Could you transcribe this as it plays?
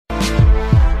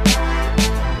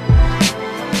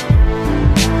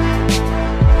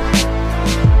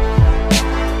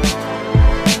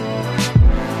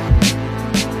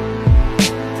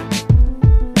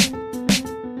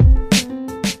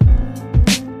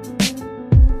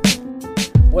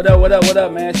What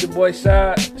up, man? It's your boy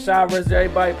Shad. Shad vs.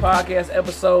 Everybody podcast,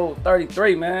 episode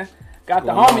 33, man. Got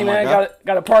the homie, man.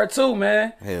 Got a part 2,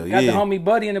 man. Hell yeah. Got the homie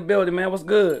Buddy in the building, man. What's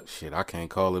good? Shit, I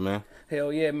can't call it, man.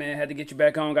 Hell yeah, man. Had to get you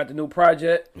back on. Got the new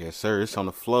project. Yes, sir. It's on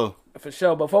the flow. For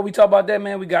sure. Before we talk about that,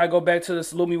 man, we got to go back to the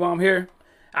salute me while I'm here.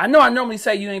 I know I normally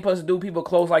say you ain't supposed to do people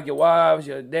close like your wives,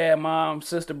 your dad, mom,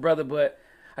 sister, brother, but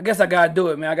I guess I gotta do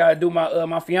it, man. I gotta do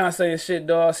my fiance and shit,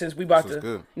 dog, since we about to, good.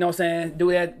 You know what I'm saying,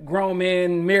 do that grown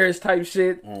man marriage type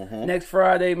shit next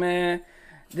Friday, man.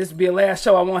 This will be a last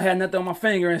show. I won't have nothing on my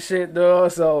finger and shit,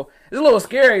 dog. So it's a little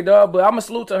scary, dog, but I'm a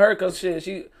salute to her because shit,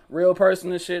 she real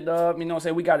person and shit, dog. You know what I'm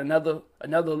saying? We got another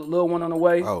little one on the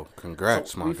way. Oh,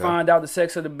 congrats, my guy. We find out the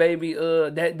sex of the baby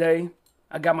that day.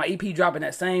 I got my EP dropping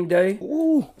that same day.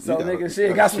 Ooh. So nigga,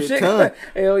 shit, got some shit.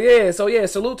 Hell yeah. So yeah,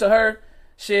 salute to her.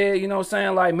 Shit, you know what I'm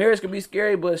saying? Like, marriage can be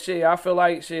scary, but shit, I feel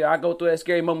like, shit, I go through that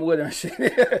scary moment with her and shit.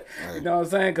 You know what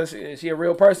I'm saying? Because she a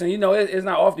real person. You know, it's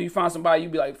not often you find somebody, you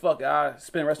be like, fuck it, I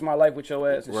spend the rest of my life with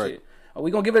your ass and shit.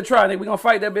 We gonna give it a try, nigga. We gonna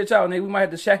fight that bitch out, nigga. We might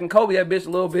have to Shaq and Kobe that bitch a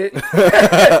little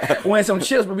bit. Win some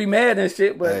chips, but be mad and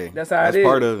shit, but hey, that's how it is. That's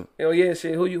part of it. Hell yeah,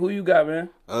 shit. Who you got, man?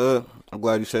 I'm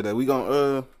glad you said that. I'm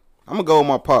gonna go with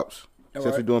my pops. Since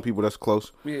we're doing people that's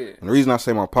close. Yeah. And the reason I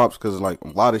say my pops, because like a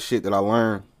lot of shit that I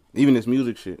learned, even this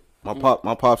music shit, my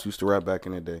pops used to rap back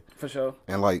in the day. For sure.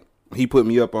 And like, he put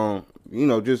me up on, you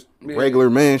know, just regular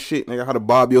man shit, nigga, how to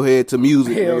bob your head to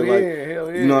music. Hell nigga.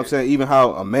 Hell yeah. You know what I'm saying? Even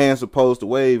how a man's supposed to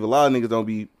wave. A lot of niggas don't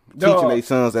be teaching their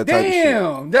sons that type of shit.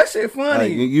 Damn, that shit funny.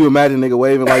 Like, you imagine nigga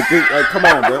waving like this. Like, come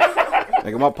on, bro.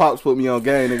 Nigga, my pops put me on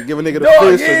game. Nigga, give a nigga the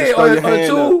fist or just throw your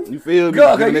hand up. You feel me?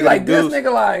 Cause you like this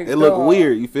nigga like. It look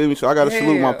weird. You feel me? So I gotta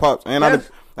salute my pops. And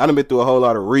I done been through a whole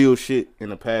lot of real shit in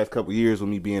the past couple years with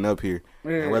me being up here.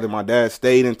 Yeah. And whether my dad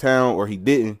stayed in town or he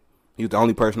didn't, he was the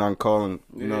only person I can call and,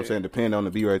 you know what I'm saying, depend on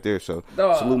to be right there. So,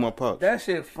 salute my pops. That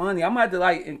shit funny. I'm gonna have to,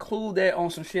 like, include that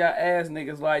on some shit I ask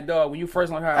niggas, like, dog, when you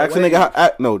first learn how to ask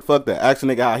wave. No, fuck that. Ask a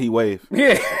nigga how he wave.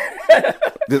 Yeah.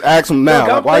 Just ask him now. Look,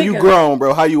 like, why you grown,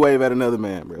 bro? How you wave at another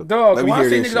man, bro? Dog, when I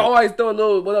see niggas always throw a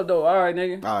little, what up, though? All right,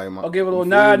 nigga. All right, man. Or give a little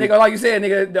nod, nigga. Like you said,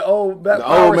 nigga, the old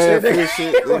man shit,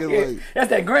 shit. Nigga, like, that's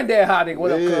that granddad hot nigga.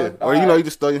 What up, cuz? Or, you know, you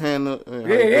just throw your hand up.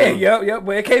 Yep.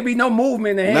 But it can't be no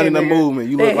movement in the hand. None of the movement.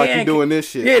 You look like you doing this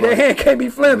shit. Yeah, the hand can't be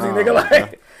flimsy, nigga.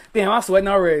 Like, damn, I'm sweating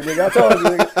already, nigga. I told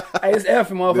you, nigga. Hey, it's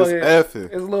effing, motherfucker. It's effing.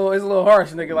 It's a little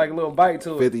harsh, nigga, like a little bite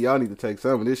to it. 50, y'all need to take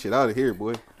some of this shit out of here,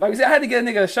 boy. Like I said, I had to get a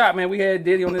nigga a shot, man. We had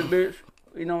Diddy on this bitch.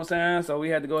 You know what I'm saying? So we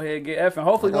had to go ahead and get effing.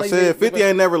 Hopefully, like I said, 50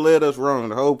 ain't never led us wrong.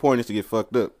 The whole point is to get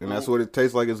fucked up, and that's what it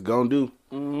tastes like it's gonna do.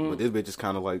 But this bitch is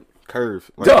kind of like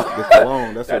curve. Like,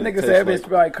 that's that nigga said that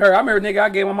bitch like curve. I remember, nigga, I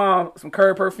gave my mom some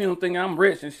curve perfume thinking I'm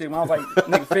rich and shit. When I was like,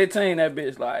 nigga, 15, that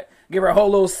bitch, like, give her a whole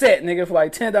little set, nigga, for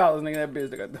like $10, nigga, that bitch.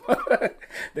 Nigga.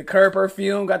 The curve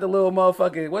perfume, got the little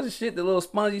motherfucking, what's the shit, the little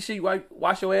spongy shit you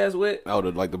wash your ass with? Oh,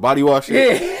 the body wash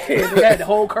shit? Yeah, they had the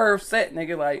whole curve set,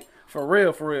 nigga, like, for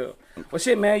real. Well,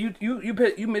 shit, man,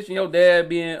 you mentioned your dad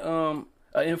being an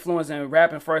influence in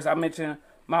rapping first. I mentioned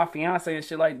my fiance and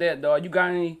shit like that, dog. You got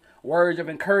any words of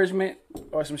encouragement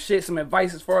or some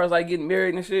advice as far as like getting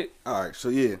married and shit? All right, so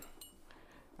yeah,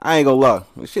 I ain't gonna lie,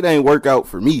 this shit ain't work out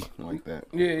for me like that.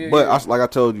 Yeah. But like I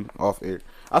told you off air,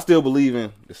 I still believe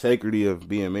in the sacredity of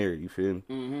being married. You feel me?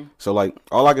 Mm-hmm. So like,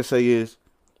 all I can say is,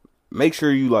 make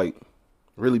sure you like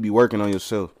really be working on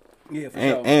yourself. Yeah,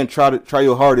 and try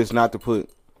your hardest not to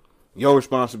put your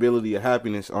responsibility or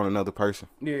happiness on another person.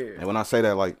 Yeah. And when I say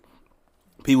that, like,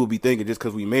 people be thinking just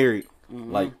because we married,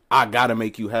 like, I gotta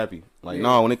make you happy. Like,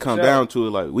 no, when it comes down to it,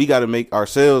 like, we gotta make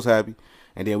ourselves happy,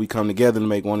 and then we come together to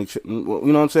make you know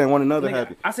what I'm saying, one another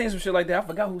happy. I seen some shit like that. I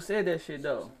forgot who said that shit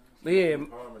though. But yeah.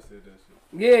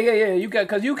 Yeah. You got,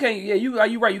 cause you can't. Yeah, you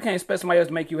right. You can't expect somebody else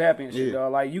to make you happy and shit,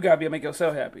 dog. Like, you gotta be able to make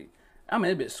yourself happy. I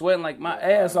mean, it been sweating like my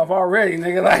ass off already,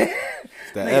 nigga. Like,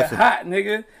 nigga, hot,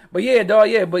 nigga. But yeah, dog.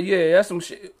 Yeah, that's some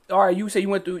shit. All right, you say you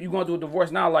going through a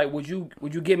divorce now. Like, would you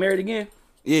get married again?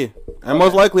 Yeah, and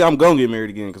most likely I'm gonna get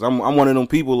married again because I'm one of them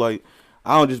people. Like,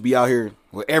 I don't just be out here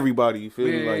with everybody. You feel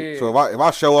me? Like, so if I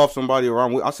show off somebody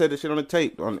around, I said this shit on the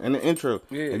tape in the intro.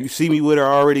 Yeah. If you see me with her,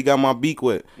 I already got my beak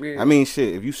wet. Yeah. I mean,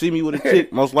 shit. If you see me with a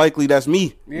chick, most likely that's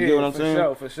me. You get what I'm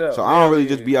saying? For sure. So I don't really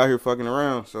just be out here fucking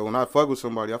around. So when I fuck with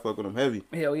somebody, I fuck with them heavy.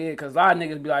 Hell yeah, because a lot of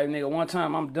niggas be like, nigga, one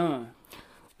time I'm done.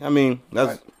 I mean,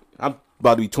 I'm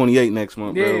about to be 28 next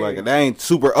month, bro. Like, that ain't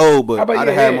super old, but I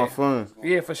done had my fun.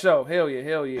 Yeah, for sure. Hell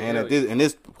yeah. And at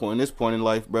this point in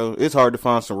life, bro, it's hard to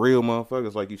find some real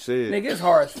motherfuckers, like you said. Nigga, it's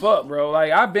hard as fuck, bro.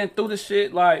 Like, I've been through the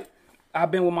shit. Like,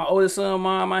 I've been with my oldest son,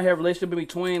 mom. I have a relationship in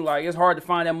between. Like, it's hard to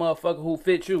find that motherfucker who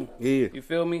fit you. Yeah. You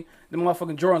feel me? The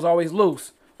motherfucking Jordan's always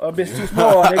loose. a bitch too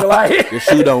small, nigga. Like your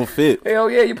shoe don't fit. Hell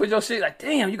yeah, you put your shit like,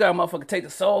 damn, you got to motherfucker take the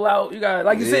sole out. You got,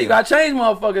 like you said, you got to change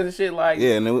motherfuckers and shit. Like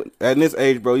and at this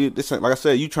age, bro, like I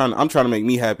said, I'm trying to make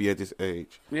me happy at this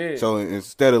age. Yeah. So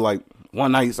instead of like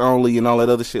one nights only and all that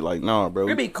other shit, like nah, bro.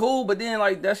 It'd be cool, but then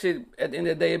like that shit at the end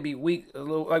of the day, it'd be weak. A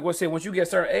little, like what I said, once you get a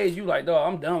certain age, you like,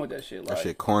 dog, I'm done with that shit. Like, that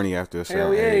shit corny after a certain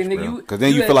hell yeah, age, nigga. Because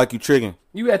then you feel like you tricking.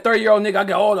 You at 30-year-old nigga, I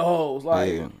got all the hoes.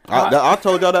 Like, yeah. I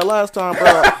told y'all that last time, bro.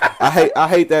 I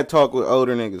hate that talk with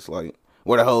older niggas. Like,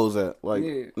 where the hoes at? Like,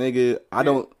 nigga, I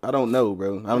don't know,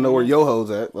 bro. I don't know where your hoes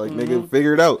at. Like, nigga,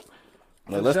 figure it out.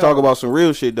 Like, let's talk about some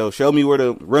real shit though. Show me where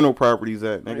the rental properties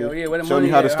at, nigga. Hell yeah, where the Show money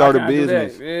me how to start a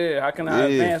business. Yeah, how can I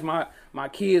advance my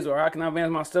kids, or how can I advance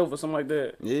myself or something like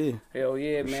that? Yeah. Hell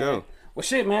yeah, man. Sure. Well,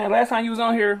 shit, man. Last time you was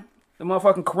on here, the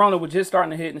motherfucking corona was just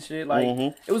starting to hit and shit. Like,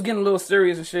 it was getting a little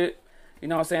serious and shit. You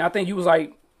know what I'm saying? I think you was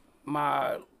like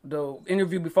the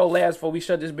interview before we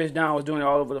shut this bitch down, was doing it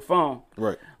all over the phone.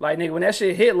 Right. Like, nigga, when that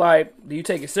shit hit, like, do you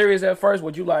take it serious at first?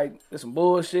 Would you like, there's some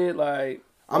bullshit? Like,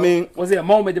 I mean, was it a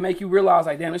moment to make you realize,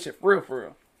 like, damn, this shit for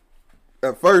real?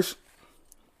 At first,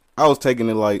 I was taking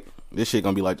it like, this shit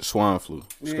gonna be like the swine flu.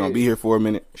 It's gonna be here for a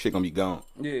minute, shit gonna be gone.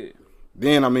 Yeah.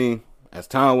 Then, I mean, as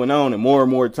time went on and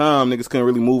more time, niggas couldn't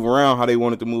really move around how they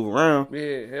wanted to move around.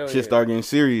 Yeah, hell shit started getting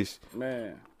serious.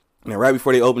 Man. And right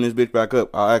before they opened this bitch back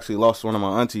up, I actually lost one of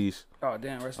my aunties. Oh,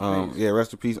 damn, rest in peace. Yeah,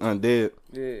 rest in peace, undead.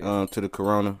 Yeah. To the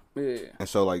corona. Yeah. And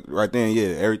so, like, right then,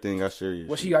 everything got serious.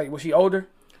 Was she older?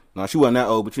 No, she wasn't that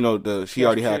old, but you know, she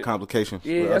already had complications.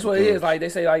 Yeah, that's what it is. Like, they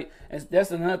say, like, and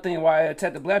that's another thing why it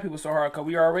attacked the black people so hard, because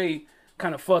we already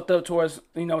kind of fucked up towards,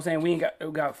 you know what I'm saying,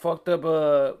 we got fucked up,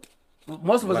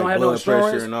 most of us like don't have no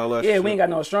insurance. And all that shit. We ain't got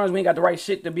no insurance. We ain't got the right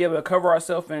shit to be able to cover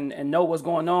ourselves and know what's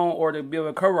going on, or to be able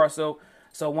to cover ourselves.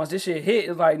 So once this shit hit,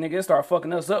 it's like, nigga, it start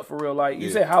fucking us up for real. Like, you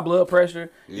said high blood pressure.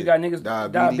 You got niggas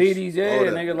diabetes.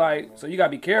 Nigga, like, so you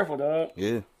gotta be careful, dog.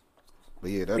 Yeah.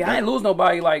 But I ain't lose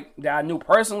nobody like that I knew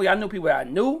personally. I knew people that I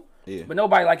knew. Yeah. But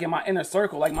nobody like in my inner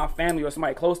circle, like my family or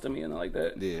somebody close to me and like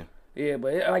that. Yeah. Yeah,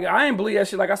 but like I ain't believe that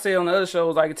shit. Like I said on the other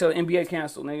shows, like until the NBA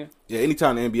canceled, nigga. Yeah,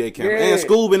 anytime the NBA canceled. And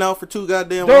school been out for too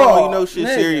goddamn long. You know shit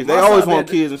serious. They always want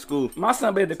kids in school. My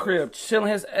son be at the crib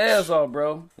chilling his ass off,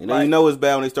 bro. And then you know it's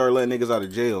bad when they start letting niggas out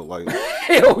of jail. Like,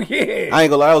 hell yeah. I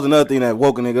ain't gonna lie, that was another thing that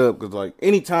woke a nigga up. Because like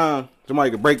anytime somebody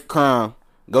could break crime,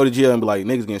 go to jail and be like,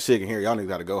 niggas getting sick in here, y'all niggas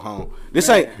gotta go home. This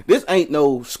ain't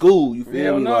no school, you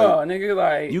feel me? No, like, nigga,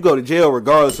 like, you go to jail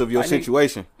regardless of your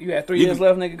situation. Nigga, you had 3 years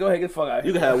left, nigga, go ahead, get the fuck out of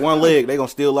here. You can have one leg, they gonna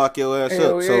still lock your ass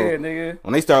Hell up. Yeah, so nigga.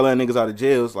 When they start letting niggas out of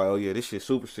jail, it's like, oh yeah, this shit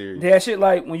super serious. That shit,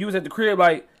 like, when you was at the crib,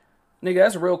 like, nigga,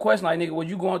 that's a real question. Like, nigga, was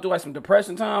you going through like some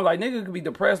depression time? Like, nigga could be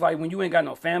depressed like when you ain't got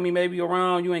no family maybe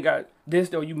around, you ain't got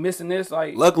this or you missing this.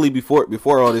 Like, luckily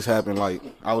before all this happened, like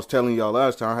I was telling y'all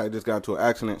last time, I had just got into an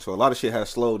accident, so a lot of shit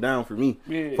has slowed down for me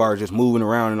as far as just moving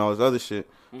around and all this other shit.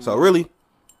 So really,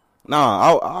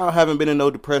 nah, I haven't been in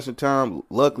no depression time.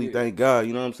 Luckily, thank God.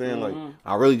 You know what I'm saying? Like,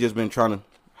 I really just been trying to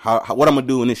what I'm gonna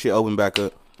do when this shit open back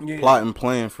up. Yeah. Plotting,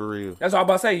 plan for real. That's what I was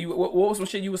about to say. What was some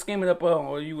shit you was scheming up on?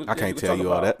 Or I can't tell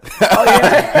you all that. Oh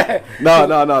yeah.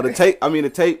 No. The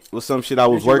tape was some shit I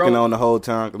was working on the whole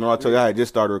time. Remember I told you I had just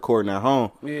started recording at home.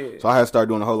 Yeah. So I had started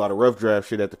doing a whole lot of rough draft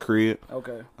shit at the crib.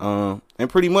 Okay. And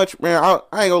pretty much, man, I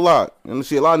ain't gonna lie. And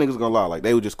see, a lot of niggas gonna lie. Like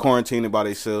they were just quarantining by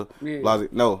themselves. Yeah.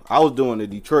 No, I was doing the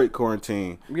Detroit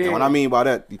quarantine. Yeah. And what I mean by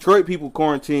that, Detroit people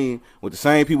quarantine with the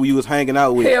same people you was hanging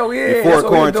out with before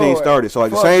quarantine started. So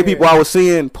like the same people I was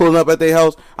seeing pulling up at their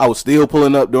house, I was still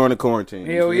pulling up during the quarantine.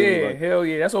 Hell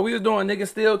yeah. That's what we was doing. Niggas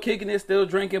still kicking it, still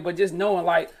drinking, but just knowing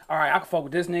like, all right, I can fuck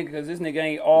with this nigga because this nigga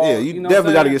ain't all. Yeah, you know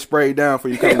definitely got to get sprayed down for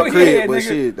you come to the crib. But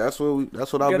shit, that's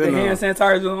what I've been on. Hand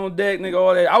sanitizer on deck, nigga.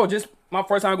 All that. I was just my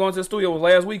first time going to the studio was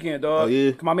last weekend, dog. Oh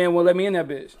yeah. My man wouldn't let me in that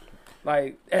bitch,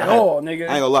 like at all, nigga.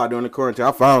 I ain't gonna lie. During the quarantine,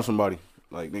 I found somebody.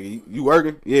 Like, nigga, you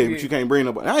working? Yeah, but you can't bring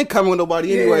nobody. I ain't coming with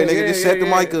nobody anyway, nigga. Just set the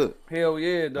mic up. Hell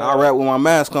yeah, dog. I'll rap with my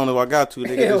mask on if I got to,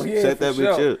 nigga. Just set that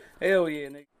bitch up. Hell yeah,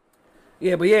 nigga.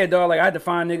 Yeah, but yeah, dog, like, I had to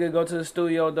find nigga, go to the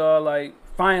studio, dog, like,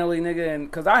 finally, nigga,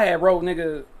 and, cause I had wrote,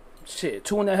 nigga, shit,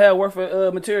 2.5 worth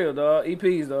of material, dog,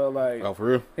 EPs, dog, like. Oh, for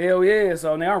real? Hell yeah,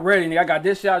 so now I'm ready, nigga. I got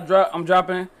this shit I'm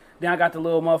dropping. Then I got the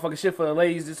little motherfucking shit for the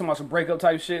ladies, just some breakup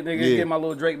type shit, nigga. Get my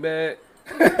little Drake bag.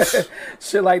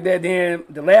 Shit like that. Then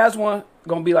the last one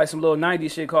gonna be like some little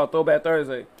 90s shit called Throwback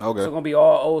Thursday. Okay. So it's gonna be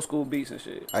all old school beats and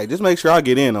shit. Hey, just make sure I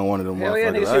get in on one of them. Hell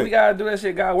yeah, nigga. Shit, we gotta do that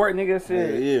shit. Gotta work, nigga.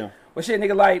 Shit. Yeah. But shit,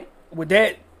 nigga, like with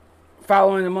that,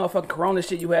 following the motherfucking Corona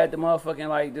shit, you had the motherfucking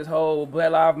like this whole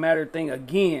Black Lives Matter thing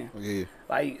again. Yeah.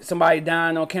 Like somebody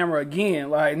dying on camera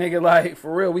again. Like nigga, like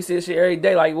for real, we see this shit every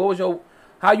day. Like what was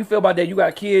how you feel about that? You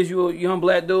got kids, you a young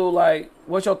black dude. Like,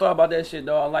 what's your thought about that shit,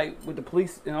 dog? Like with the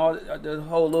police and all the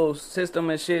whole little system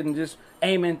and shit, and just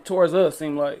aiming towards us.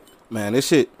 Seem like, man, this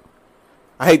shit.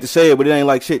 I hate to say it, but it ain't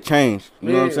like shit changed. You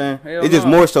know what I'm saying? It's just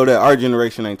no. more so that our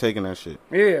generation ain't taking that shit.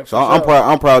 Yeah. So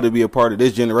I'm proud to be a part of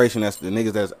this generation. That's the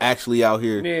niggas that's actually out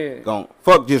here. Yeah. Going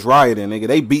fuck just rioting, nigga.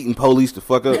 They beating police the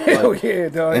fuck up. Hell yeah,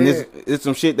 dog. And it's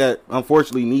some shit that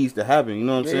unfortunately needs to happen. You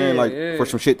know what I'm saying? Like for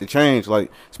some shit to change.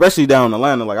 Like especially down in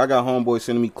Atlanta. Like I got homeboys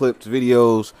sending me clips,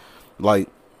 videos. Like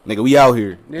nigga, we out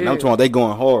here. And I'm talking about they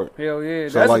going hard. Hell yeah.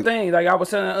 So, that's like, the thing. Like I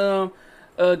was telling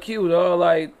Q, dog.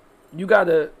 Like you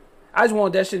gotta. I just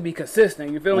want that shit to be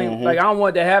consistent. You feel me? Like I don't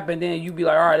want that to happen. Then you be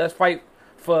like, all right, let's fight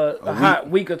for a hot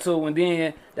week or two, and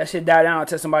then that shit die down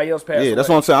until somebody else passes. Yeah, that's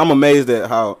what I'm saying. I'm amazed at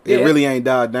how it really ain't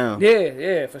died down.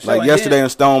 Yeah, for sure. Like yesterday in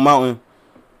Stone Mountain,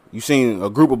 you seen a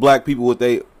group of black people with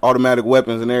their automatic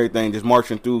weapons and everything just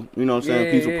marching through. You know what I'm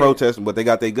saying? Peaceful protesting, but they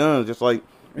got their guns just like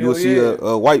you would see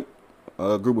a white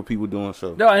group of people doing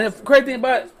so. No, and the crazy thing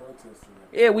about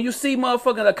when you see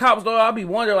motherfucking the cops, though, I'll be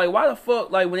wondering, like, why the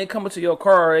fuck, like, when they come into your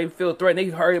car, they feel threatened, they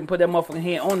hurry and put that motherfucking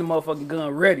hand on the motherfucking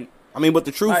gun ready. I mean, but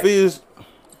the truth is,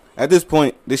 at this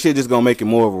point, this shit just gonna make it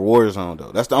more of a war zone,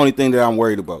 though. That's the only thing that I'm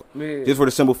worried about. Yeah. Just for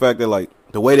the simple fact that, like,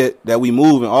 the way that we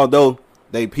move, and although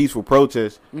they peaceful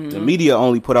protests, the media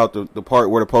only put out the part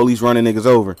where the police running niggas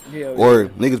over. Or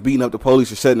niggas beating up the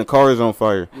police or setting the cars on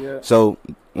fire. So,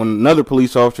 when another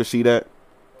police officer see that,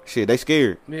 shit, they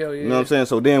scared. You know what I'm saying?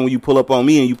 So then when you pull up on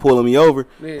me and you pulling me over,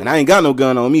 and I ain't got no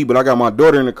gun on me, but I got my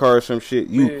daughter in the car or some shit,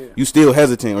 you still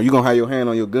hesitant, or you gonna have your hand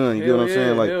on your gun. You get what I'm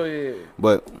saying? Like,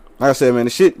 but like I said, man, the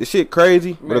shit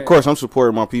crazy. But of course, I'm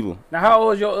supporting my people. Now, how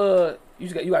old is your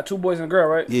you got 2 boys and a girl,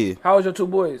 right? Yeah. How old is your 2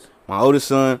 boys? My oldest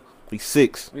son, he's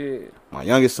 6. Yeah. My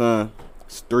youngest son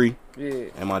is 3. Yeah.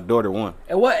 And my daughter 1.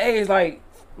 At what age, like?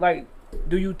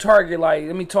 Do you target, like,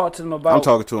 let me talk to them about... I'm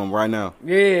talking to him right now.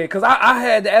 Yeah, because I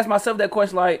had to ask myself that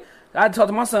question, like, I had to talk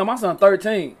to my son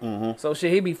 13. So,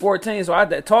 shit, he be 14, so I had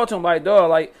to talk to him, like, dog,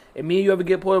 like, if me and you ever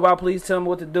get pulled by police, tell him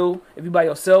what to do, if you by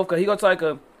yourself, because he go to, like,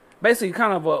 basically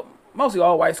kind of a, mostly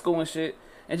all-white school and shit,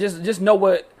 and just know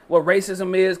what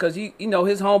racism is, because, you know,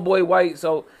 his homeboy white,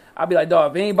 so I'd be like,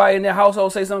 dog, if anybody in that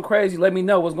household say something crazy, let me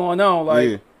know what's going on,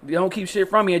 like, you don't keep shit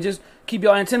from me, and just keep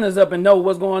your antennas up and know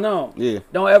what's going on. Yeah.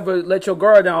 Don't ever let your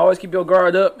guard down. Always keep your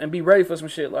guard up and be ready for some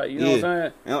shit. Like, you know what I'm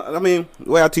saying? And, I mean,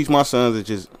 the way I teach my sons is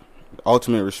just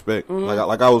ultimate respect.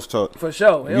 Like I was taught. For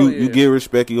sure. You give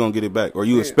respect, you gonna get it back, or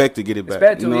you expect to get it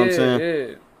back. You know what I'm saying?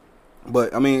 Yeah.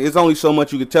 But I mean, it's only so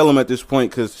much you can tell them at this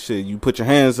point, because shit, you put your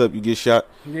hands up, you get shot.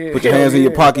 Put your hands in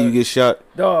your pocket, you get shot.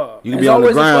 Dog. You can be on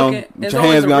the ground, put your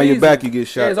hands behind your back, you get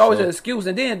shot. There's always an excuse.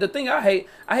 And then the thing I hate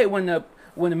when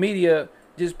the media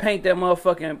just paint that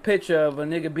motherfucking picture of a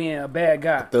nigga being a bad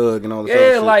guy. Thug and all this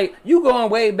other shit. Like, you going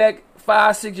way back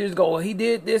 5-6 years ago. He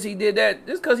did this, he did that.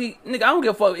 Just because nigga, I don't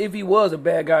give a fuck if he was a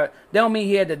bad guy. That don't mean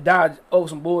he had to die over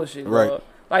some bullshit. Right.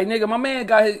 Like, nigga, my man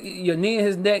got your knee in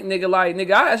his neck, nigga. Like,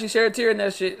 nigga, I actually shed a tear in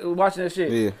that shit, watching that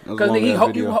shit. Yeah. Because,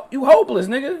 nigga, you hopeless,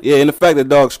 nigga. Yeah, and the fact that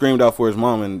dog screamed out for his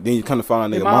mom, and then you come to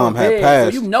find out nigga mom had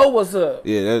passed. So you know what's up.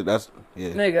 Yeah, that's...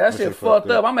 Yeah, nigga, that shit fucked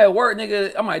up. I'm at work,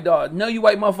 nigga. I'm like, dog, no, you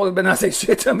white motherfuckers better not say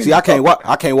shit to me. See, I can't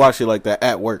watch shit like that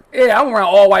at work. Yeah, I'm around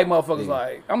all white motherfuckers.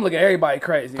 Like, I'm looking at everybody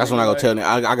crazy. That's when I go tell them,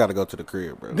 I gotta go to the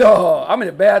crib, bro. Dog, I'm in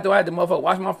the bathroom. I had to motherfucker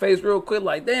wash my face real quick.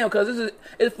 Like, damn, because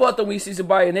it's fucked up when you see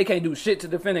somebody and they can't do shit to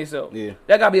defend themselves. Yeah,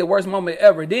 that gotta be the worst moment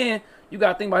ever. Then you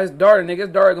gotta think about his daughter, nigga. His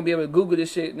daughter gonna be able to Google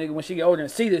this shit, nigga, when she get older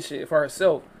and see this shit for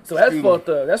herself. So that's fucked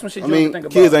up. That's when shit you have to think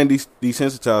about. Kids ain't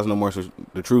desensitized no more. So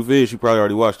the truth is, she probably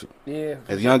already watched it. Yeah,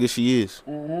 as young as she is.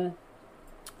 And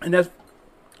that's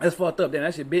fucked up. Then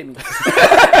that shit bit me.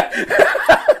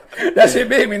 That shit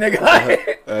bit me, nigga.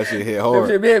 That shit hit hard. That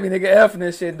shit bit me, nigga. F and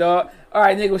this shit, dog. All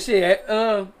right, nigga. Shit.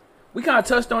 We kind of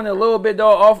touched on it a little bit,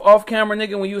 dog, off camera,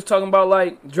 nigga, when you was talking about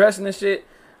like dressing and shit.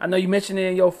 I know you mentioned it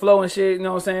in your flow and shit. You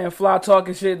know what I'm saying? Fly talk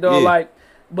and shit, dog. Yeah. Like.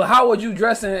 But how would you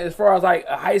dressing as far as like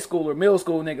a high school or middle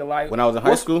school nigga? Like when I was in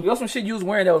high school, what's some shit you was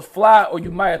wearing that was fly, or you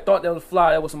might have thought that was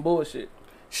fly that was some bullshit?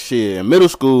 Shit, in middle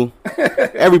school,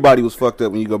 everybody was fucked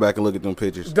up when you go back and look at them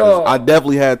pictures. I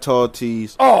definitely had tall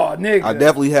tees. Oh, nigga. I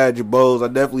definitely had jabos. I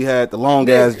definitely had the long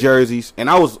ass jerseys, and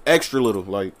I was extra little.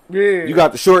 Like, you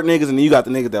got the short niggas, and then you got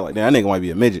the niggas that like, damn, that nigga might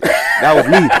be a midget. That was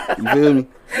me. You feel me?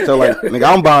 So like,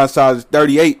 nigga, I'm buying sizes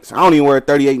 38. I don't even wear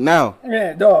 38 now.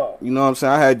 Yeah, dog. You know what I'm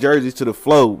saying? I had jerseys to the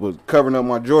flow, was covering up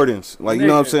my Jordans. Like, you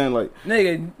know what I'm saying? Like,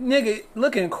 nigga,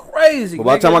 looking crazy. But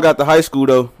by the time I got to high school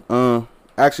though,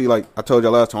 actually, like I told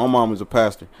y'all last time, my mom was a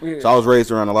pastor. Yeah. So I was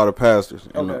raised around a lot of pastors.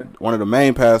 And one of the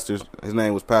main pastors, his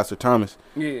name was Pastor Thomas.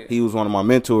 Yeah. He was one of my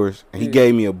mentors, and he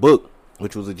gave me a book.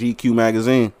 which was a GQ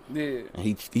magazine. Yeah. And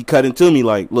he cut into me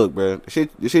like, look, bro,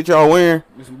 the shit y'all wearing,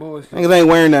 some bullshit. Niggas ain't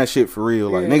wearing that shit for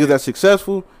real. Like, niggas that's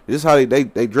successful, this is how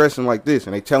they dressing like this.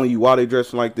 And they telling you why they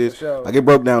dressing like this. Sure. Like, it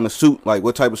broke down the suit, like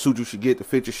what type of suit you should get to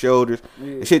fit your shoulders.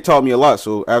 Yeah. The shit taught me a lot.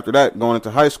 So after that, going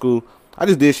into high school, I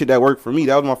just did shit that worked for me.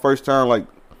 That was my first time, like,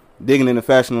 digging into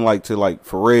fashion, like, to, like,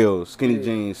 Pharrell, skinny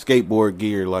jeans, skateboard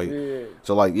gear, like.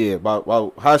 So, like,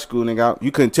 about high school, nigga,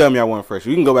 you couldn't tell me I wasn't fresh.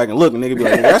 You can go back and look, and nigga be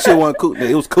like, that shit wasn't cool.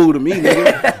 It was cool to me,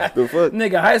 nigga. The fuck?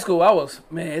 Nigga, high school,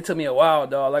 it took me a while,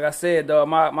 dog. Like I said, dog,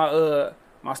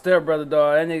 my stepbrother,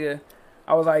 dog, that nigga,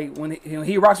 I was like, when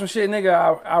he rocked some shit,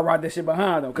 nigga, I rock that shit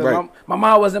behind him. Because my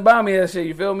mom wasn't buying me that shit,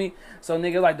 you feel me? So,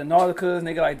 nigga, like the Nauticas,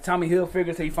 nigga, like Tommy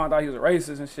Hilfiger till he found out he was a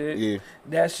racist and shit. Yeah.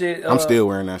 That shit. I'm still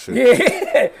wearing that shit.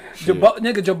 Yeah.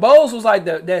 Nigga, Jabos was like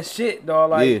that shit,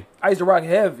 dog. Like, I used to rock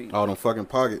heavy. All them fucking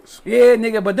pockets. Yeah,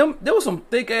 nigga, but there was some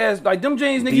thick ass, like them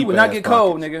jeans, nigga, you would not get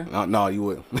cold, nigga. No, you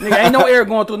wouldn't. Nigga, ain't no air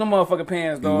going through them motherfucking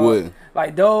pants, dog. You wouldn't.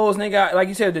 Like those, nigga, like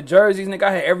you said, the jerseys, nigga,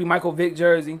 I had every Michael Vick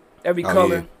jersey, every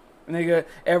color. Yeah. Nigga,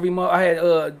 I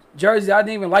had jerseys. I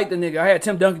didn't even like the nigga. I had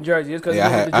Tim Duncan jerseys because I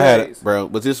had, bro.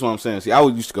 But this is what I'm saying. See, I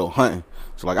used to go hunting,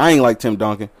 so like I ain't like Tim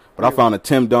Duncan, but I found a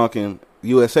Tim Duncan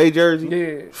USA jersey.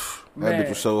 Yeah, that bitch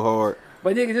was so hard.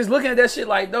 But nigga, just looking at that shit,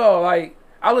 like dog, like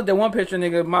I looked at one picture,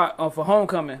 nigga, for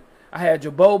homecoming. I had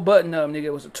Jabot button up, nigga.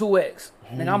 It was a 2X.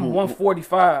 Nigga, I'm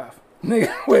 145.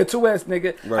 Nigga, with a 2S,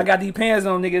 nigga. Right. I got these pants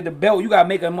on, nigga. The belt, you gotta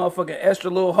make a motherfucking extra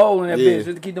little hole in that bitch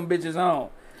just to keep them bitches on.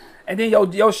 And then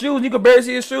your shoes, you could barely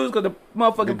see your shoes because the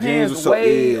motherfucking pants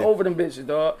way over them bitches,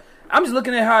 dog. I'm just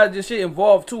looking at how this shit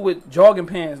evolved too with jogging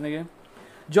pants, nigga.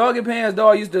 Jogging pants,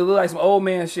 dog, used to look like some old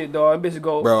man shit, dog. Bitches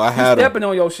go, bro, I had stepping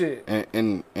on your shit.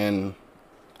 In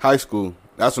high school,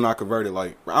 that's when I converted.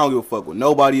 Like, I don't give a fuck what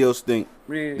nobody else think.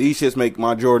 Really? These shits make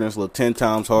my Jordans look 10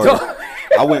 times harder.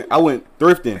 I went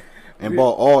thrifting. And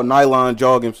bought all nylon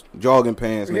jogging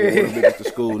pants, nigga, niggas to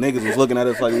school. Niggas was looking at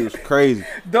us like we was crazy.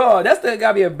 Dog, that's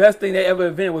gotta be the best thing they ever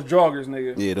invented was joggers,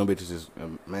 nigga. Yeah, them bitches is,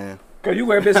 man. Cause you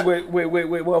wear bitches with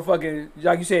motherfucking,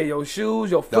 like you said, your shoes,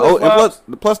 your flip-flops.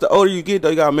 Plus, the older you get, though,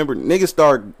 you gotta remember, niggas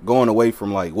start going away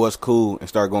from, like, what's cool and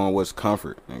start going what's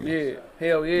comfort, nigga. Yeah,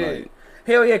 hell yeah. Like,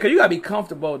 hell yeah, cause you gotta be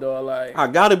comfortable, though. Like I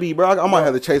gotta be, bro. I might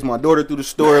have to chase my daughter through the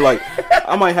store. Like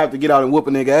I might have to get out and whoop a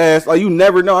nigga ass. Like you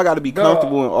never know. I gotta be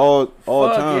comfortable in all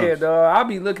times. Yeah, dog. I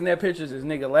be looking at pictures of this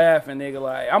nigga laughing, nigga.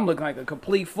 Like I'm looking like a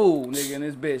complete fool, nigga, in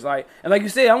this bitch. Like and like you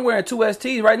said, I'm wearing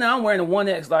 2STs right now. I'm wearing a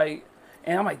 1X. Like.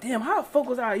 And I'm like, damn, how the fuck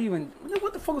was I even,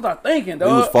 what the fuck was I thinking, dog?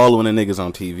 We was following the niggas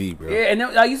on TV, bro. Yeah, and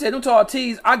then, like you said, them tall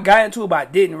tees, I got into it, but I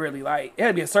didn't really. Like, it had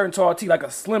to be a certain tall tee, like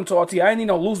a slim tall tee. I ain't need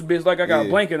no loose bitch, like I got a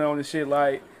blanket on and shit,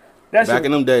 like. That Back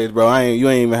in them days, bro, you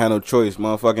ain't even had no choice.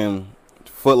 Motherfucking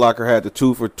Foot Locker had the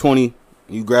 2 for $20,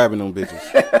 you grabbing them bitches.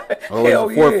 Or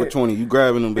the 4 for $20, you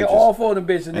grabbing them bitches. All 4 of them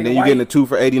bitches, nigga. And then you getting the 2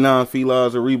 for $89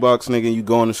 Fila's or Reeboks, nigga, and you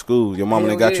going to school. Your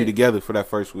mama got you together for that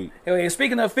first week. Hell yeah,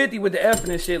 speaking of 50 with the F and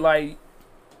this shit, like,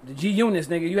 the G units,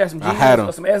 nigga. You had some G units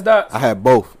or some S dots? I had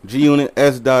both. G unit,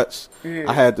 S dots. Yeah.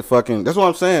 I had the fucking. That's what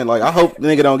I'm saying. Like, I hope the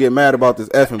nigga don't get mad about this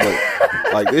effing,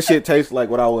 but like this shit tastes like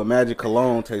what I would imagine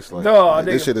cologne tastes like. Like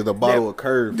this shit is a bottle of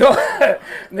Curve.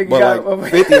 Nigga but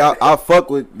like 50, I fuck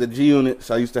with the G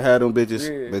units. I used to have them bitches.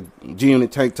 Yeah. The G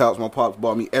unit tank tops. My pops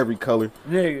bought me every color.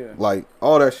 Nigga. Like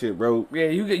all that shit, bro. Yeah,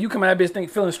 you come out that bitch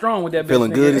feeling strong with that bitch.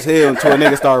 Feeling good as hell until a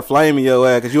nigga start flaming your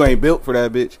ass because you ain't built for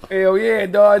that bitch. Hell yeah,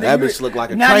 dog. That bitch look like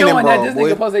a not training knowing bra, that this boy.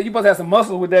 nigga you supposed to have some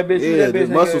muscle with that bitch. Yeah, that bitch,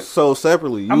 the muscles sold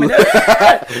separately. I mean,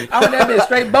 that bitch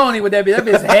straight bony with that bitch. That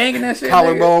bitch hanging and shit.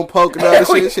 Collarbone poking out and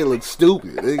shit. That shit look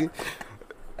stupid, nigga.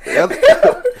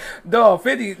 Dog,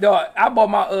 50, dog. I bought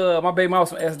my baby mama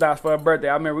some S dots for her birthday.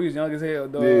 I remember we was young as hell,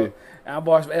 dog. Yeah. And I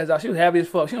bought some S dots. She was happy as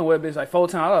fuck. She done wear bitch like 4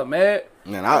 times. I was mad.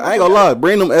 Man, I ain't gonna lie.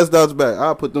 Bring them S dots back.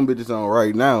 I'll put them bitches on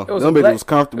right now. Them bitches was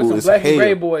comfortable as hell. Black and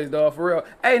gray boys, dog, for real.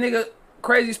 Hey, nigga,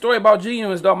 crazy story about G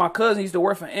Units, dog. My cousin used to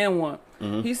work for N1.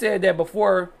 Mm-hmm. He said that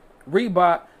before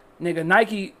Reebok, nigga,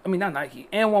 not Nike,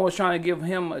 N1 was trying to give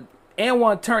him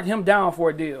N1 turned him down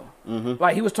for a deal. Mm-hmm.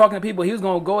 Like, he was talking to people. He was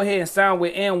going to go ahead and sign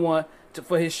with N1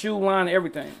 for his shoe line and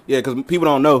everything. Yeah, because people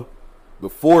don't know.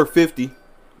 Before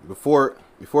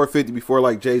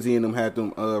like Jay-Z and them had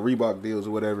them Reebok deals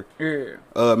or whatever.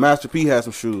 Yeah. Master P had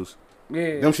some shoes.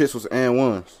 Yeah. Them shits was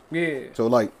N1s. Yeah. So,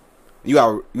 like, you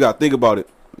got to think about it.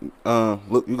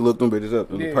 Look, you can look them bitches up.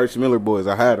 The Percy Miller boys,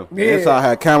 I had them. Yeah. Inside I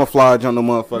had camouflage on the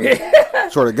motherfucker. Yeah.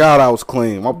 Swear to God, I was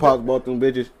clean. My pops bought them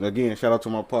bitches. Again, shout out to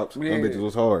my pops. Them bitches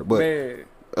was hard. But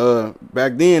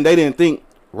back then, they didn't think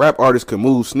rap artists could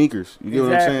move sneakers. You get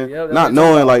what I'm saying? Yep, not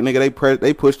knowing like nigga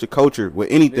they push the culture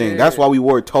with anything. That's why we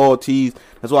wore tall tees.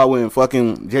 That's why when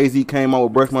fucking Jay-Z came out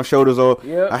with Brush My Shoulders Off,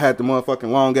 I had the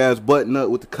motherfucking long ass button up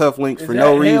with the cufflinks for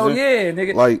no reason. Hell yeah,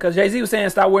 nigga. Like, cause Jay-Z was saying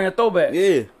stop wearing throwbacks.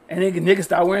 Yeah. And niggas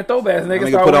start wearing throwbacks. Niggas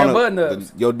start wearing button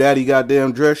ups. Your daddy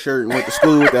goddamn dress shirt and went to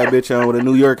school with that bitch on with a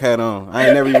New York hat on. I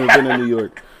ain't never even been to New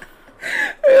York.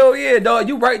 Hell yeah, dog.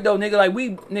 You right though, nigga. Like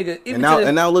we, nigga. Even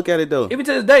now look at it though. Even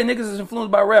to this day, niggas is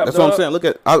influenced by rap. That's what I'm saying. Look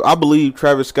at. I believe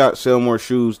Travis Scott sell more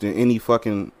shoes than any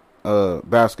fucking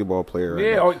basketball player.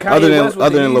 Right now. Other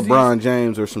than LeBron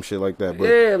James or some shit like that. But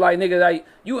yeah, like nigga, like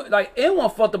you, like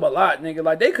N1 fucked up a lot, nigga.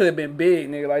 Like they could have been big,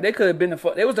 nigga. Like they could have been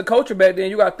It was the culture back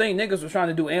then. You got to think niggas was trying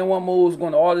to do N1 moves,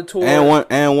 going to all the tours.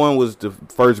 N1 was the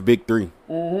first big three.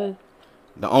 The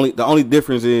only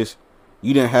difference is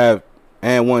you didn't have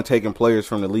And1 taking players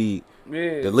from the league.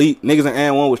 Yeah. The league niggas in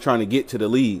And1 was trying to get to the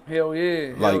league. Hell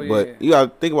yeah. Like, but you gotta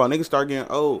think about niggas start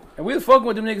getting old. And we was fucking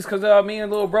with them niggas cause me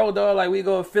and little bro, dog, like we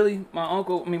go to Philly.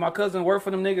 My cousin worked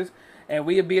for them niggas. And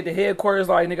we'd be at the headquarters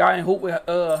like, nigga, I ain't hoop with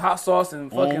hot sauce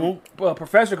and fucking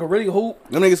Professor could really hoop.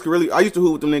 Them niggas could really. I used to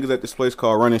hoop with them niggas at this place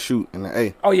called Run and Shoot in the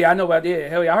A. Oh yeah, I know about that.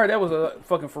 Hell yeah, I heard that was a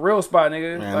fucking for real spot,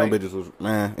 nigga. Man, like, them bitches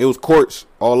was it was courts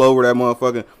all over that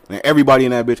motherfucker, and everybody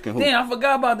in that bitch can hoop. Damn, I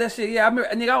forgot about that shit. Yeah, I remember,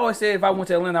 nigga, I always said if I went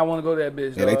to Atlanta, I want to go to that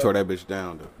bitch. Yeah, they tore that bitch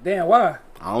down though. Damn, why?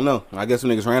 I don't know. I guess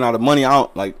some niggas ran out of money.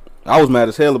 I was mad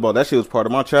as hell about that. Shit was part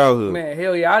of my childhood. Man,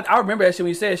 hell yeah. I remember that shit when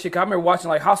you said shit. Cause I remember watching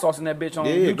like hot sauce in that bitch on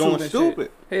YouTube going and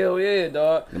stupid. Shit. Hell yeah,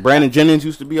 dog. And Brandon Jennings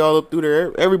used to be all up through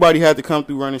there. Everybody had to come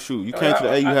through Run and Shoot. You came to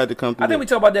the A, you had to come through. I think we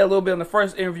talked about that a little bit in the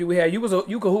first interview we had. You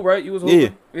could hoop, right? You was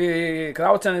hooping? Yeah. Cause I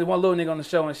was telling this one little nigga on the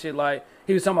show and shit like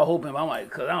he was talking about hooping, but I'm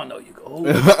like, cause I don't know you can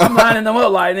hoop. I'm lining them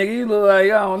up like, nigga, you look like,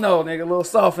 I don't know, nigga, a little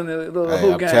soft in the little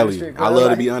hoop game and shit. I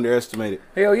love to be underestimated.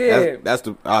 Hell yeah.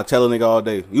 I tell a nigga all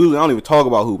day. Usually I don't even talk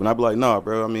about hooping. I be like, nah,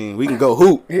 bro, I mean, we can go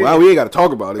hoop. Well, we ain't got to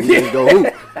talk about it. We can go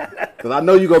hoop. Cause I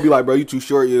know you gonna be like, bro, you too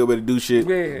short, you gonna be able to do shit.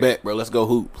 Yeah. Bet, bro, let's go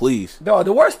hoop, please. Dog,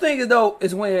 the worst thing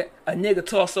is when a nigga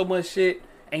talks so much shit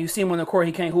and you see him on the court,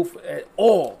 he can't hoop at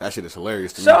all. That shit is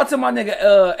hilarious to me. Shout out to my nigga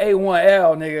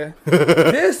A1L, nigga.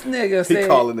 This nigga said... He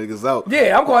calling niggas out.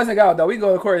 Yeah, I'm calling this nigga out, though. We go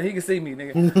to the court and he can see me,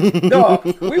 nigga. Dog,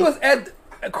 we was at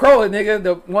Crowley,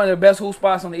 nigga, one of the best hoop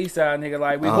spots on the east side, nigga.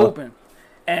 Like, we hooping.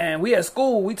 And we at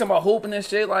school, we talking about hooping and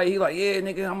shit. Like, he like, yeah,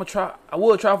 nigga, I'm gonna try. I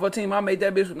would try for a team. I made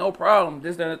that bitch with no problem.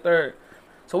 This, that, and the third.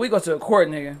 So we go to the court,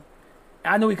 nigga.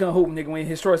 I knew he couldn't hoop, nigga, when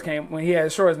his shorts came. When he had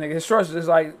his shorts, nigga. His shorts was just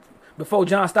like... Before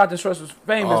John Stockton shorts was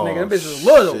famous, nigga, that bitch was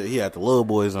little. Shit, he had the little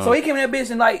boys on. So he came in that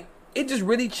bitch and like it just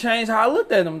really changed how I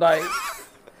looked at him. Like,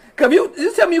 cause you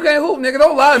just tell me you can't hoop, nigga.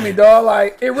 Don't lie to me, dog.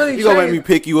 Like it really. You gonna make me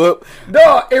pick you up,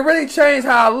 dog? It really changed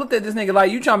how I looked at this nigga.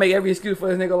 Like you trying to make every excuse for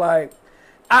this nigga. Like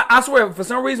I swear, for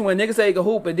some reason when niggas say they can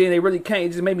hoop and then they really can't, it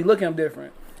just made me look at him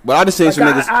different. But I just seen some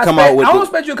niggas come out with. I don't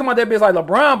expect you to come out that bitch like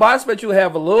LeBron, but I expect you to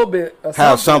have a little bit of something.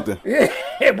 Have something.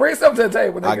 Yeah, bring something to the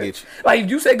table, nigga. I get you. Like if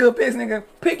you say good picks, nigga,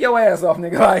 pick your ass off,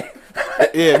 nigga. Like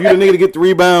yeah, if you the nigga to get the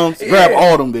rebounds, grab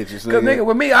all them bitches. Cause nigga,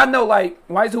 with me, I know like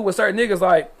when I used to with certain niggas,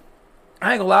 like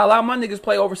I ain't gonna lie, a lot of my niggas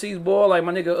play overseas ball. Like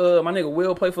my nigga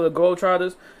Will play for the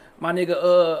Globetrotters. My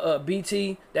nigga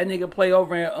BT, that nigga play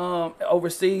over in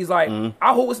overseas. Like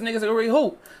I hoop with some niggas that already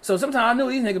hoop. So sometimes I knew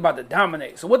these niggas about to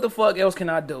dominate. So what the fuck else can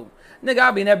I do? Nigga,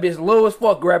 I be in that bitch low as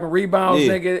fuck grabbing rebounds,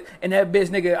 nigga. And that bitch,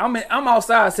 nigga, I'm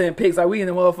outside setting picks like we in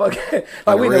the motherfucker,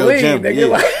 like we in the league, gym, nigga.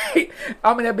 Like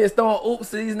I'm in that bitch throwing oops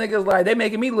to these niggas, like they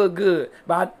making me look good.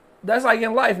 But that's like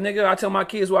in life, nigga. I tell my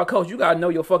kids who I coach, you gotta know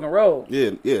your fucking role. Yeah.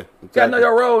 Exactly. You gotta know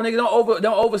your role, nigga.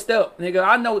 Don't overstep, nigga.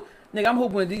 I know, nigga. I'm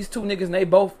hooping with these two niggas, and they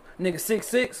both. Nigga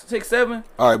 6'6", 6'7".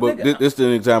 All right, but this is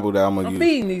an example that I'm gonna use.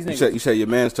 Feeding these niggas. You said your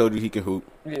man's told you he can hoop.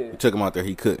 Yeah. You took him out there,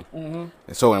 he couldn't. And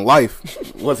so in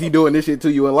life, was he doing this shit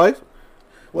to you in life?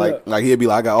 Like he'd be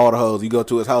like, I got all the hoes. You go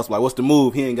to his house, like, what's the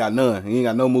move? He ain't got none. He ain't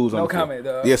got no moves on. No comment,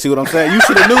 dog. Yeah, see what I'm saying? You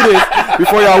should have knew this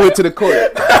before y'all went to the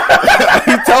court.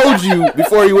 He told you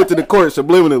before you went to the court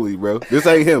subliminally, bro. This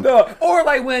ain't him. Dog. Or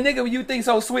like when a nigga you think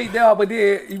so sweet, dog, but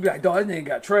then you be like, dog, this nigga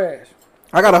got trash.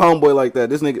 I got a homeboy like that.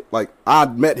 This nigga, like, I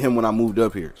met him when I moved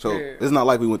up here. So, it's not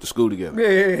like we went to school together.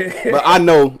 Yeah. But I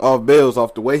know off Bells,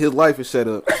 off the way his life is set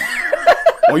up.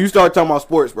 When you start talking about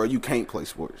sports, bro, you can't play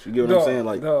sports. You get what I'm saying?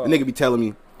 Like, the nigga be telling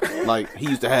me, like, he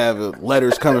used to have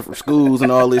letters coming from schools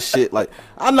and all this shit. Like,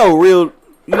 I know real...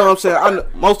 You know what I'm saying?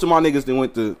 Most of my niggas that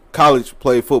went to college to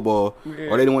play football, or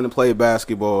they didn't want to play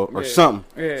basketball or something.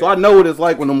 Yeah. So I know what it's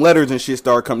like when them letters and shit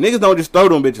start coming. Niggas don't just throw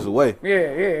them bitches away.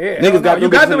 Yeah. Niggas got them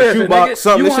bitches in the shoebox.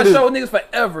 Something. You want to show niggas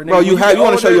forever, nigga. Bro, you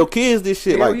want to show your kids this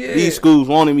shit. Like, these schools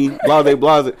wanted me,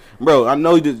 blase. Bro, I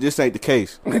know this ain't the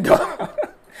case.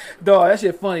 Dog, that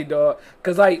shit funny, dog.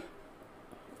 Cause like,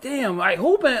 damn, like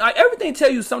hooping, like everything tell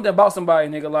you something about somebody,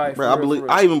 nigga. Like, bro,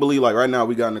 I even believe like right now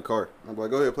we got in the car. I'm like,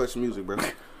 go ahead, play some music, bro.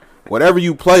 Whatever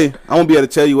you play, I won't be able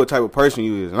to tell you what type of person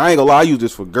you is. And I ain't gonna lie, I use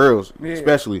this for girls,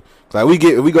 especially. Like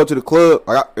if we go to the club,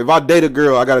 like if I date a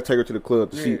girl, I gotta take her to the club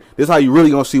to see. This is how you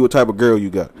really gonna see what type of girl you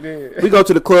got. We go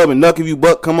to the club and Nuck If You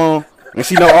Buck come on, and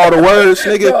she know all the words,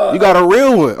 nigga. You got a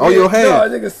real one on your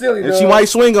hand, nigga silly, and she might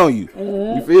swing on you.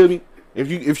 You feel me?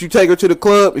 If you take her to the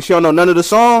club and she don't know none of the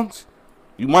songs,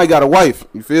 you might got a wife.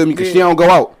 You feel me? Cause she don't go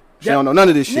out. She don't know none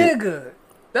of this shit. Nigga.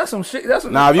 That's some shit. That's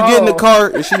some if you get in the car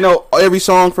and she know every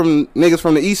song from niggas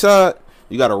from the east side,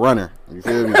 you got to run her. You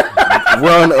feel me?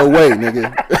 Run away,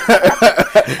 nigga.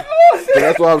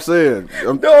 That's what I'm saying.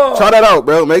 Try that out,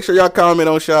 bro. Make sure y'all comment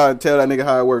on Shad and tell that nigga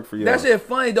how it worked for you. That shit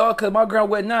funny, dog, because my girl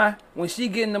with Nah, when she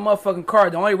get in the motherfucking car,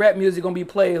 the only rap music gonna be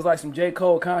played is like some J.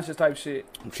 Cole conscious type shit.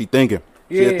 She thinking.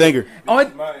 She a thinker. My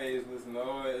age listen to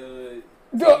all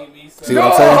see what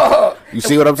I'm saying? You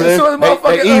see what I'm saying?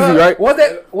 Hey, easy, right?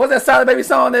 What's that Silent Baby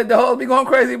song that the hoes be going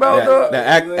crazy about?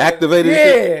 That activated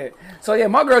shit? So yeah,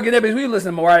 my girl get that bitch. We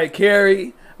listen to Mariah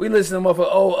Carey. We listen to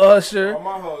motherfucker old Usher,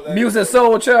 Music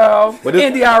Soul Child,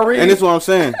 Indy Irene. And that's what I'm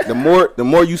saying. The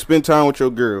more you spend time with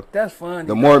your girl, that's fun.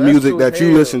 The more music that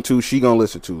you listen to, she gonna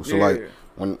listen to. So like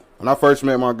when I first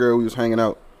met my girl, we was hanging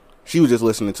out. She was just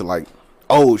listening to like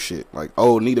old shit, like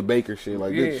old Nita Baker shit.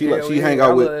 Like she hang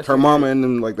out with her mama and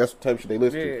them. Like that's the type of shit they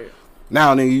listen to.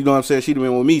 Now, nigga, you know what I'm saying? She done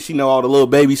been with me. She know all the little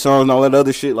baby songs and all that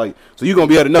other shit. Like, so you gonna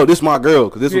be able to know this my girl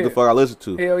because this is what the fuck I listen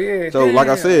to. Hell yeah. So like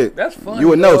I said, that's fun. You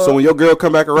would know. So when your girl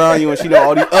come back around you and she know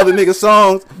all these other niggas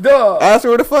songs, ask her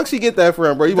where the fuck she get that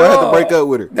from, bro. You might have to break up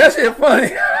with her. That shit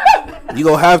funny. You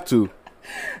gonna have to.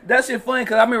 That shit funny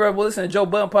because I remember listening to Joe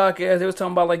Budden podcast. They was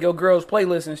talking about like your girl's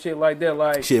playlist and shit like that.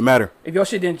 Like shit matter. If your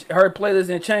shit didn't, her playlist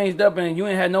didn't changed up and you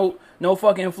ain't had no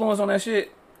fucking influence on that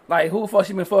shit. Like, who the fuck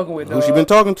she been fucking with, Who she been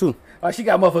talking to? Like, she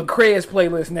got motherfucking Craig's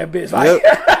playlist in that bitch.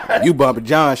 Like, you bumping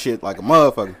John shit like a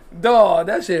motherfucker. Dog,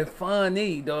 that shit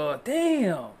funny, dog.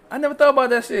 Damn. I never thought about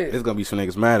that shit. There's gonna be some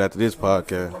niggas mad after this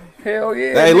podcast. Hell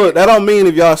yeah. Hey, look, that don't mean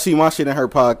if y'all see my shit in her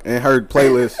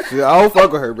playlist. I don't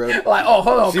fuck with her, bro. Like, oh,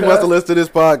 hold on, she must have listened to this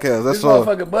podcast. That's this all.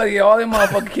 Motherfucking buddy, all them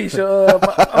motherfucking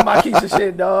Keisha, my Keisha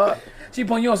shit, dog. She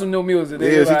putting you on some new music,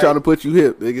 nigga. Yeah, she trying to put you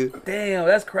hip, nigga. Damn,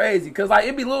 that's crazy. Cause like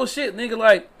it be little shit, nigga.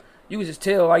 Like you can just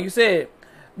tell, like you said,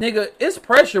 nigga, it's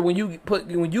pressure when you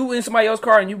in somebody else's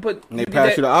car and you put. And they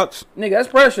pass you the aux. Nigga, that's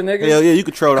pressure, nigga. Hell yeah, you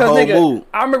control the whole mood.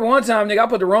 I remember one time, nigga, I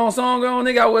put the wrong song on,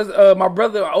 nigga. I was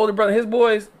my older brother, his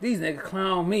boys. These niggas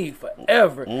clown me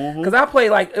forever. Cause I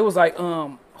played like it was like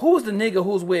who was the nigga who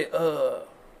was with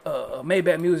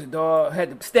Maybach Music, dog?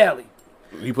 Had the Stally.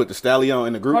 You put the Stallion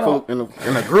in the group in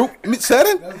a group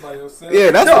setting? That's by yourself.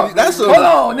 Yeah, that's hold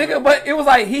on, nigga. But it was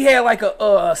like he had like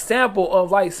a sample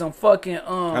of like some fucking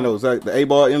I know it's like the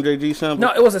A-Ball MJG sample.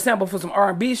 No, it was a sample for some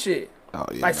R&B shit. Oh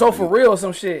yeah, like so for real,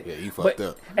 some shit. Yeah, you fucked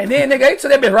up. And then nigga, they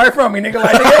took that bitch right from me, nigga.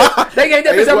 Like they gave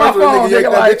that bitch out my phone,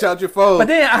 nigga. Like bitch out your phone. But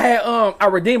then I had I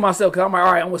redeemed myself because I'm like,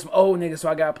 all right, I'm with some old niggas, so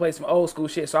I gotta play some old school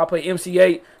shit. So I play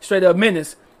MC8 straight up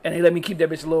Menace. And they let me keep that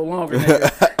bitch a little longer,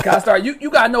 nigga. Cause I start,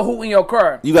 you gotta know who in your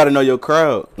car. You gotta know your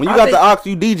crowd. When you got the aux,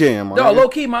 you DJing, man. Dog, low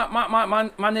key, my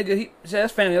nigga,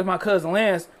 that's family. That's my cousin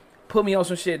Lance. Put me on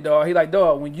some shit, dog. He like,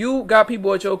 dog, when you got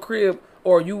people at your crib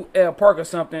or you at a park or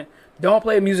something, don't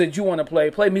play music you want to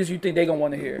play. Play music you think they gonna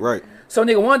want to hear. Right. So,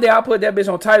 nigga, one day I put that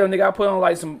bitch on title, nigga. I put on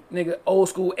like some nigga old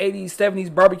school 80s,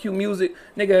 70s barbecue music,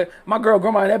 nigga. My girl,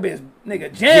 grandma, and that bitch,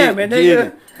 nigga, jamming,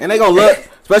 nigga. And they gonna love,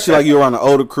 especially like you around the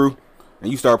older crew. And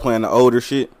you start playing the older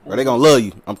shit, or they gonna love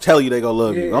you. I'm telling you, they gonna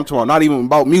love you. I'm talking not even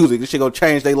about music. This shit gonna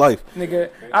change their life. Nigga,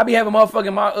 I be having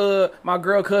motherfucking my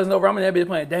girl cousin over. I'm in that bitch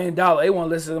playing Dame Dollar. They want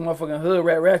to listen to the motherfucking hood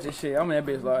rat ratchet shit. I'm in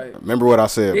that bitch like. Remember what I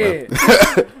said,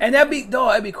 yeah. And that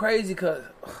be crazy cause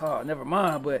never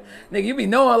mind. But nigga, you be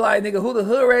knowing like nigga who the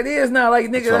hood rat is now. Like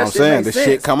nigga, that's what I'm saying. The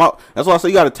shit come out. That's why I say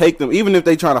you gotta take them, even if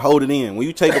they trying to hold it in. When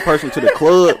you take a person to the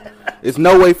club, it's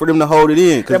no way for them to hold it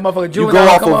in. Cause that motherfucker you go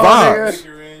off of vibes.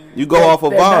 You go off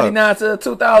of vibes. 99 to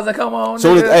 2000, come on.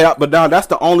 Soon as, but now that's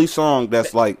the only song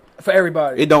that's like for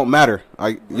everybody. It don't matter.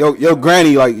 Like your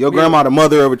granny, like your grandma, the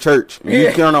mother of a church. And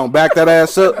you turn on, back that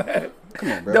ass up.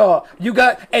 Come on, bro. Dog, you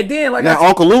got, and then like now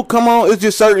Uncle Luke, come on. It's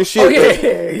just certain shit. Oh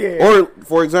yeah. Or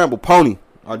for example, Pony.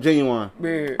 Genuine.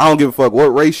 Yeah. I don't give a fuck what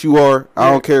race you are.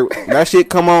 I don't care. That shit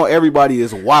come on. Everybody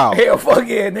is wild. Hell, fuck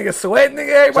yeah, nigga, sweat, nigga.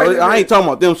 Everybody. So I ain't talking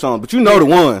about them songs, but you know the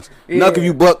ones. Nuck If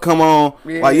You Buck come on.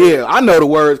 Like I know the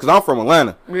words because I'm from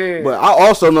Atlanta. Yeah. But I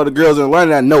also know the girls in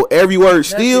Atlanta that know every word.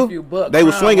 Still, they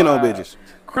was swinging on bitches.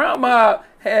 Crown Mob,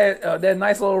 had that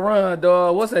nice little run,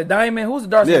 dog. What's that? Diamond? Who's the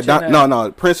dark skin?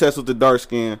 No. Princess was the dark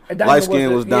skin. Light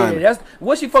skin was Diamond. Yeah, that's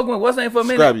what she fucking with. What's her name for a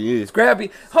minute? Scrappy, yeah.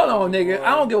 Scrappy. Hold on, nigga.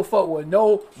 I don't give a fuck with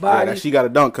nobody. Yeah, she got a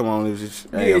dunk. Come on, it was just,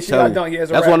 she got a dunk. Yeah,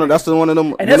 that's one of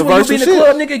them. And that's when you be in the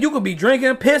club, nigga. You could be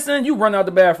drinking, pissing. You run out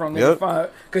the bathroom, nigga. Fine,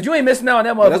 cause you ain't missing out on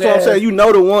that motherfucker. That's what I'm saying. You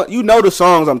know the one. You know the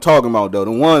songs I'm talking about though.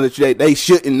 The one that they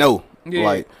shouldn't know. Yeah.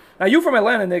 Like now, you from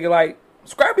Atlanta, nigga. Like.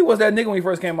 Scrappy was that nigga when he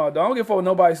first came out, though. I don't give a fuck what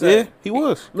nobody said. Yeah, he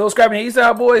was. Lil Scrappy and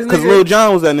Eastside Boys, nigga. Because Lil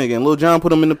Jon was that nigga, and Lil Jon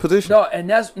put him in the position. Dog, and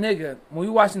that's, nigga, when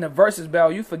you watching the Versus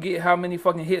battle, you forget how many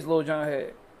fucking hits Lil Jon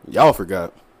had. Y'all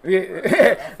forgot.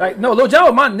 Yeah. Like, no, Lil Jon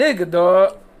was my nigga,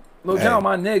 dog. Lil Jon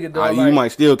my nigga, dog. You might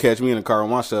still catch me in the car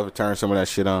with myself and turn some of that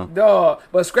shit on. Dog,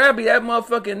 but Scrappy, that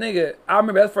motherfucking nigga, I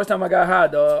remember that's the first time I got high,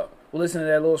 dog. Listening to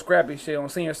that Lil Scrappy shit on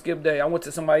senior skip day. I went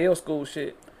to somebody else's school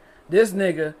shit. This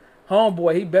nigga,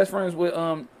 homeboy, he best friends with,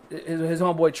 his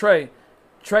homeboy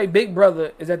Trey big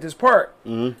brother is at this park.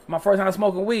 My first time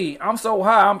smoking weed. I'm so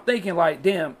high, I'm thinking like,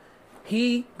 damn,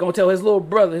 he gonna tell his little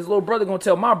brother gonna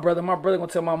tell my brother gonna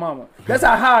tell my mama. That's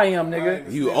how high I am,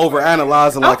 nigga. You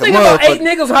overanalyzing like a motherfucker. I'm thinking about 8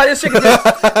 niggas how this shit can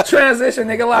just transition,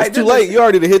 nigga. Like it's too late. You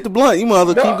already hit the blunt. You might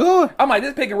as well keep going. I'm like,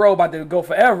 this pick and roll about to go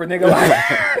forever, nigga.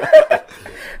 Like,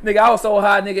 nigga, I was so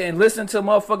high, nigga, and listening to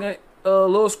motherfucking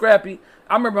Lil Scrappy.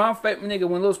 I remember I'm fat nigga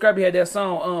when Lil Scrappy had that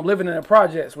song "Living in the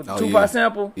Projects" with the Tupac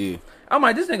sample. Yeah, I'm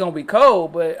like, this nigga gonna be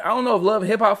cold, but I don't know if Love and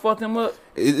Hip Hop fucked him up.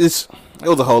 It was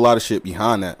a whole lot of shit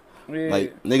behind that. Yeah.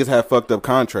 Like niggas had fucked up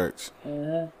contracts,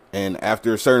 and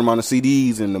after a certain amount of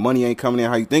CDs and the money ain't coming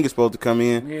in how you think it's supposed to come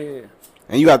in. Yeah,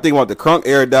 and you gotta think about the crunk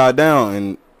era died down,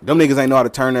 and them niggas ain't know how to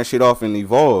turn that shit off and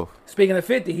evolve. Speaking of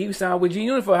 50, he signed with G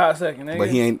Unit for a hot second, nigga. But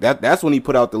he ain't. That's when he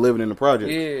put out the Living in the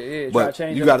Project. Yeah. But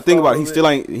you got to think about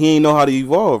it. He ain't know how to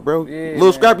evolve, bro. Yeah,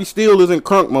 Lil Scrappy still is in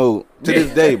crunk mode to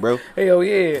this day, bro. Hell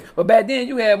yeah. But back then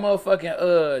you had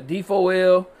motherfucking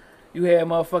D4L. You had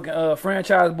motherfucking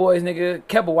Franchise Boys, nigga.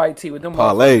 Kept a white tee with them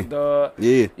Parlay. Dog.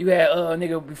 Yeah. You had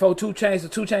nigga before 2 Chainz. The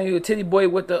 2 Chainz, you a Titty Boy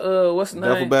with the what's the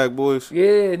name? Duffelback Boys.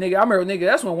 Yeah, nigga. I remember, nigga.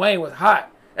 That's when Wayne was hot.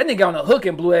 That nigga on a hook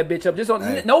and blew that bitch up. Just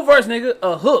on no verse, nigga.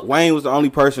 A hook. Wayne was the only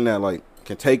person that like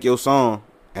can take your song,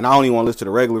 and I don't even want to listen to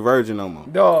the regular version no more.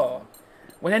 Dog.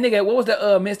 When that nigga, what was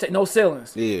the mistake? No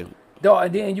ceilings. Yeah. Dog,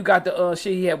 and then you got the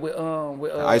shit he had with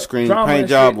ice cream paint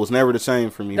job was never the same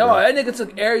for me. Dog, bro. that nigga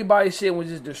took everybody's shit and was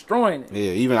just destroying it.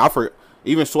 Yeah,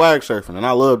 even swag surfing, and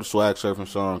I love the swag surfing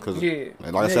song because,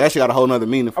 like I said, that shit got a whole nother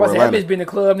meaning for Atlanta. That bitch been in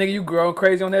the club, nigga. You growing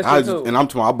crazy on that shit too. And I'm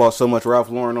talking, I bought so much Ralph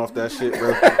Lauren off that shit,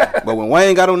 bro. But when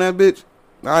Wayne got on that bitch,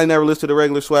 I ain't never listened to the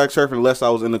regular swag surfing unless I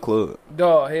was in the club.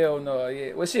 Dog, hell no,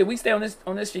 yeah. Well, shit, we stay on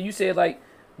this shit. You said like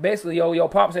basically, your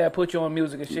pops had put you on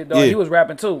music and shit, dog. Yeah. He was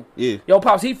rapping too. Yeah. Your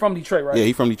pops, he from Detroit, right? Yeah,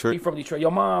 he from Detroit. He from Detroit.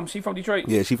 Your mom, she from Detroit?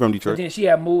 Yeah, she from Detroit. But then she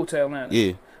had moved to Atlanta.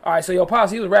 Yeah. All right, so your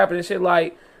pops, he was rapping and shit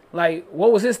like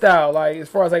what was his style like as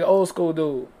far as like an old school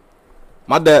dude?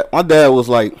 My dad was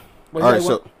like, all right,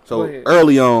 so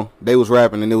early on they was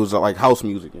rapping and it was like house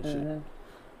music and shit.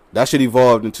 That shit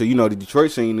evolved into, the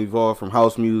Detroit scene evolved from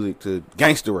house music to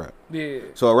gangster rap. Yeah.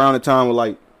 So around the time with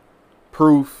like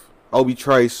Proof, Obi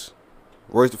Trice,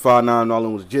 Royce the 5'9", and all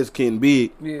them was just getting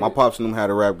big. Yeah. My pops and them had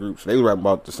a rap group, so they was rapping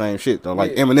about the same shit though,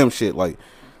 like Eminem shit, like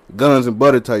Guns and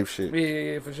Butter type shit.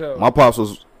 Yeah, for sure. My pops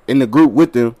was in the group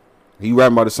with them. He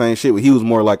rapping about the same shit, but he was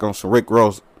more like on some Rick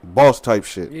Ross boss type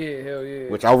shit. Yeah, hell yeah.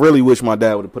 Which I really wish my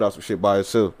dad would have put out some shit by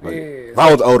himself. Like, if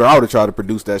I was older, I would have tried to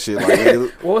produce that shit.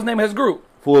 Like, what was the name of his group?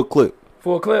 Full Clip.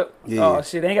 Full Clip? Yeah. Oh,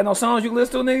 shit. They ain't got no songs you can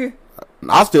listen to, nigga?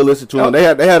 I still listen to them. They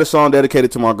had a song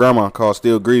dedicated to my grandma called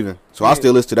Still Grieving. So I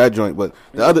still listen to that joint. But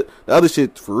the other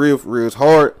shit for real is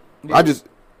hard. Yeah.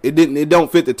 It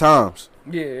don't fit the times.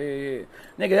 Yeah.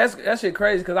 Nigga, that shit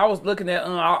crazy because I was looking at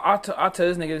I tell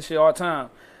this nigga this shit all the time.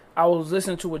 I was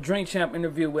listening to a Drink Champ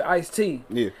interview with Ice-T.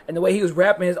 Yeah. And the way he was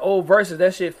rapping his old verses,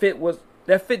 that shit fit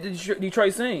the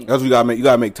Detroit scene. That's what you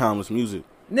gotta make timeless music.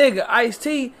 Nigga,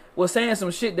 Ice-T was saying some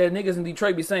shit that niggas in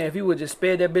Detroit be saying if he would just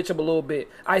sped that bitch up a little bit.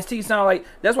 Ice-T sound like,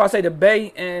 that's why I say the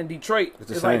Bay and Detroit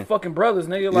is like fucking brothers,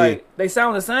 nigga. Yeah. Like, they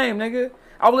sound the same, nigga.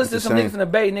 I was listening to some niggas from the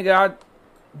Bay, nigga. I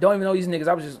don't even know these niggas.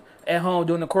 I was just at home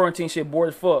doing the quarantine shit, bored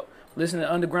as fuck. Listening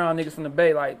to underground niggas from the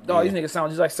Bay, like, dog, these niggas sound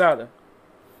just like Sada.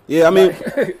 Yeah, I mean,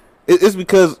 it's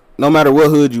because no matter what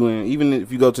hood you in, even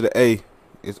if you go to the A,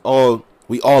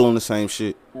 we all on the same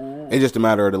shit. It's just a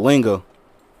matter of the lingo.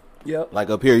 Yep. Like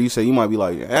up here, you say you might be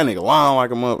like, that nigga lying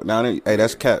like I'm up. Down there, hey,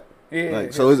 that's cap. Yeah.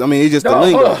 Like, so it's just the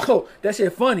lingo. Hold on. That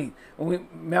shit funny.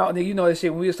 Nigga, you know that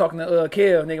shit when we was talking to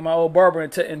Kev, nigga, my old barber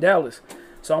in Dallas.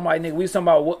 So I'm like, nigga, we was talking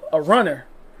about a runner.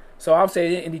 So I'm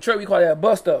saying in Detroit we call that a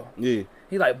busto. Yeah.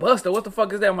 He like, Buster, what the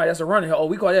fuck is that? I'm like, that's a running. Oh,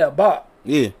 we call that a bop.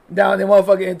 Yeah. Down there,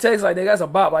 motherfucker in Texas, like, nigga, that's a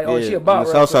bop. Like, oh, she a bop.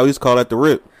 South side, we used to call that the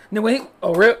rip. Then when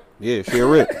rip? Yeah, she a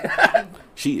rip.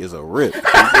 She is a rip.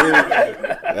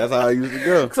 That's how I used to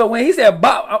go. So when he said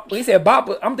bop,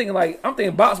 I'm thinking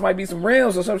bops might be some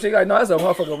rims or some shit. Like, no, that's a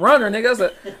motherfucking runner,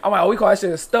 nigga. I'm like, oh, we call that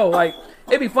shit a stove. Like,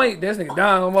 it'd be funny. This nigga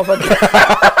dying, motherfucker.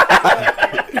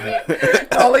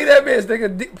 Oh, leave that bitch,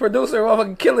 nigga. Producer,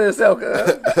 motherfucking killing himself.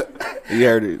 He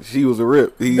heard it. She was a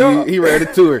rip. He ran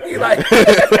it to her. He like,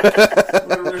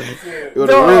 with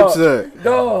a rip son.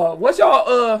 Dog, what's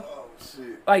y'all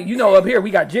like, you know, up here we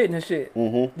got jitting and shit.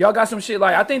 Mm-hmm. Y'all got some shit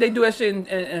like, I think they do that shit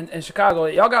in Chicago.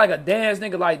 Y'all got like a dance,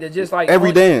 nigga, like that just like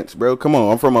every dance, bro. Come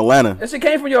on, I'm from Atlanta. That shit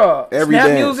came from y'all. Every Snap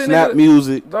dance, music, Snap nigga.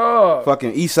 Music, dog.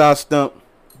 Fucking Eastside Stump.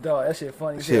 Dog, that shit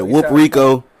funny. Shit, Whoop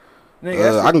Rico.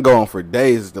 Nigga, I can go on for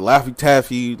days. The Laffy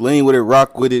Taffy, lean with it,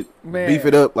 rock with it, man. Beef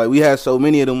it up. Like we had so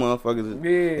many of them motherfuckers.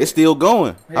 Yeah. It's still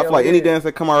going. Hell I feel like any dance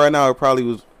that come out right now, it probably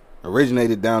was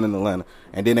originated down in Atlanta,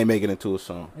 and then they make it into a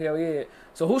song. Hell yeah.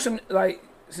 So who's some like?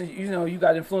 Since you know you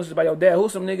got influenced by your dad,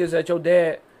 who's some niggas that your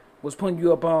dad was putting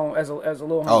you up on as a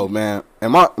little homie? Oh man,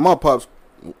 and my pops,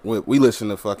 we listen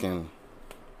to fucking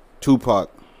Tupac,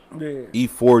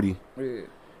 E40,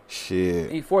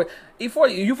 shit, E40.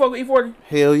 You fuck with E40?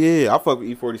 Hell yeah, I fuck with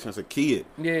E40 since a kid.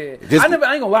 Yeah, I ain't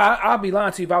gonna lie, I'll be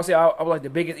lying to you if I would say I was like the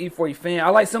biggest E40 fan. I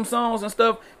like some songs and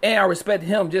stuff, and I respect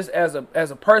him just as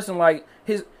a person, like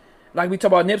his. Like we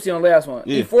talked about Nipsey on the last one.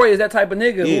 Yeah. E40 is that type of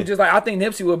nigga who just like, I think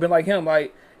Nipsey would have been like him.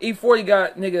 Like E40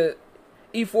 got nigga,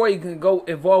 E40 can go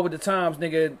evolve with the times,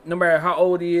 nigga, no matter how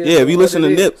old he is. Yeah, if you listen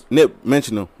to Nip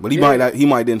mention him, but he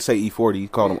might didn't say E40. He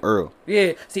called him Earl.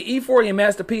 Yeah, see E40 and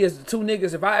Master P is the two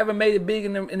niggas. If I ever made it big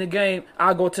in the game,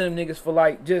 I'll go to them niggas for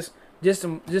like just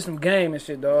some game and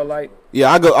shit, dog. Like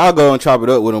yeah, I'll go and chop it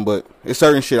up with them, but it's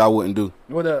certain shit I wouldn't do.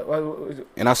 What up?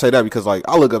 And I say that because like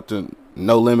I look up to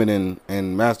No Limit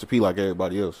and Master P like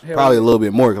everybody else. Hell probably a little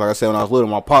bit more. Cause like I said, when I was little,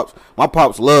 my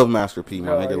pops love Master P,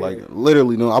 my nigga. Yeah. Like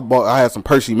literally, no, I had some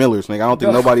Percy Millers, nigga. I don't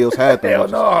think nobody else had them. Hell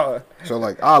no. So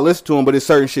like I listen to them, but it's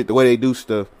certain shit the way they do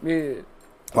stuff. Yeah.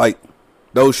 Like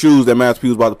those shoes that Master P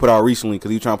was about to put out recently because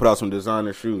he was trying to put out some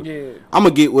designer shoes. Yeah. I'm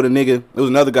going to get with a nigga. There was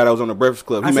another guy that was on the Breakfast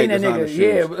Club. He made designer shoes.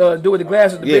 Yeah, do with the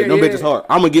glasses. Yeah, no bitch is hard.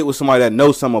 I'm going to get with somebody that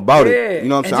knows something about it. You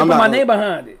know what I'm saying? I'm not my name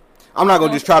behind it. I'm not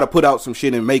going to just try to put out some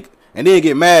shit and then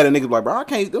get mad and niggas like, bro, I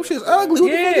can't. Them shit's ugly. What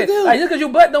the fuck you do? Like just because you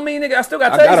black don't mean nigga I still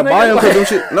got taste. I gotta buy them because them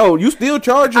shit. No, you still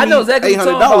charging me. I know exactly what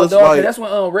you're talking about, dog. Like, that's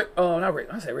when Rick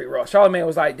Ross. Charlamagne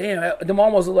was like, damn, them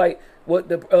almost look like what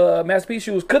the Master P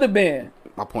shoes could have been.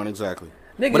 My point exactly.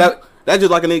 Nigga, but that's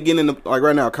just like a nigga getting in the, like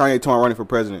right now, Kanye talking running for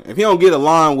president. If he don't get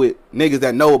aligned with niggas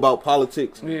that know about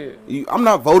politics, I'm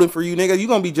not voting for you, nigga. You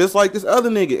gonna be just like this other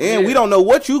nigga, and we don't know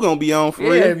what you gonna be on for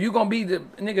real. Yeah, if you gonna be the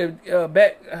nigga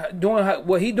back doing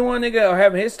what he doing, nigga, or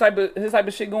having his type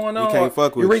of shit going on, you can't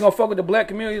fuck with. You really gonna fuck with the black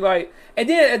community, like. And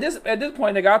then at this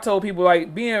point, nigga, I told people like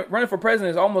running for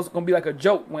president is almost gonna be like a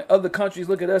joke when other countries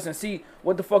look at us and see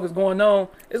what the fuck is going on.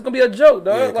 It's gonna be a joke,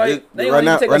 dog. Yeah, like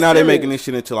right now they're making this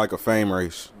shit into like a fame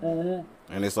race. Mm-hmm.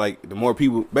 And it's like the more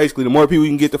people you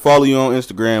can get to follow you on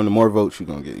Instagram, the more votes you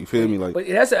gonna get. You feel me? Like, but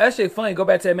that shit funny. Go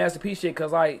back to that Master P shit,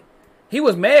 cause like he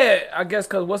was mad, I guess,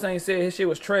 cause what's name said his shit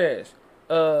was trash.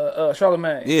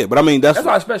 Charlamagne. Yeah, but I mean that's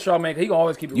why I respect Charlamagne, cause he gonna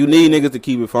always keep it. You need niggas to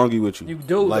keep it funky with you. You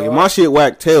do, like if my shit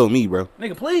whack, tell me, bro.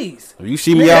 Nigga, please. If you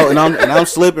see me out and I'm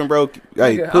slipping, bro,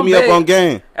 hey, nigga, put me up on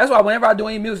game. That's why whenever I do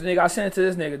any music, nigga, I send it to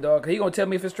this nigga, dog, cause he gonna tell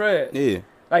me if it's trash. Yeah.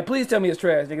 Like, please tell me it's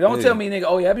trash, nigga. Don't tell me, nigga,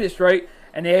 oh yeah, I'm just straight,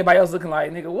 and then everybody else looking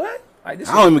like, nigga, what? Like,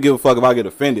 I don't even give a fuck if I get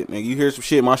offended, nigga. You hear some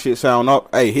shit, my shit sound up.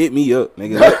 Hey, hit me up,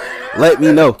 nigga. Let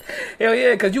me know. Hell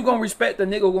yeah, cause you gonna respect the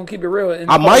nigga who gonna keep it real.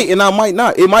 And I might and I might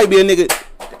not. It might be a nigga.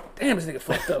 Damn, this nigga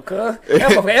fucked up, cuz.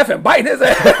 That motherfucker effing biting his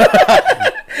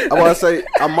ass. I want to say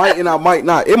I might and I might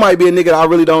not. It might be a nigga that I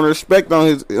really don't respect on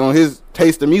his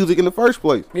taste of music in the first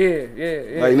place. Yeah.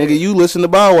 Like nigga, you listen to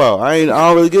Bow Wow. I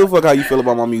don't really give a fuck how you feel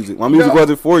about my music. My music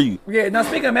wasn't for you. Yeah. Now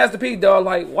speaking of Master P, dog,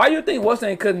 like why you think what's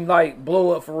name couldn't like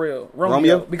blow up for real?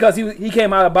 Romeo? Because he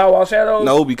came out of Bow Wow Shadows?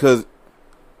 No, because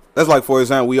that's like, for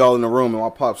example, we all in the room and my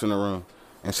pops in the room,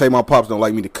 and say my pops don't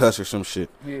like me to cuss or some shit.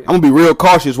 Yeah. I'm gonna be real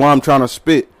cautious while I'm trying to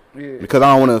spit. Yeah. Because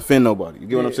I don't want to offend nobody. You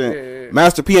get what I'm saying? Yeah.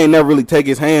 Master P ain't never really take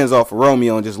his hands off of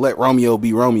Romeo and just let Romeo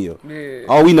be Romeo. Yeah.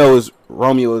 All we know is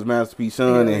Romeo is Master P's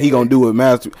son, and he gonna do what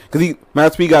Master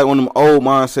P got one of them old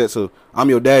mindsets of I'm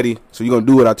your daddy, so you gonna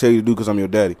do what I tell you to do because I'm your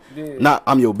daddy. Yeah. Not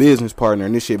I'm your business partner,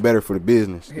 and this shit better for the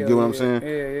business. You get what I'm saying?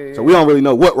 Yeah. So we don't really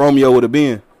know what Romeo would have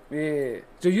been. Yeah.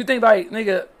 So you think like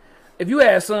nigga, if you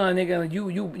had a son, nigga, and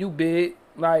you big,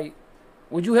 like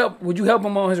Would you help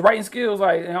him on his writing skills?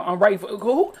 Like, I'm writing for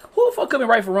who the fuck couldn't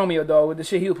write for Romeo, dog, with the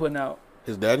shit he was putting out?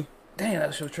 His daddy. Damn,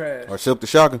 that shit was trash. Or Silk the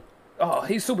Shocker. Oh,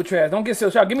 he's super trash. Don't get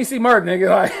Silk Shocker. Give me C Murder, nigga.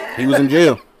 Like, he was in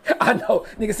jail. I know,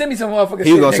 nigga. Send me some motherfucking shit.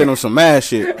 He was gonna send him some mad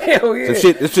shit. Hell yeah. Some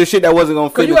shit. It's just shit that wasn't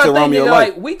gonna fit into Romeo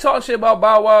life. Like, we talk shit about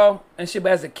Bow Wow and shit,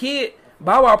 but as a kid,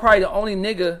 Bow Wow probably the only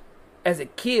nigga as a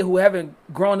kid who haven't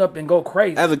grown up and go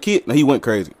crazy. As a kid, he went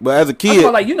crazy. But as a kid,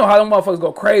 like, you know how them motherfuckers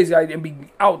go crazy and be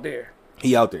out there.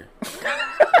 He out there.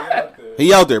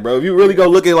 He out there, bro. If you really go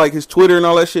look at like his Twitter and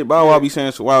all that shit, Bow Wow be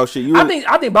saying some wild shit. I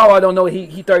think Bow Wow don't know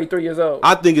he 33 years old.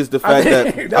 I think it's the fact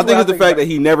that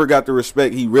he never got the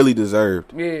respect he really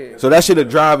deserved. Yeah. So that shit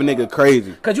drive a nigga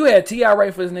crazy. Cause you had T.I.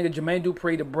 right for this nigga Jermaine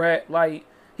Dupri, the Brat. Like,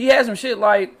 he had some shit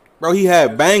like. Bro, he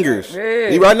had bangers.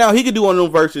 Yeah. Right now, he could do one of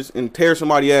them verses and tear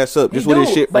somebody ass up just with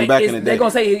his shit from back in the day. They gonna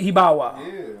say he Bow Wow.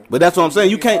 Yeah. But that's what I'm saying.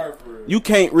 You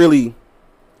can't really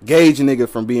gauge a nigga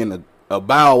from being a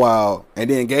Bow Wow and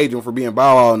then gauge him for being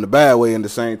Bow Wow in the bad way in the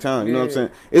same time. You know what I'm saying?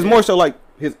 It's more so like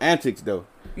his antics though.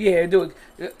 Yeah, dude.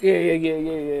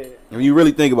 Yeah. When you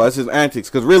really think about it, it's his antics.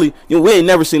 Because really, we ain't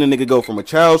never seen a nigga go from a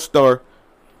child star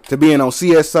to being on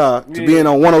CSI, to being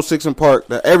on 106 in Park.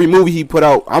 That every movie he put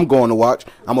out, I'm going to watch.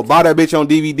 I'm going to buy that bitch on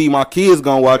DVD. My kids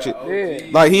going to watch it. Yeah.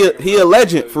 Like, he a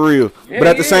legend for real. Yeah, but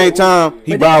at the same time,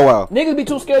 he Bow Wow. Niggas be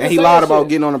too scared and to say he lied that about shit.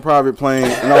 getting on a private plane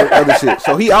and all other shit.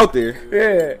 So he out there.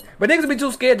 Yeah. But niggas be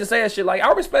too scared to say that shit. Like,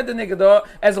 I respect the nigga, dog.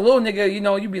 As a little nigga,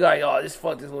 you be like, oh,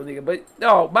 fuck this little nigga. But,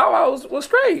 no, Bow Wow was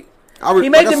straight. He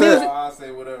made the music. I'll say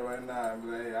whatever right now.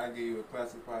 Hey, I'll give you a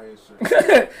classic fire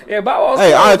shirt. Yeah, Bow Wow.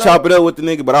 Hey, I'll chop it up with the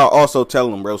nigga, but I'll also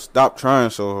tell him, bro, stop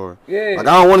trying so hard. Yeah. Like,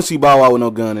 I don't want to see Bow Wow with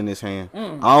no gun in his hand. I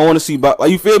don't want to see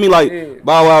like, you feel me? Like,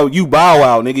 Bow Wow, you Bow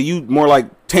Wow, nigga. You more like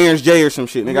Terrence J or some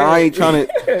shit, nigga. I ain't trying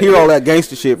to hear all that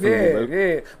gangster shit from you, bro.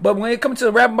 Yeah. But when it comes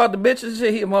to rapping about the bitches and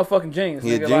shit, he a motherfucking genius.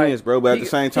 He a nigga. genius, like, bro. But at the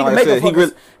same time, like I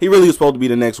said, he really was supposed to be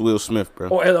the next Will Smith, bro.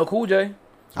 Or LL Cool J.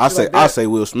 I say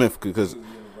Will Smith because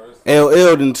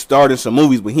LL didn't start in some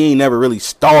movies, but he ain't never really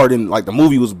starred in, like, the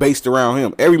movie was based around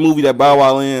him. Every movie that Bow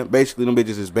Wow in, basically them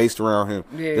bitches is based around him.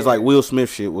 Yeah. It's like Will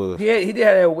Smith shit was. Yeah, he did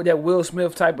have that Will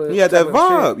Smith type of. He had that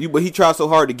vibe, but he tried so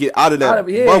hard to get out of that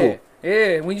bubble.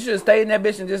 Yeah, when you should have stayed in that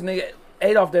bitch and just nigga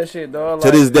ate off that shit, dog.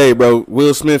 Like, to this day, bro,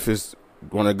 Will Smith is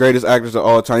one of the greatest actors of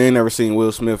all time. You ain't never seen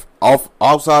Will Smith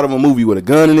outside of a movie with a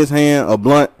gun in his hand, a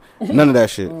blunt, none of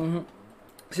that shit.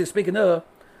 Shit, speaking of,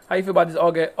 how you feel about this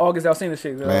August Alsina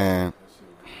shit, dog? Man,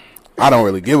 I don't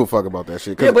really give a fuck about that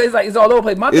shit. Yeah, but it's like it's all over the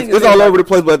place. My thing is it's all over the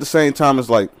place, but at the same time, it's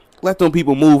like, let them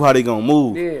people move how they gonna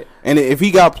move. Yeah. And if he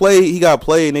got played, he got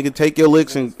played. Nigga, take your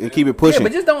licks and keep it pushing. Yeah,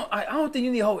 but just don't. I don't think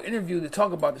you need a whole interview to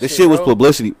talk about this. This shit was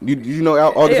publicity. You know,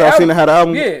 August Alsina had an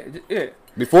album. Yeah.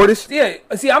 Before this. Yeah.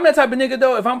 See, I'm that type of nigga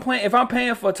though. If I'm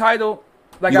paying for a title,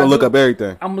 like you gonna look up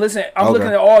everything. I'm listening. I'm looking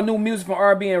at all new music from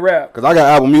R&B and rap. Cause I got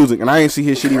Apple Music and I ain't see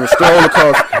his shit even scroll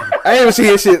across. I ain't even see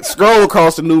his shit scroll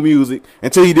across the new music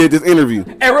until he did this interview.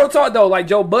 And real talk though, like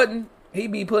Joe Budden, he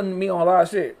be putting me on a lot of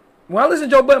shit. When I listen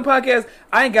to Joe Budden podcast,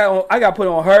 I got put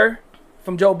on her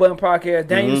from Joe Budden podcast,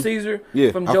 Daniel Caesar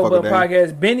from Joe Budden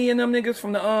podcast, Benny and them niggas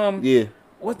from the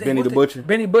Benny the Butcher,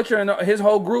 Benny Butcher and his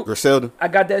whole group. Griselda. I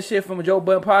got that shit from a Joe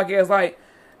Budden podcast. Like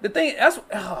the thing, man.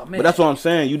 But that's what I'm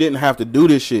saying. You didn't have to do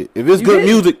this shit. If it's good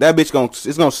music, that bitch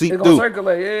it's gonna seep through.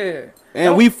 Circulate, yeah.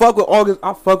 And we fuck with August.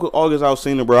 I fuck with August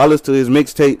Alsina, bro. I listen to his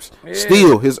mixtapes,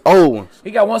 still his old ones. He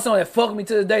got one song that fucked me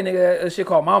to this day, nigga. That shit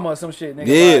called Mama or some shit, nigga.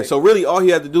 Yeah. Like, so really, all he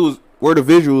had to do is where the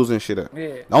visuals and shit at.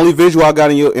 Yeah. The only visual I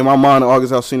got in my mind of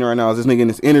August Alsina right now is this nigga in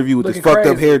this interview with looking this fucked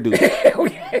crazy. up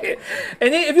hairdo.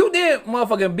 And then if you did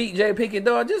motherfucking beat Jay Pickett,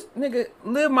 dog, just nigga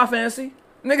live my fantasy.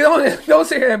 Nigga, don't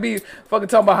sit here and be fucking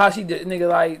talking about how she did. Nigga,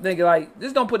 like,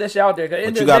 just don't put that shit out there.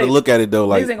 But you gotta look at it though,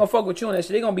 like, niggas ain't gonna fuck with you on that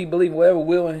shit. They gonna be believing whatever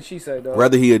Will and she say, dog.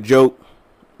 Whether he a joke,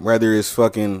 whether it's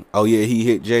fucking, oh yeah, he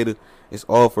hit Jada, it's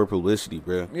all for publicity,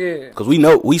 bro. Yeah. Cause we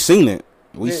seen it.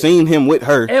 We seen him with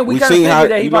her. And we kind of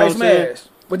figured that he probably smashed.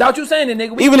 Without you saying it,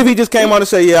 nigga. Even if he just came out and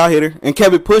say, yeah, I hit her, and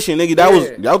kept it pushing, nigga, that was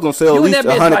gonna sell at least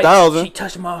 100,000. Like, she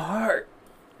touched my heart.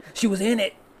 She was in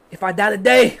it. If I die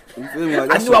today,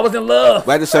 like, I knew I was in love.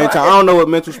 But at the same time, I don't know what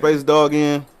mental space dog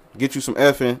in. Get you some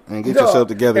effing and get yourself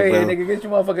together, bro. Nigga, get you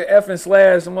motherfucking effing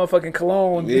slash some motherfucking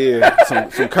cologne. Yeah,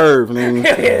 some curve, nigga.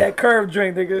 Yeah, that curve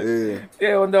drink, nigga.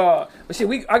 Yeah, well, no. But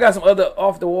shit, I got some other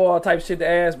off the wall type shit to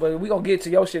ask, but we gonna get to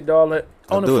your shit, dog.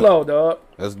 On the flow, dog.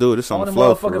 Let's do it. This on the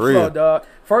flow for real, flow, dog.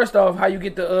 First off, how you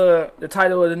get the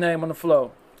title of the name on the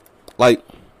flow? Like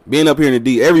being up here in the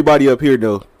D, everybody up here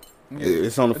though. Yeah.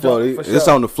 It's on the flow. It's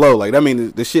on the flow. Like that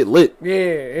mean the shit lit.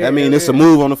 Yeah. That mean it's a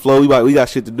move on the flow. We got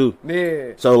shit to do.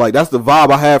 Yeah. So like that's the vibe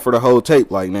I had for the whole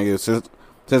tape. Like nigga, since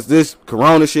since this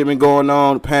corona shit been going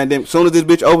on, the pandemic, soon as this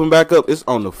bitch open back up, it's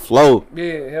on the flow.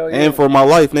 Yeah, hell yeah. And for my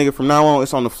life, nigga, from now on,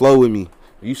 it's on the flow with me.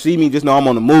 If you see me, just know I'm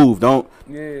on the move. Don't.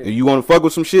 Yeah. If you want to fuck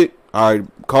with some shit, all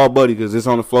right, call Buddy, because it's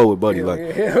on the flow with Buddy. Hell like,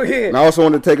 yeah, hell yeah. And I also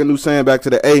want to take a new saying back to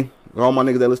the A, all my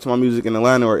niggas that listen to my music in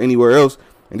Atlanta or anywhere else,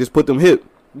 and just put them hip.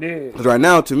 Yeah. Because right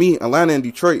now, to me, Atlanta and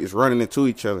Detroit is running into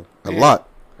each other a lot.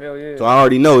 Hell yeah. So I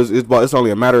already know it's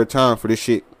only a matter of time for this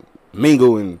shit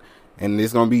mingle, and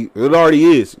it's going to be, it already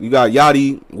is. You got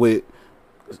Yachty with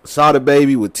Sada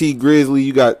Baby, with T Grizzly.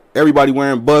 You got everybody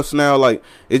wearing buffs now. Like,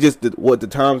 it's just what the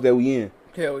times that we in.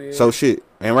 Hell yeah. So shit.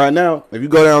 And right now, if you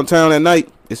go downtown at night,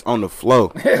 it's on the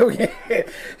flow. Hell yeah.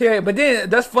 Yeah, but then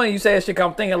that's funny you say that shit, 'cause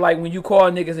I'm thinking like when you call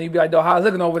niggas and you be like, dog, how's it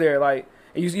looking over there? Like,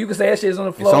 you can say that shit's on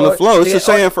the floor. It's on the floor. It's a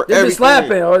saying for everything.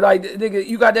 Slapping, or like, nigga,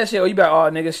 you got that shit, or you be like, oh,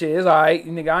 nigga, shit, it's alright.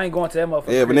 Nigga, I ain't going to that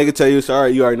motherfucker. Yeah, but nigga tell you it's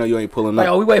alright, you already know you ain't pulling like,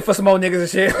 up. oh, we wait for some more niggas and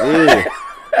shit. Yeah.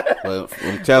 But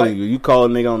I'm telling you call a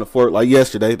nigga on the 4th, like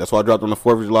yesterday, that's why I dropped on the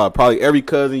 4th of July. Probably every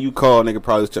cousin you call, nigga,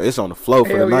 probably it's on the flow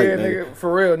for Hell the night, yeah, nigga.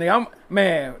 For real, nigga.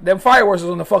 Man, them fireworks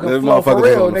was on the fucking Them floor for motherfuckers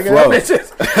real, on the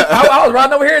nigga. I was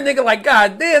riding over here, nigga, like,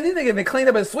 god damn, these niggas been cleaned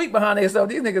up and sweet behind themselves.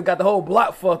 These niggas got the whole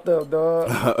block fucked up,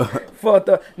 dog. Fucked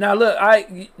up. Now look,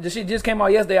 the shit just came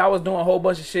out yesterday. I was doing a whole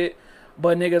bunch of shit.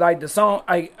 But nigga, like the song,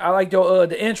 I like your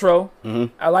the intro.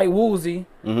 Mm-hmm. I like Woozy.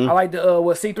 Mm-hmm. I like the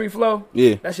C3 flow.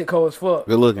 Yeah, that shit cold as fuck.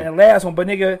 Good looking. And the last one, but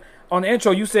nigga, on the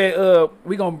intro you said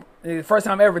we gonna first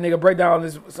time ever, nigga, break down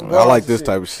this. I like this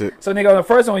type of shit. So nigga, on the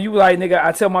first one you like, nigga,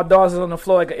 I tell my dogs is on the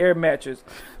floor like an air mattress.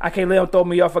 I can't let them throw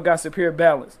me off. I got superior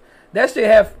balance. That shit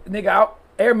have nigga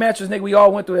air mattress, nigga. We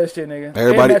all went through that shit, nigga.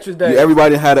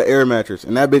 Everybody had an air mattress,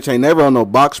 and that bitch ain't never on no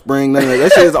box spring. None of that.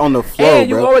 That shit is on the floor, and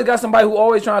you bro. always got somebody who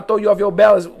always trying to throw you off your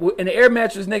balance. In the air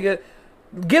mattress, nigga,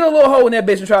 get a little hole in that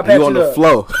bitch and try to patch it up. You on the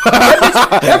flow.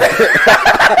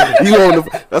 You on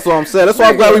the. That's what I'm saying. That's why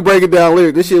I'm glad we break it down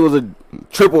later. This shit was a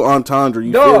triple entendre.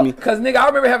 You feel me? Cause nigga, I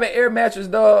remember having air mattress,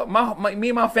 dog. Me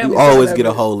and my family. You always get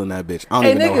a hole in that bitch. I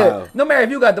don't even know how. No matter if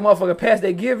you got the motherfucking pass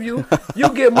they give you, you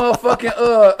get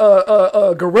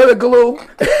motherfucking Gorilla Glue.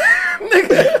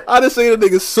 Nigga, I just seen a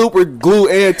nigga super glue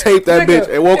and tape that bitch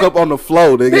and woke up on the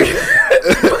floor,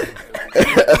 nigga.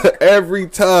 Every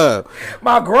time.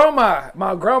 My grandma,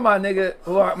 nigga,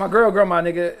 well, my grandma,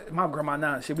 nigga, my grandma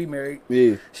now, shit, we married.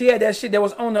 Yeah. She had that shit that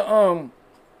was on the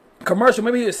commercial.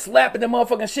 Maybe he was slapping that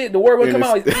motherfucking shit. The word would come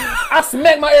out. I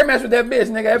smacked my air mattress with that bitch,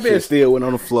 nigga. That bitch shit still went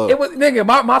on the floor. It was, nigga,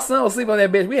 my son was sleeping on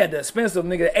that bitch. We had the expensive,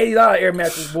 nigga, $80 air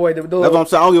mattress, boy. That's what I'm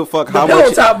saying. I don't give a fuck how much.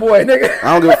 The top boy, nigga.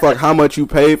 I don't give a fuck how much you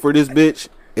paid for this bitch.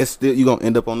 It's still, you gonna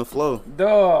end up on the floor.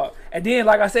 Dog. And then,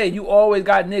 like I said, you always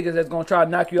got niggas that's gonna try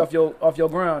to knock you off your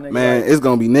ground, nigga. Man, it's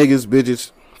gonna be niggas,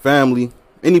 bitches, family,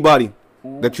 anybody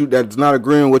that's not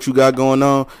agreeing with what you got going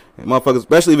on. And motherfuckers,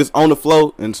 especially if it's on the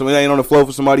flow and somebody ain't on the flow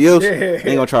for somebody else, they ain't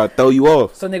gonna try to throw you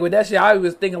off. So nigga, with that shit, I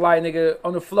was thinking like, nigga,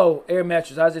 on the flow, air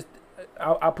mattress.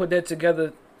 I put that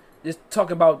together, just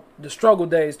talking about the struggle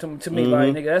days to me,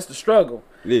 like, nigga, that's the struggle.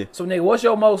 Yeah. So nigga, what's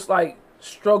your most like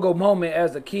struggle moment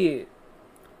as a kid?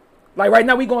 Like right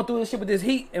now we going through this shit with this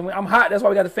heat and I'm hot. That's why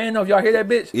we got the fan on. If y'all hear that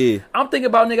bitch? Yeah. I'm thinking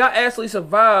about, nigga, I actually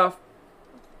survived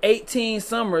 18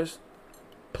 summers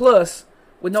plus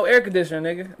with no air conditioner,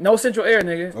 nigga. No central air,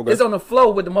 nigga. Okay. It's on the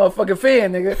floor with the motherfucking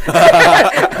fan, nigga.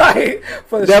 Like,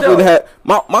 for the definitely had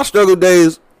my struggle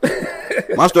days.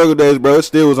 My struggle days, bro. It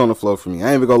still was on the floor for me. I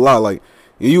ain't even gonna lie. Like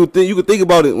you could think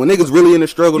about it when niggas really in the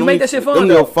struggle. You make that shit fun, them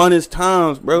the funnest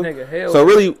times, bro. Nigga, hell so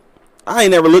really. I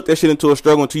ain't never looked that shit into a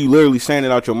struggle until you literally saying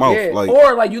it out your mouth. Yeah. Like,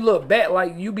 or like you look back,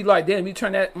 like you be like, damn, you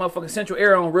turn that motherfucking central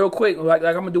air on real quick, like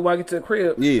I'm gonna do when I get to the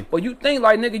crib. Yeah. But you think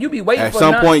like, nigga, you be waiting at for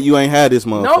some point you ain't had this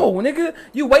motherfucker. No, nigga,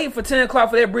 you waiting for 10 o'clock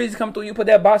for that breeze to come through. You put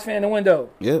that box fan in the window.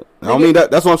 Yeah. Nigga, I mean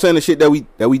that's what I'm saying. The shit that we do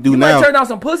you now. You might turn down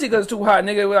some pussy because it's too hot,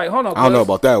 nigga. We're like, hold on. I don't know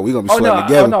about that. We gonna be sweating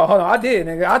together. Oh no, hold on. I did,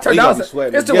 nigga. I turned down some.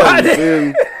 It's too hot.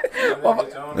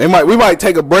 We might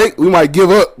take a break. We might give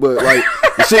up, but like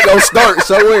the shit gonna start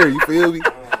somewhere. You feel me?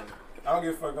 I don't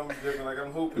give a fuck. I'm dripping like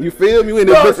I'm hooping. You feel me? We in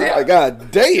this bitch like,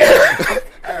 god damn. I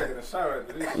gotta get a shower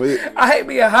after this. I hate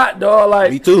being hot, dog.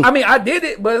 Like, me too. I mean, I did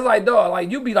it, but it's like, dog.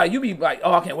 Like, you be like,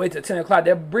 oh, I can't wait till 10 o'clock.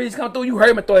 That breeze come through. You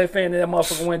heard me throw that fan in that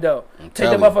motherfucking window. Take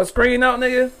that motherfucking screen out,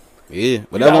 nigga. Yeah,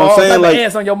 but that's what I'm saying. Like,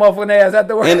 ants on your motherfucking ass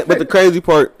afterwards. But the crazy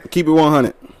part, keep it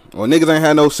 100. When niggas ain't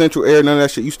had no central air, none of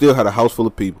that shit, you still had a house full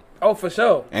of people. Oh, for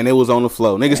sure. And it was on the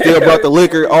flow. Niggas still brought the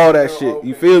liquor, all that shit.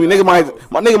 You feel me? My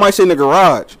nigga might sit in the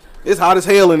garage. It's hot as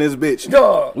hell in this bitch.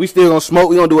 Dog. We still gonna smoke.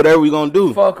 We gonna do whatever we gonna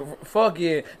do. Fuck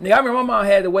yeah. Nigga, I remember my mom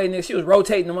had the way, nigga, she was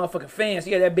rotating the motherfucking fans.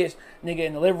 She had that bitch, nigga,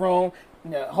 in the living room,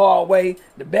 in the hallway,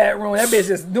 the bathroom. That bitch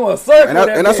just doing a circle.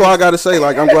 And that's why I gotta say,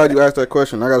 like, I'm glad you asked that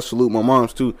question. I gotta salute my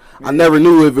moms, too. Yeah. I never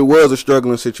knew if it was a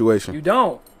struggling situation. You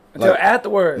don't. Until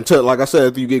afterwards. Until, like I said,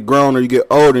 after you get grown or you get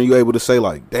older and you able to say,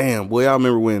 like, damn, boy, I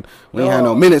remember when we ain't had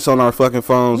no minutes on our fucking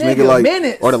phones, nigga, like,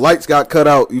 minutes. Or the lights got cut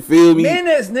out, you feel me?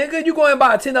 Minutes, nigga. You going to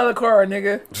buy a $10 car,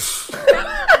 nigga.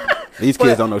 These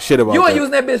kids don't know shit about that. You ain't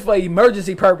using that bitch for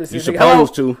emergency purposes. You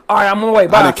supposed to. All right, I'm on the way.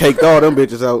 Bye. I done caked all them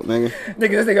bitches out, nigga. Nigga,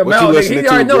 this nigga Mel, nigga, he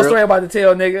already know a story about to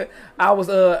tell, nigga.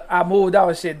 I moved out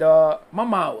and shit, dog. My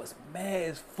mom was mad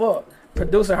as fuck.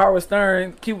 Producer Howard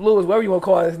Stern, Cute Lewis, whatever you want to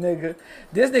call this nigga.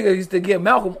 This nigga used to get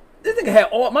Malcolm. This nigga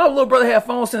had my little brother had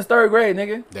phones since 3rd grade,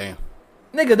 nigga. Damn.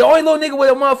 Nigga, the only little nigga with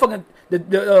a motherfucking the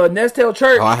Nestel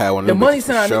chirp. Oh, I had one of the them money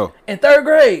sign sure. In 3rd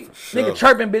grade. Sure. Nigga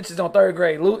chirping bitches on 3rd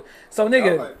grade. So nigga.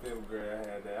 I was like 5th grade. I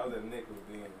had that. I was at Nichols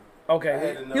then.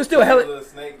 Okay. He was still hella.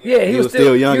 Yeah, he was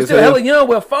still young. He was still hella young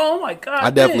with a phone. Like God. I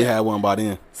definitely had one by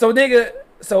then. So nigga.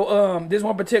 So this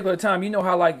one particular time, you know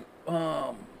how like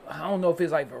I don't know if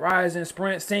it's like Verizon,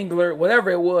 Sprint, Singular, whatever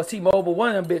it was, T-Mobile,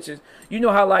 one of them bitches. You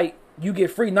know how like you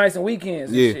get free nights and weekends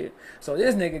and shit. So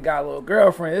this nigga got a little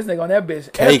girlfriend. This nigga on that bitch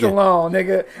extra long,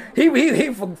 nigga.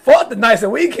 He fought the nights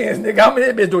and weekends, nigga. I'm in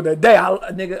that bitch during the day.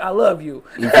 Nigga, I love you.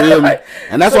 You feel me?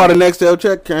 And that's why the next L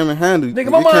check came in handy. Nigga,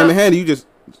 my mom came in handy. You just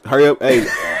hurry up. Hey,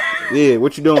 yeah,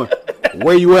 what you doing?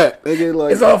 Where you at? Nigga,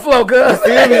 like, it's on the floor, cuz.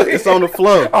 It's on the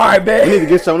floor. All right, man. You need to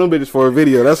get some of them bitches for a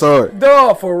video. That's hard.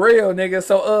 Dog, for real, nigga.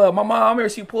 So, my mom, I remember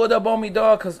she pulled up on me,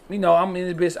 dog, because, you know, I'm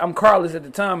in this bitch. I'm carless at the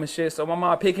time and shit. So, my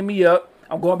mom picking me up.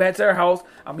 I'm going back to her house.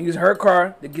 I'm using her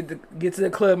car to get to the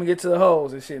club and get to the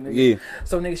hoes and shit, nigga. Yeah.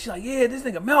 So, nigga, she like, yeah, this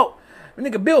nigga Melt. This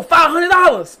nigga billed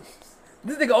 $500.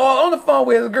 This nigga all on the phone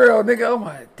with his girl, nigga. I'm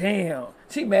like, damn.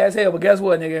 She mad as hell, but guess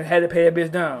what, nigga? Had to pay a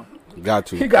bitch down. Got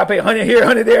to. You got to pay 100 here,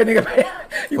 100 there, nigga.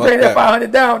 You paying that 500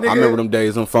 down, nigga. I remember them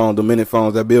days on phone, the minute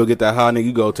phones, that bill get that high, nigga,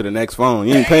 you go to the next phone.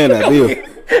 You ain't paying that bill.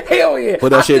 Hell yeah.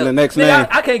 Put that shit in the next nigga, name.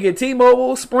 I can't get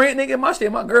T-Mobile, Sprint, nigga. My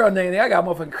shit, my girl name, nigga. I got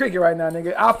motherfucking Cricket right now,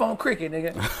 nigga. iPhone Cricket,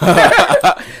 nigga.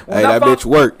 Hey, that bitch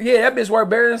work. Yeah, that bitch work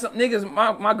better than some niggas.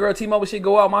 My girl T-Mobile shit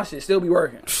go out, my shit still be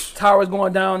working. Towers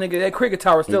going down, nigga. That Cricket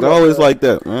tower still It's always like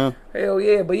that, man. Hell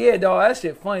yeah. But yeah, dog, that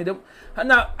shit funny.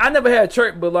 I never had a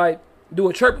chirp, but like, do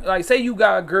a chirp, like say you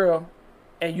got a girl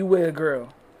and you with a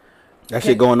girl. That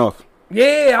shit going off.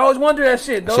 Yeah, I always wonder that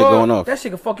shit, dog. That shit going off. That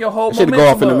shit can fuck your whole momentum. That shit go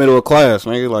off in the middle of class,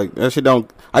 nigga. Like, that shit don't.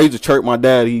 I used to chirp my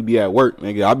dad. He'd be at work,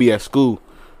 nigga. I be at school.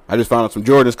 I just found out some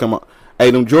Jordans come out.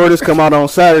 Hey, them Jordans come out on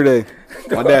Saturday.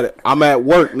 My dad, I'm at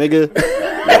work, nigga.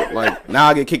 Like, now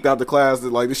I get kicked out the class.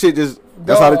 Like, the shit just,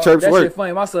 that's how the chirps work. That shit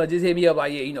funny. My son just hit me up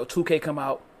like, yeah, you know, 2K come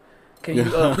out. Can you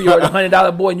pre-order the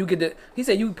 $100 boy and you get the? He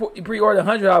said you pre-order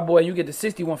the $100 boy and you get the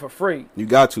 61 for free. You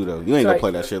got to though. You ain't gonna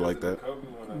play that shit like that.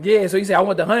 Yeah, so he said I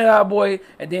want the $100 boy,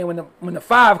 and then when the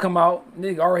 5 come out,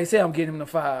 nigga already said I'm getting him the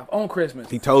 5 on Christmas.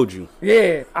 He told you.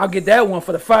 Yeah, I'll get that one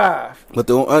for the 5. But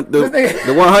the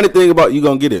 100 thing about you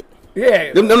gonna get it.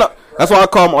 Yeah, that's why I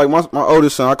call him like my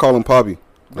oldest son. I call him Poppy.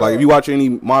 Like, if you watch any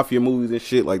mafia movies and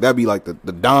shit, like, that'd be like the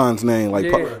Don's name. Like,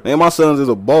 man, my son's is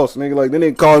a boss, nigga. Like, then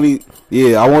they call me,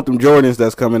 yeah, I want them Jordans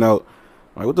that's coming out.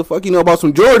 Like, what the fuck you know about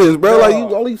some Jordans, bro? Like,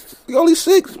 you only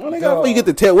 6. Man, nigga, you get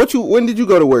the tell. When did you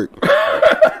go to work?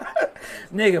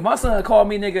 Nigga, my son called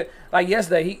me, nigga, like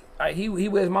yesterday. He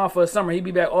with his mom for the summer. He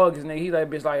be back August, nigga. He like,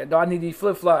 bitch, like, dog, I need these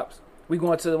flip-flops. We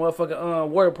going to the motherfucking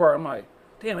water park. I'm like,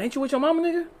 damn, ain't you with your mama,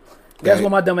 nigga? That's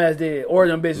what my dumb ass did.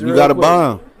 Order them bitches. You gotta buy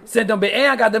them. Sent them,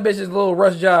 and I got them bitches a little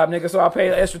rush job, nigga. So I paid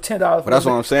an extra $10. But that's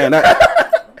what I'm saying.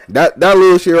 That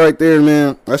little shit right there,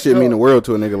 man. That shit mean the world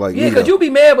to a nigga like you. Yeah, because you be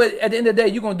mad, but at the end of the day,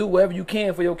 you gonna do whatever you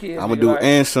can for your kids. I'm gonna do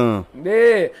and some.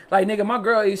 Yeah, like nigga, my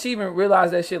girl, she even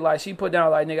realized that shit. Like she put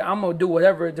down, like nigga, I'm gonna do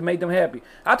whatever to make them happy.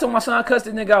 I told my son I cussed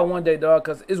this nigga out one day, dog,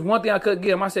 because it's one thing I couldn't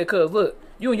get him. I said, cuz look,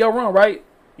 you in your room, right?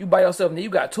 You by yourself, nigga. You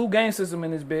got 2 game systems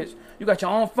in this bitch. You got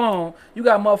your own phone. You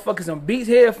got motherfuckers some Beats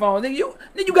headphones. Nigga,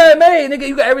 you got it made, nigga.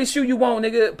 You got every shoe you want,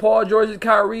 nigga. Paul George's,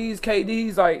 Kyrie's,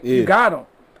 KD's, like you got them.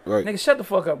 Right. Nigga, shut the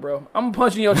fuck up, bro. I'm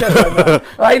punching your chest right now.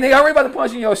 Like, nigga, I'm really about to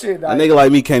punch in your shit, dog. A nigga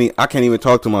like me I can't even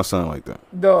talk to my son like that.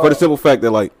 Dog. For the simple fact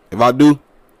that, like, if I do,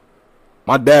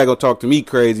 my dad gonna talk to me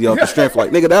crazy off the strength.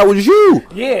 Like, nigga, that was you.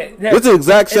 Yeah. It's the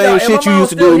exact same shit you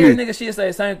used to do with me. Nigga, she'll say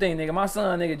the same thing, nigga. My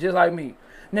son, nigga, just like me.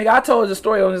 Nigga, I told the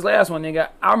story on this last one, nigga.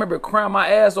 I remember crying my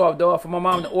ass off, dog, for my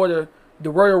mom to order The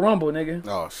Royal Rumble, nigga.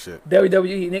 Oh shit.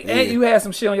 WWE, nigga. Yeah. And you had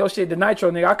some shit on your shit, the Nitro,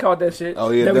 nigga. I called that shit.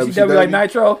 Oh yeah, WCW like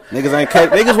Nitro.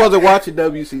 Niggas wasn't watching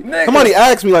WC. Niggas. Somebody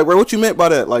asked me like, bro, what you meant by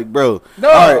that? Like, bro. No.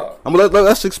 All right,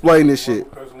 let's explain this shit.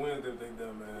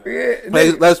 Yeah,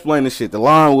 Let's explain this shit. The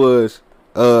line was,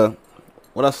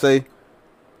 what I say,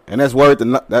 and that's word.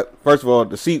 That first of all,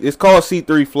 it's called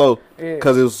C3 Flow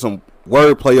because it was some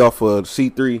word play off of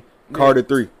C3 Carter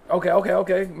 3.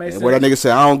 Okay. Makes sense. Where that nigga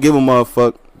said, I don't give a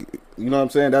motherfucker. You know what I'm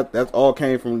saying? That all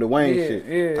came from the Wayne shit.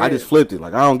 Yeah, I just flipped it.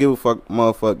 Like, I don't give a fuck,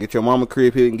 motherfucker. Get your mama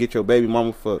crib hit and get your baby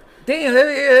mama fuck. Damn, that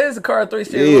is a Carter 3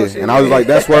 shit. Yeah, shit. and I was like,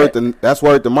 that's worth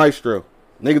the Maestro.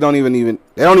 Niggas don't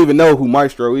even know who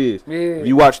Maestro is. Yeah. If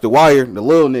you watch The Wire, the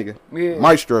little nigga,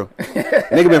 Maestro.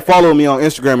 Nigga been following me on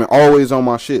Instagram and always on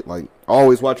my shit. Like,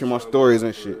 always watching my stories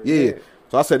and shit. Yeah.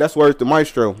 So I said, that's worth the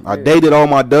Maestro. I dated all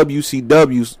my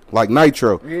WCWs like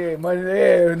Nitro. Yeah,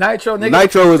 Nitro, nigga.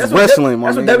 Nitro is wrestling,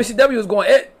 That's what WCW was going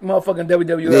at motherfucking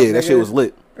WWF. Yeah, that shit was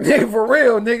lit. Nigga, for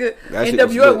real, nigga.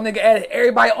 NWF, nigga, added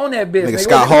everybody on that bitch. Nigga,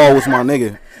 Scott Hall was my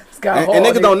nigga. Scott Hall, and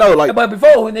niggas don't know, like. But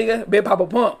before, nigga, Big Papa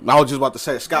Pump. I was just about to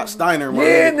say Scott Steiner, man.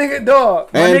 Yeah, nigga, dog.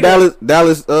 And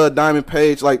Dallas Diamond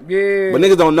Page, like. Yeah. But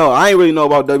niggas don't know. I ain't really know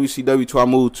about WCW till I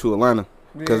moved to Atlanta.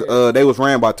 Because they was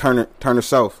ran by Turner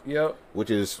South. Yep. Which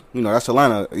is, that's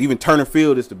Atlanta. Even Turner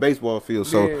Field is the baseball field.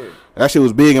 So that shit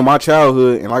was big in my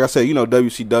childhood. And like I said,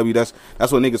 WCW, that's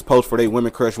what niggas post for they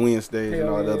Women Crush Wednesdays and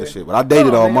all that other shit. But I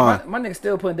dated all mine. My nigga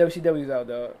still putting WCWs out,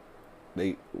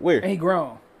 dog. Where? And he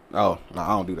grown. Oh, no, I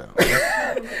don't do that.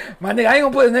 My nigga, I ain't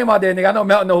gonna put his name out there, nigga. I know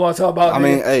Mountain know who I'm talking about. I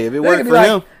mean, hey, if it worked for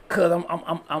him. Cause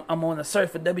I'm on the search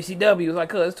for WCW. It's like,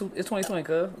 cuz it's 2020,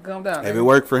 cuz calm down. If it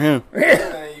worked for him. You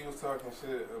was talking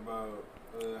shit about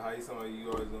how you somebody you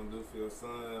always gonna do for your son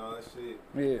and all that shit.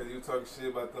 Yeah. Cause you talking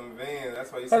shit about them vans.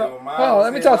 That's why you said my mom.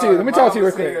 Let me talk to you. Let me talk to you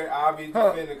real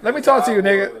quick. Let me talk to you,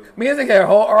 nigga. Me and nigga had a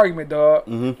whole argument, dog.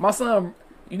 Mm-hmm. My son,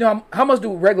 how much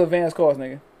do regular vans cost,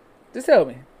 nigga? Just tell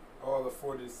me. All the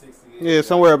 40 to 60. Yeah,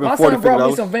 somewhere up in 40 to 50. My son brought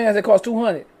me some vans that cost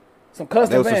 $200. Some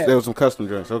custom vans. There was some custom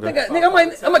drinks. Okay.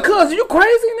 Nigga, I'm like, cuz, you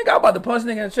crazy? Nigga, I'm about to punch nigga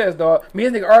in the chest, dog. Me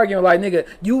and nigga arguing like, nigga,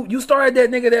 you started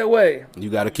that nigga that way. You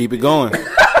got to keep it going.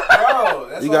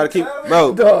 Bro, you got to keep,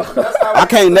 bro. I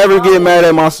can never get mad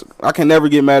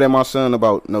at my son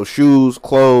about no shoes,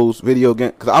 clothes, video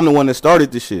game, cuz I'm the one that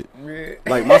started this shit.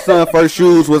 Like, my son's first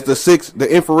shoes was the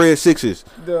infrared 6s.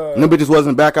 And them bitches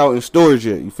wasn't back out in storage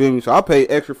yet. You feel me? So I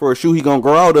paid extra for a shoe he gonna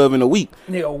grow out of in a week.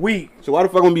 Nigga, a week. So why the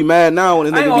fuck I'm gonna be mad now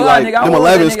when the nigga be like, them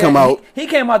 11s come out? He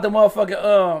came out the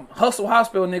motherfucking Hustle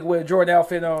Hospital nigga with a Jordan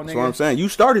outfit on, nigga. That's what I'm saying. You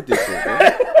started this shit, bro.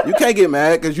 You can't get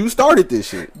mad because you started this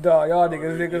shit. Dog, y'all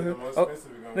niggas.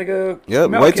 Nigga.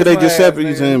 Yep, wait till they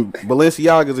Giuseppe's and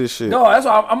Balenciagas and shit. No, that's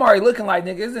why I'm already looking like,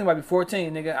 nigga, this thing might be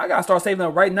 14, nigga. I gotta start saving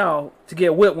up right now to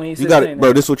get whipped when he's 16.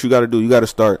 Bro, this is what you gotta do. You gotta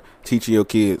start teaching your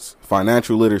kids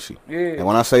financial literacy. Yeah. And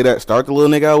when I say that, start the little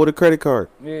nigga out with a credit card.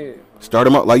 Yeah. Start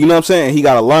him up, like, you know what I'm saying? He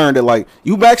gotta learn that, like,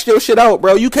 you maxed your shit out,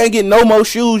 bro. You can't get no more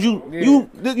shoes.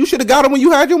 You should have got them when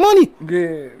you had your money.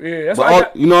 Yeah.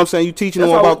 That's you know what I'm saying? You teaching them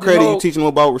about credit. You teaching them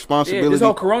about responsibility. Yeah, this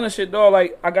whole Corona shit, dog.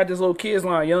 Like, I got this little kids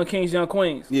line, Young Kings, Young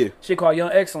Queens. Yeah. Shit called Young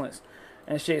Excellence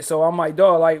and shit. So I'm like,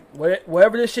 dog, like,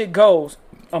 wherever this shit goes,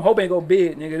 I'm hoping it go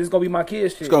big, nigga. This is gonna be my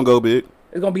kids' shit. It's gonna go big.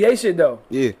 It's gonna be a shit though.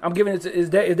 Yeah. I'm giving it to is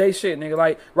they shit, nigga.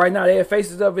 Like right now they have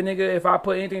faces of it, nigga. If I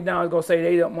put anything down, it's gonna say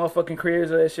they the motherfucking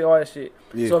creators of that shit, all that shit.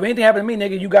 Yeah. So if anything happen to me,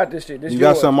 nigga, you got this shit. This you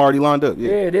got something already lined up.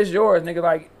 Yeah, this yours, nigga.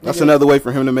 Like that's another way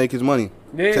for him to make his money.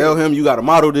 Yeah. Tell him you gotta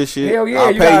model this shit. Hell yeah,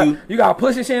 I'll pay you. You gotta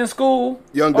push this shit in school.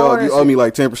 Young dog, you owe me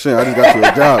like 10%. I just got you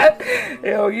a job.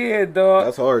 Hell yeah, dog.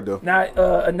 That's hard though. Now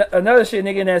another shit,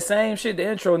 nigga. In that same shit, the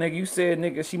intro, nigga. You said,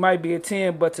 nigga, she might be a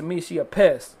 10, but to me, she a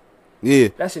pest. Yeah.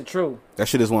 That shit true. That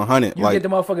shit is 100. You get the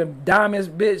motherfucking diamonds,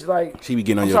 bitch. Like she be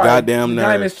getting on your goddamn nerves.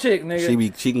 Diamonds chick,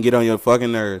 nigga. She can get on your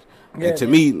fucking nerves. Yeah, and to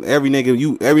me, every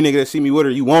nigga that see me with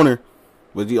her, you want her.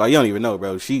 But you don't even know,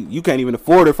 bro. You can't even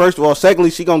afford her. First of all,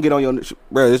 secondly, she gonna get on your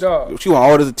bro. She want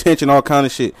all this attention, all kind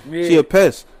of shit. Yeah. She a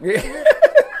pest. Yeah.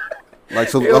 Like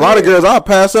so, a lot of girls I'll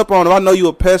pass up on. If I know you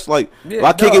a pest, like if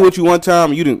I kick it with you one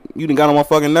time, you didn't got on my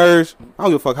fucking nerves. I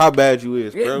don't give a fuck how bad you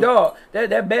is, bro. Dog,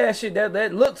 that bad shit,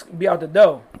 that looks be out the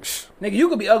door. Nigga, you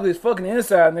could be ugly as fucking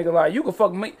inside, nigga. Like you could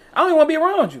fuck me. I don't even want to be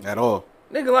around you at all.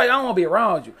 Nigga, like I don't want to be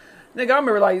around you. Nigga, I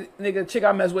remember like nigga, chick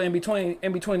I messed with in between.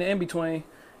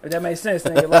 If that makes sense,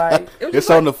 nigga. Like it's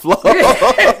on the floor.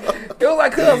 It was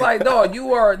like, cuz like, dog,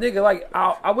 you are nigga. Like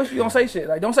I wish you don't say shit.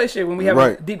 Like don't say shit when we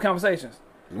have deep conversations.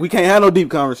 We can't have no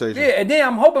deep conversation. Yeah, and then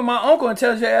I'm hoping my uncle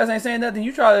intelligent ass ain't saying nothing.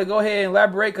 You try to go ahead and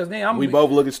elaborate, cause then we both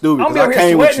looking stupid. I'm gonna be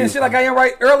here sweating and shit like I am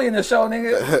right early in the show,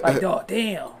 nigga. Like, dog,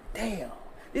 damn.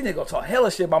 These niggas gonna talk hella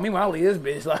shit about me when I leave this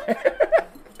bitch. Like,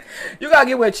 You gotta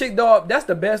get with a chick, dog. That's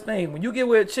the best thing. When you get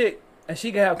with a chick and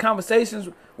she can have conversations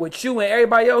with you and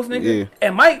everybody else, nigga. Yeah.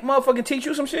 And Mike motherfucking teach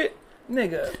you some shit,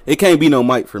 nigga. It can't be no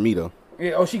Mike for me though.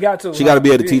 Yeah. Oh, she got to. She got to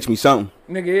be able to teach me something,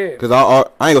 nigga. Yeah. Cause I ain't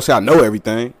gonna say I know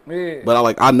everything. Yeah.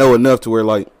 But I know enough to where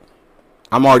like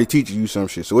I'm already teaching you some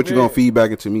shit. So what you gonna feed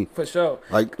back into me? For sure.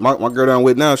 Like my girl that I'm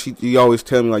with now, she always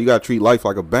tell me like you gotta treat life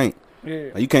like a bank. Yeah.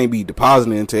 Like, you can't be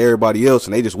depositing into everybody else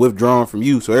and they just withdrawing from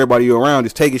you. So everybody you around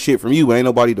is taking shit from you, but ain't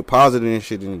nobody depositing and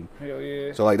shit in you. Hell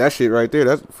yeah. So like that shit right there,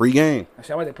 that's free game.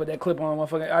 I want to put that clip on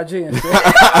motherfucking IG and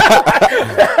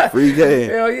shit. Free game.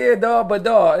 Hell yeah, dog. But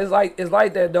dog, it's like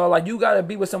that, dog. Like you gotta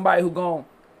be with somebody who gonna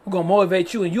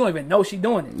motivate you and you don't even know she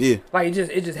doing it. Yeah. Like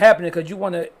it just happening because you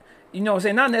wanna, you know what I'm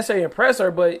saying, not necessarily impress her,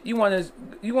 but you wanna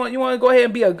go ahead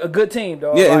and be a good team,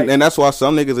 dog. Yeah, like, and that's why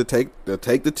some niggas will take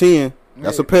the 10.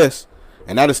 That's a pest.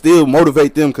 And that'll still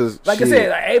motivate them because like I said,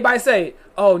 like everybody say,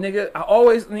 oh nigga,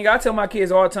 I tell my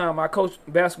kids all the time, I coach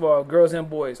basketball, girls and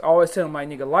boys, I always tell them like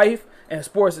nigga, life and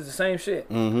sports is the same shit.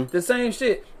 Mm-hmm. The same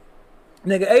shit.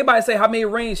 Nigga, everybody say how many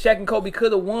rings Shaq and Kobe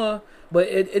could have won, but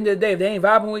at the end of the day, if they ain't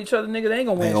vibing with each other, nigga, they ain't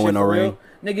gonna win shit no for ring. real.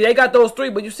 Nigga, they got those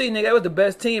 3, but you see, nigga, they was the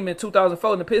best team in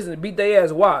 2004 and the Pistons beat their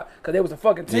ass. Why? Because they was a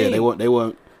fucking team. Yeah, they weren't.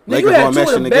 Nigga, Lakers weren't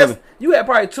meshing together. You had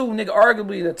probably 2, nigga,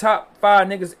 arguably the top 5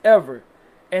 niggas ever.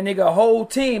 And nigga, a whole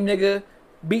team, nigga,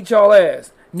 beat y'all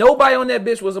ass. Nobody on that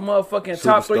bitch was a motherfucking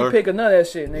top 3 pick or none of that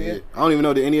shit, nigga. Yeah. I don't even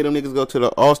know did any of them niggas go to the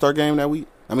All-Star game that week.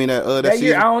 I mean that season?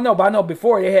 Year, I don't know, but I know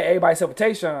before they had everybody except for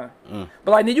Tayshaun.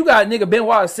 But like, nigga, you got nigga Ben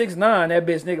Wallace 6'9", that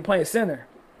bitch, nigga playing center.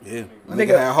 Yeah,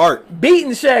 nigga had heart.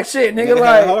 Beating Shaq shit, nigga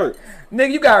like, heart.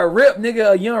 Nigga, you got Rip,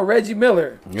 nigga, a young Reggie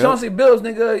Miller, Chauncey Billups,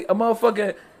 nigga, a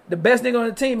motherfucking. The best nigga on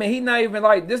the team, and he not even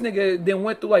like this nigga. Then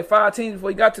went through like 5 teams before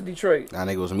he got to Detroit. That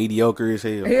nigga was mediocre as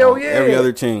hell. Hell yeah, every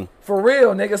other team for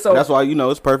real, nigga. So that's why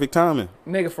it's perfect timing,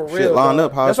 nigga. For real, shit line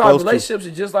up how that's it's why supposed relationships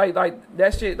is just like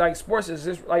that shit. Like sports is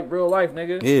just like real life,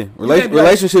 nigga. Yeah,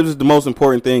 relationships is the most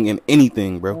important thing in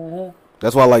anything, bro. Mm-hmm.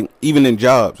 That's why, like, even in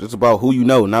jobs, it's about who you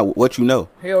know, not what you know.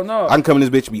 Hell no. I can come in this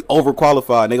bitch and be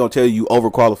overqualified, and they gonna tell you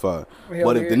overqualified.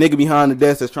 But if the nigga behind the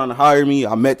desk that's trying to hire me,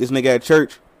 I met this nigga at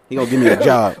church. He gonna give me a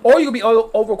job. Or you can be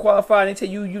overqualified and tell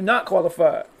you not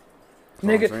qualified.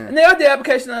 Nigga, I did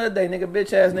application the other day, nigga,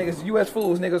 bitch ass niggas, US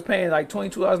fools, niggas paying like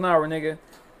 $22 an hour, nigga.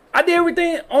 I did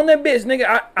everything on that bitch,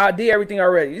 nigga. I did everything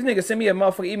already. These niggas send me a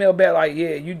motherfucking email back like,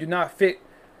 yeah, you do not fit.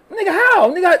 Nigga, how?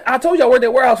 Nigga, I told you I worked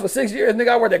at warehouse for 6 years. Nigga,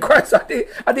 I worked at Christ. I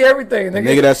did everything, nigga. The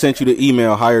nigga that sent you the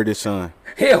email hired his son.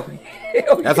 Hell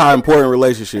That's how important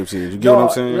relationships is. You get what I'm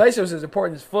saying? Relationships is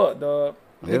important as fuck, dog.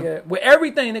 Yeah. Nigga, with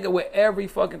everything, nigga, with every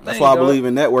fucking thing. That's why dog. I believe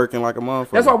in networking like a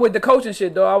motherfucker. That's why with the coaching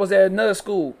shit, dog. I was at another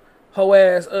school. Hoe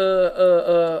ass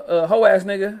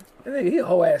nigga. He a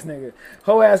hoe ass nigga.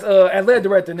 Hoe ass athletic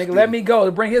director, nigga. Let me go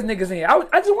to bring his niggas in.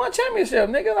 I just won a championship,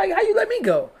 nigga. Like, how you let me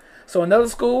go? So another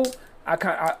school,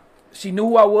 she knew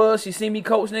who I was. She seen me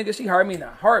coach, nigga. She hired me in a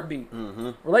heartbeat.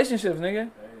 Mm-hmm. Relationships, nigga.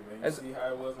 Hey, man, you see how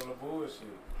it was on the bullshit.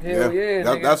 Hell yeah,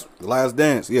 nigga. That's Last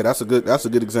Dance. Yeah, that's a good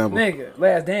example. Nigga,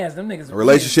 Last Dance, them niggas. A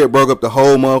relationship broke up the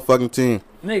whole motherfucking team.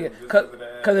 Nigga,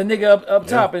 cause the nigga up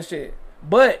top and shit.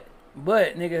 But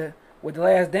nigga, with the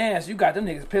Last Dance, you got them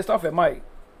niggas pissed off at Mike.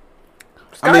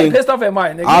 Scotty pissed off at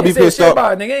Mike, nigga. I'll be pissed off.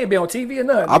 Nigga ain't been on TV or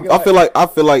nothing. I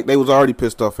feel like they was already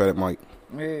pissed off at Mike.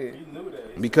 Yeah. He knew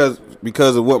that.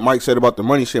 Because of what Mike said about the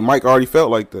money shit, Mike already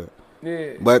felt like that.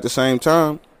 Yeah. But at the same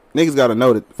time, niggas gotta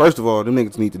know that. First of all, them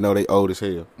niggas need to know they old as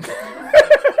hell.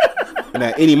 And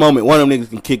at any moment, one of them niggas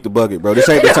can kick the bucket, bro. This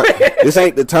ain't the time. This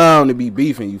ain't the time to be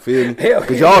beefing. You feel me?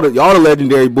 Because y'all the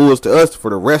legendary bulls to us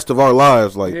for the rest of our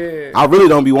lives. Like, I really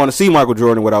don't be want to see Michael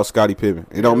Jordan without Scottie Pippen.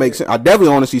 It don't make sense. I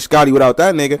definitely want to see Scottie without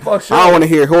that nigga. Sure. I don't want to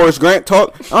hear Horace Grant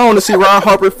talk. I don't want to see Ron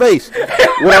Harper face.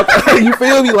 You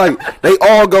feel me? Like, they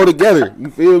all go together. You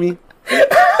feel me?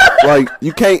 Like,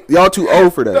 you can't. Y'all too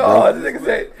old for that, bro. This nigga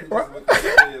say, like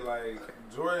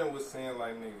Jordan was saying,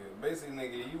 like, nigga, basically,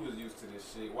 nigga, you was used to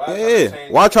this shit.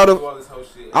 Why try to? All this whole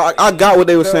shit? I got what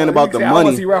they were saying about the money. I want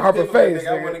to see Ron Harper face.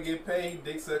 I want to get paid.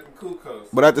 Dick sucking Kukos.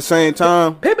 But at the same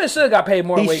time, Pippen should have got paid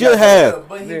more. He should have.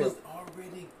 But he was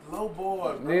already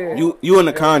lowball, bro. You in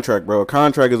a contract, bro. A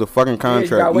contract is a fucking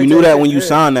contract. You knew that when you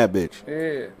signed that bitch.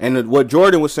 Yeah. And what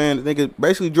Jordan was saying, nigga,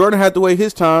 basically Jordan had to wait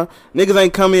his time. Niggas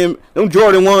ain't come in. Them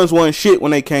Jordan 1s wasn't shit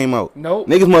when they came out. Nope.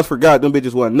 Niggas must forgot them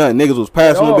bitches wasn't nothing. Niggas was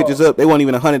passing them bitches up. They wasn't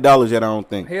even $100 yet, I don't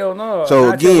think. Hell no. So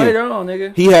not again, later on,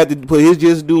 nigga. He had to put his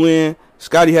just due in.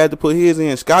 Scotty had to put his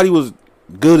in. Scotty was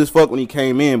good as fuck when he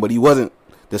came in, but he wasn't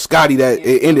the Scotty that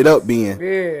it ended up being.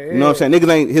 Yeah. You know what I'm saying? Niggas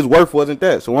ain't, his worth wasn't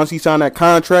that. So once he signed that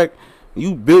contract,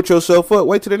 You built yourself up.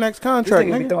 Wait till the next contract.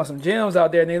 Nigga be throwing some gems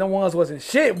out there, nigga. Them ones wasn't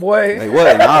shit, boy. They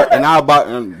wasn't. I bought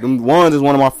them ones. Is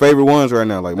one of my favorite ones right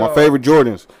now. Like my favorite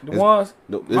Jordans. The ones.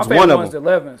 It's one of them. The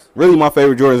 11s. Really, my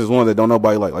favorite Jordans is ones that don't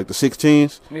nobody like the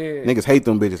 16s. Yeah. Niggas hate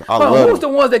them bitches. I love them. Who was the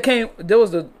ones that came? There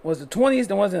was the 20s.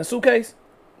 The ones in the suitcase.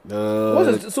 What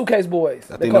was the suitcase boys?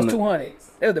 They cost 200.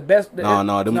 They were the best.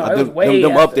 No, them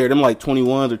up there. Them like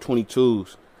 21s or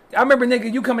 22s. I remember,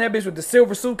 nigga, you coming that bitch with the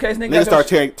silver suitcase, nigga. Nigga start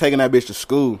taking that bitch to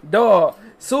school. Dog,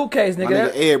 suitcase, nigga. My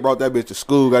nigga Ed brought that bitch to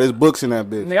school. Got his books in that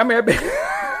bitch. Nigga, I remember that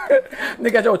bitch.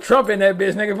 Nigga got your Trump in that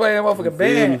bitch. Nigga playing that motherfucking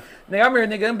band. Nigga, I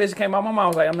remember, nigga, them bitches came out. My mom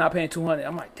was like, I'm not paying 200.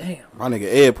 I'm like, damn. My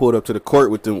nigga Ed pulled up to the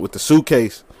court with the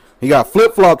suitcase. He got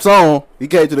flip flops on. He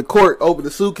came to the court, opened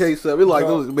the suitcase up. It like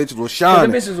those bitches was shining.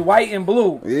 Them bitches white and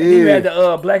blue. Yeah. And you had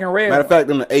the black and red. Matter of fact,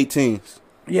 them the 18s.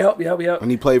 Yep. When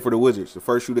he played for the Wizards, the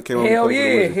first shoe that came on. Hell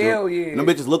yeah. Them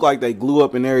bitches look like they glue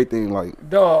up and everything. Like,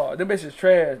 dog, them bitches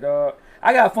trash, dog.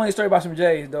 I got a funny story about some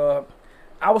J's, dog.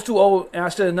 I was too old and I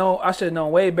should have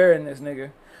known way better than this,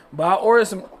 nigga. But I ordered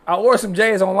some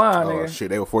J's online, nigga. Oh shit,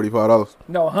 they were $45.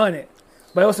 No, 100.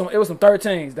 But it was some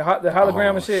 13s, the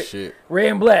hologram and shit, red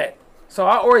and black. So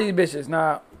I ordered these bitches.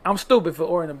 Now I'm stupid for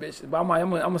ordering them bitches, but I'm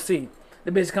gonna see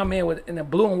the bitch come in the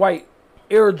blue and white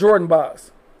Air Jordan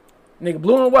box. Nigga,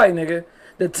 blue and white, nigga.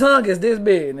 The tongue is this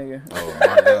big, nigga. Oh,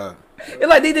 my God. It's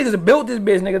like these niggas built this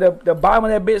bitch, nigga. The bottom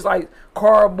of that bitch, like,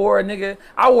 cardboard, nigga.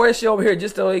 I wore that shit over here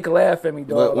just so he could laugh at me,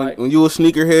 dog. But when you a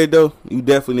sneakerhead, though, you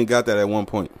definitely got that at one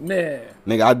point. Man.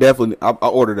 Nigga, I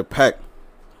ordered a pack.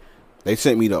 They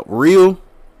sent me the real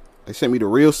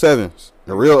 7s.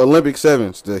 The real Olympic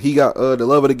 7s. He got the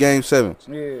Love of the Game 7s.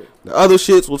 Yeah. The other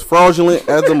shits was fraudulent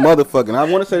as a motherfucker. I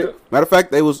want to say, matter of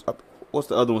fact, they was, what's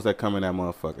the other ones that come in that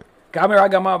motherfucker? I remember I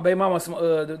got my baby mama some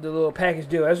the little package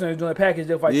deal. That's when they was doing a package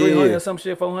deal for like 300 or some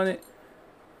shit, 400.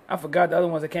 I forgot the other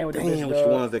ones that came with the bitch. Which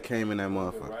ones that came in that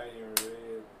motherfucker?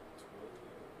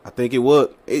 I think it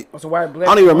was. I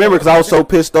don't even remember because I was so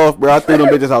pissed off, bro. I threw them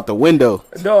bitches out the window.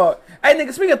 Dog. Hey,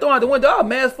 nigga, speaking of throwing out the window, I was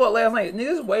mad as fuck last night. Nigga,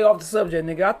 this is way off the subject,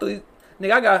 nigga.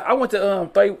 I went to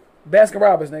 30 Baskin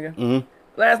Robbins, nigga. Mm-hmm.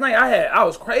 Last night I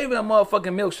was craving a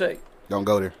motherfucking milkshake. Don't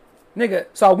go there. Nigga,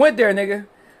 so I went there, nigga.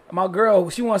 My girl,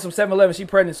 she wants some 7-Eleven. She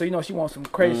pregnant, so you know she wants some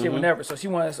crazy shit whenever. So she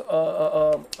wants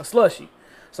a slushie.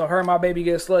 So her and my baby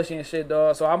get a slushie and shit,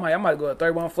 dog. So I might go to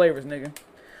 31 flavors, nigga.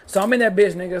 So I'm in that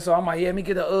bitch, nigga. So I'm like, yeah, let me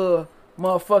get a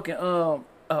motherfucking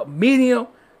medium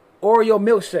Oreo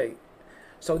milkshake.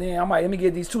 So then I'm like, let me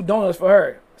get these 2 donuts for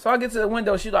her. So I get to the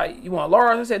window. She like, you want a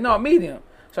large? I said, no, medium.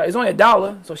 So it's only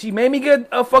 $1. So she made me get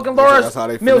a fucking large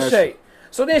milkshake.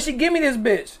 So then she give me this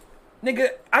bitch. Nigga,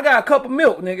 I got a cup of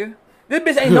milk, nigga. This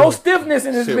bitch ain't no stiffness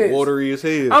in this shit bitch. Watery as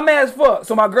hell. I'm mad as fuck.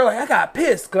 So my girl like, I got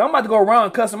pissed because I'm about to go around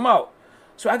and cuss him out.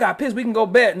 So I got pissed. We can go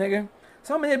bet, nigga.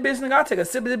 So I'm in that bitch, nigga. I take a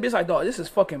sip of this bitch like, dog, this is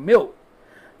fucking milk.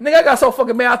 Nigga, I got so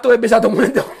fucking mad I threw that bitch out the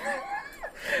window.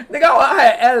 Nigga, I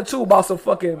had attitude about some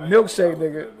fucking milkshake,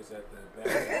 nigga.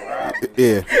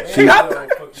 Yeah.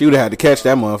 She would have had to catch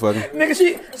that motherfucker.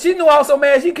 Nigga, she knew I was so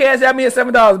mad. She cashed at me at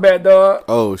 $7 back, dog.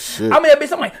 Oh, shit. I'm in that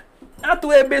bitch. I'm like, I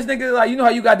threw that bitch, nigga, like, you know how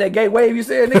you got that gay wave you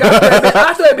said? Nigga,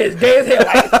 I threw that bitch gay as hell,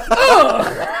 like,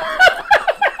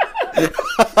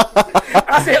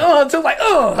 I said, too, like,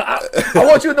 I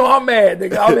want you to know I'm mad,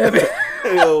 nigga. I'm mad, bitch.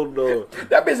 Hell no.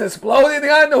 That bitch exploded,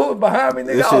 nigga. I know who was behind me,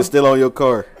 nigga. This shit's still on your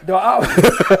car. Dog,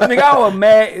 nigga, I was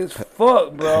mad as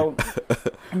fuck, bro.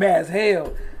 Mad as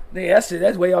hell. Nigga,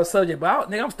 that's way off subject, but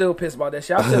nigga, I'm still pissed about that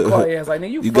shit. I still call your ass like,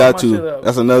 nigga, you got my shit up.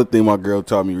 That's another thing my girl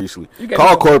taught me recently.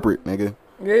 Call corporate, nigga.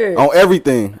 Yeah. On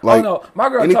everything. Like, no. My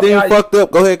girl anything fucked up,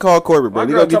 go ahead call corporate, bro.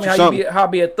 My girl told me how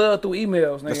be a thug through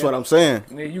emails, nigga. That's what I'm saying.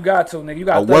 Nigga, you got to, nigga. You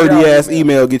got a wordy ass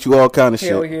email get you all kind of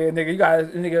shit. Hell yeah,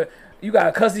 nigga. You got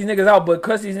to cuss these niggas out, but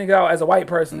cuss these niggas out as a white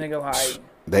person, nigga. Like,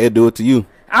 they'll do it to you.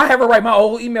 I have her write my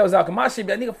old emails out, cause my shit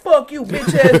be like, nigga, fuck you,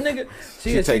 bitch ass nigga.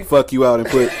 She take fuck you out and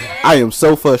put, I am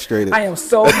so frustrated. I am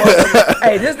so much.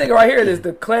 Hey, this nigga right here is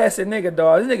the classic nigga,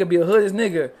 dog. This nigga be a hoodest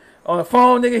nigga. On the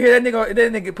phone, nigga, hear that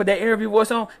nigga put that interview voice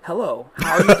on. Hello,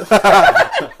 how are you?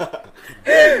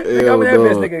 Nigga, I'm that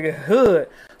bitch, nigga, hood.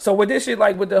 So with this shit,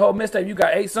 like with the whole mixtape, you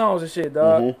got 8 songs and shit,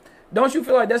 dog. Mm-hmm. Don't you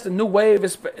feel like that's the new wave?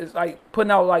 It's like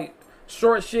putting out like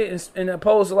short shit and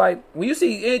opposed to like when you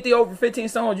see anything over 15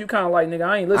 songs, you kind of like, nigga,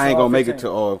 I ain't listening. I ain't gonna make 15. it to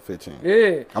all 15.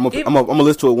 Yeah, I'm gonna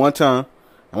listen to it one time.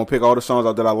 I'm gonna pick all the songs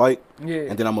out that I like. Yeah,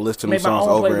 and then I'm gonna listen to them songs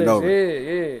over and over.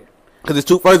 Yeah. Because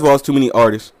first of all, it's too many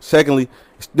artists. Secondly,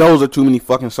 those are too many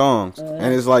fucking songs.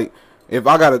 And it's like, if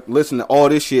I gotta listen to all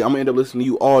this shit, I'm gonna end up listening to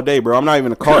you all day, bro. I'm not even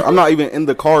in the car. I'm not even in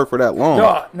the car for that long.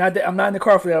 Dog, I'm not in the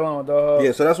car for that long, dog.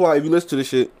 Yeah, so that's why if you listen to this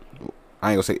shit,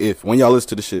 I ain't gonna say if. When y'all listen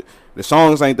to the shit, the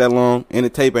songs ain't that long and the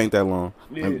tape ain't that long.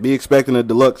 Yeah. And be expecting a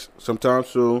deluxe sometime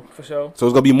soon. For sure. So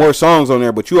it's gonna be more songs on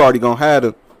there, but you already gonna have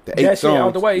the 8 songs.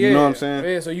 Out the way, yeah. You know what I'm saying?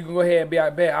 Yeah. So you can go ahead and be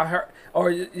like, bet I heard. Or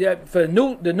yeah, for the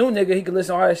new nigga, he can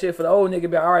listen to all that shit. For the old nigga, be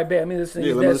like, all right, bet. Let me listen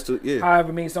to this.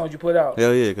 However many songs you put out.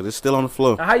 Hell yeah, because it's still on the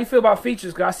flow. Now, how you feel about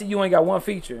features? Because I see you ain't got one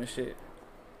feature and shit.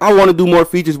 I want to do more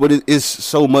features, but it's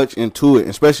so much into it,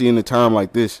 especially in a time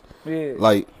like this. Yeah.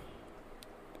 Like,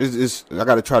 it's I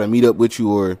got to try to meet up with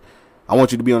you, or I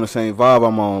want you to be on the same vibe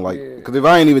I'm on. Like, because if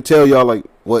I ain't even tell y'all, like,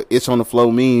 what It's on the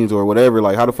Flow means or whatever,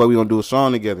 like, how the fuck we going to do a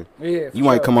song together? Yeah. You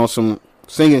might come on some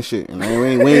singing shit, and we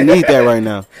ain't need that right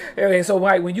now. Yeah, so,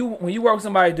 like, when you work with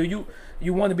somebody, do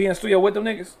you want to be in the studio with them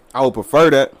niggas? I would prefer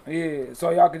that. Yeah,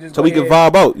 so y'all could just so we can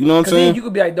vibe out. You know what I'm saying? Then you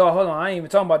could be like, dog, hold on, I ain't even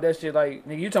talking about that shit. Like,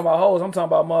 nigga, you talking about hoes? I'm talking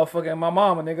about motherfucking my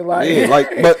mama, nigga. Like, yeah,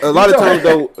 like, but a lot of times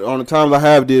though, on the times I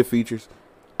have did features,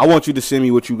 I want you to send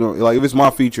me what you gonna like. If it's my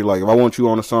feature, like if I want you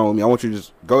on a song with me, I want you to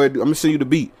just go ahead. I'm gonna send you the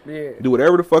beat. Yeah. Do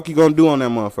whatever the fuck you gonna do on that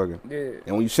motherfucker. Yeah.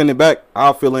 And when you send it back,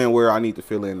 I'll fill in where I need to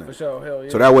fill in. There. For sure, hell yeah.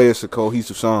 So that way it's a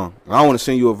cohesive song. And I don't want to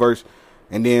send you a verse,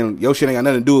 and then your shit ain't got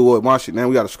nothing to do with my shit. Now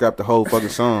we gotta scrap the whole fucking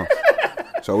song.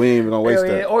 So we ain't even gonna waste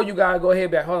that. Or you gotta go ahead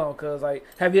back. Hold on, cause like,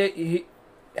 have you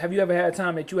ever had a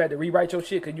time that you had to rewrite your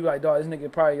shit? Cause you like, dog, this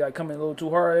nigga probably like coming a little too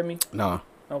hard at me. Nah.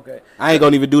 Okay. I ain't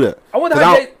gonna even do that. I wonder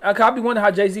how I be wondering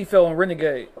how Jay-Z felt on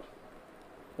Renegade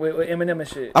with Eminem and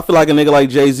shit. I feel like a nigga like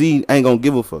Jay-Z ain't gonna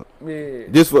give a fuck. Yeah.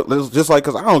 Just like,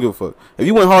 cause I don't give a fuck. If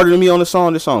you went harder than me on the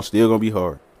song still gonna be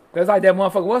hard. That's like that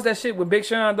motherfucker. What's that shit with Big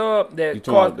Sean, dog? That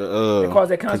caused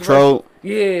that controversy. Control.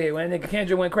 Yeah, when nigga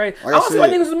Kendrick went crazy. I don't see why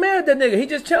niggas was mad at that nigga. He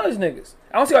just challenged niggas.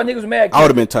 I don't see why niggas was mad at Kendrick. I would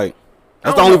have been tight.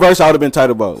 That's the only verse I would have been tight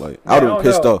about. Like, I would have been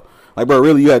pissed off. Like, bro,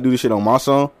 really, you gotta do this shit on my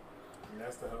song?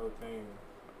 That's the whole thing.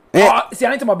 See,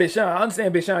 I ain't talking about Big Sean. I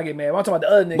understand Big Sean get mad. I'm talking about the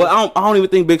other niggas. But I don't even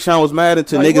think Big Sean was mad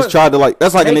until niggas tried to, like,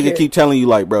 that's like a nigga keep telling you,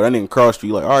 like, bro, that nigga crossed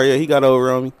you. Like, all right, yeah, he got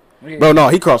over on me. Yeah. Bro, no,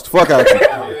 he crossed the fuck out of you.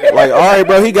 Like, all right,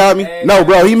 bro, he got me. No,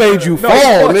 bro, he made you fall,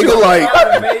 nigga. Like,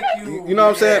 you know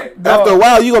what I'm saying? After a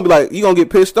while, you gonna be like, you gonna get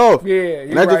pissed off. Yeah,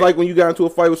 and that's just like when you got into a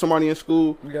fight with somebody in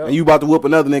school and you about to whoop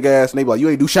another nigga ass, and they be like, you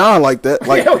ain't do Sean like that.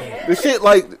 Like, this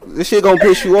shit gonna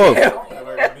piss you off.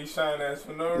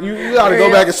 You gotta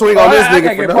go back and swing on this nigga.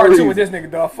 I can't get part 2 with this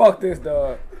nigga, dog. Fuck this,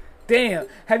 dog. Damn.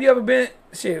 Have you ever been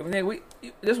shit? Nigga,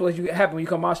 this is what happen when you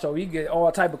come on my show. You get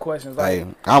all type of questions. Like,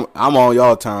 hey, I'm on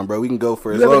y'all time, bro. We can go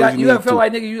for as long as you ever feel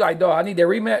like nigga, you like, dog, I need that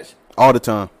rematch all the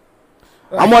time.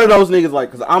 I'm one of those niggas like,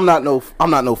 cause I'm not no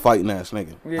fighting ass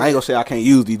nigga. Yeah. I ain't gonna say I can't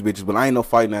use these bitches, but I ain't no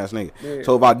fighting ass nigga. Yeah.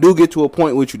 So if I do get to a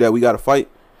point with you that we gotta fight,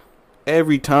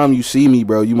 every time you see me,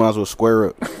 bro, you might as well square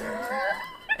up.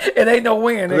 It ain't no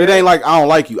win. It ain't like I don't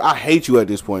like you. I hate you at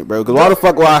this point, bro. Cause why the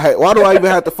fuck why do I even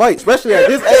have to fight? Especially at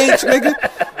this age, nigga.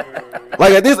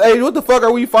 Like at this age, what the fuck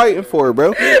are we fighting for,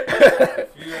 bro?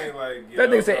 That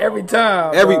nigga say every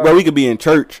time. Bro, we could be in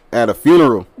church at a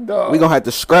funeral. Dog. We gonna have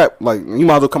to scrap. Like, you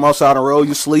might as well come outside and roll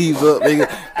your sleeves up, nigga.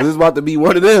 Cause it's about to be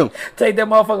one of them. Take that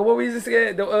motherfucker. What we just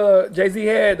said? The Jay-Z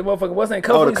had the motherfucker. What's that?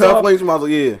 Oh, the cufflinks. You might as well,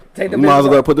 yeah. Take you might as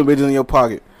well put them bitches in your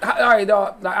pocket. All right,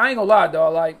 dog. Like, I ain't gonna lie,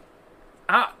 dog. Like,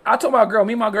 I told my girl.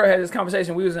 Me and my girl had this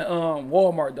conversation. We was in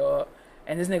Walmart, dog,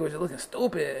 and this nigga was just looking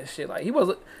stupid and shit. Like, he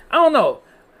was. I don't know.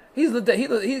 He kind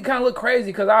of looked crazy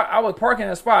because I was parking in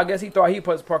that spot. I guess he thought he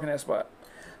was parking in that spot.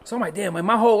 So I'm like, damn, man,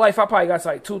 my whole life I probably got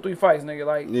like 2-3 fights, nigga.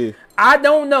 Like, yeah. I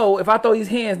don't know if I throw these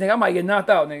hands, nigga, I might get knocked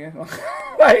out, nigga.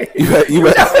 Like,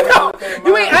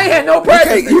 I ain't had no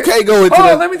practice. You can't go into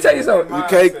that. Let me tell you something. You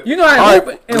can't. You know how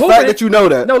the fact that you know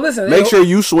that. No, listen. Make sure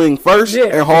you swing first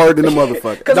and hard in the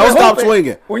motherfucker. Don't stop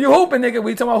swinging. When you hooping, nigga,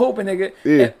 we talking about hooping, nigga.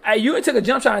 Yeah. You ain't took a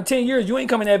jump shot in 10 years. You ain't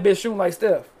coming that bitch shooting like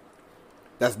Steph.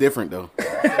 That's different though.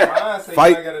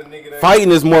 Fighting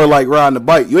is more like riding the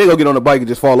bike. You ain't gonna get on the bike and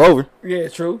just fall over. Yeah,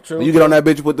 true. When you get on that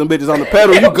bitch and put them bitches on the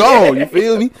pedal, you gone. You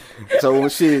feel me? So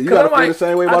shit, you gotta feel the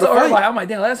same way about a fight. I'm like,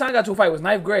 damn. Last time I got to a fight was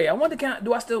 9th grade. I wonder,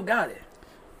 do I still got it?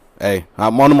 Hey,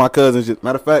 I'm one of my cousins.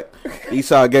 Matter of fact,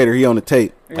 Eastside Gator, he on the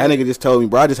tape. That nigga just told me,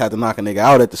 bro, I just had to knock a nigga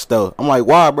out at the store. I'm like,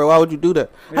 why, bro? Why would you do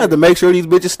that? I had to make sure these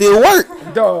bitches still work.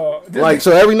 Dog. Like,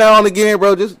 so every now and again,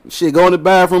 bro, just shit, go in the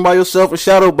bathroom by yourself and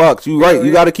shadow box. You right.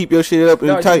 You got to keep your shit up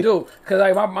and tight. You do. Because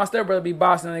like, my stepbrother be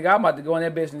bossing nigga. I'm about to go in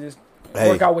that bitch and just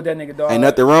work out with that nigga, dog. Ain't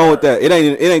nothing wrong with that. It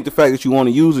ain't the fact that you want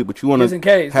to use it, but you want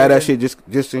to have that shit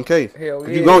just in case. Hell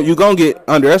yeah. You gonna get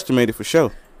underestimated for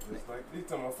sure.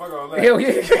 Hell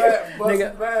yeah.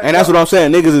 Nigga. And that's what I'm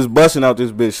saying. Niggas is busting out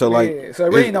this bitch. So like, so it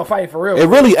really ain't no fight for real. It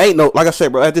really ain't no. Like I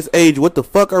said, bro. At this age, what the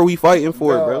fuck are we fighting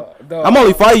for, bro? I'm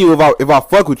only fighting you if I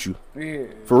fuck with you. Yeah.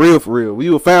 For real.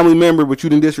 You a family member, but you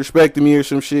done disrespected me or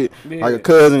some shit. Yeah. Like a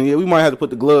cousin. Yeah, we might have to put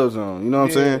the gloves on. You know what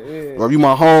I'm saying? Yeah. Or if you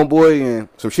my homeboy and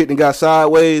some shit done got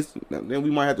sideways, then we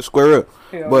might have to square up.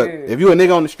 But if you a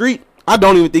nigga on the street, I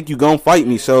don't even think you gonna fight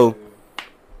me. So,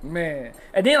 man.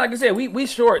 And then, like I said, we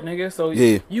short, nigga. So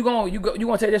you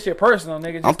gonna take this shit personal,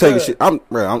 nigga. I'm taking shit. I'm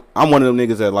one of them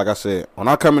niggas that, like I said, when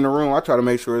I come in the room, I try to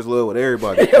make sure it's love with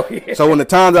everybody. So when the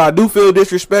times I do feel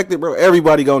disrespected, bro,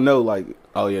 everybody gonna know, like,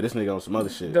 oh yeah, this nigga on some other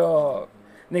shit. Dog.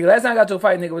 Nigga, last time I got to a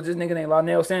fight, nigga, was this nigga named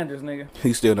Lionel Sanders, nigga.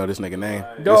 He still know this nigga name.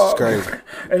 Dog. This is crazy.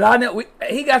 And Lionel,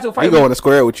 he got to a fight. He going to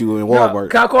square with you in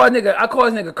Walmart. I call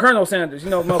this nigga Colonel Sanders. You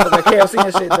know, motherfucker KFC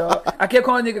and shit, dog. I kept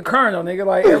calling nigga Colonel, nigga,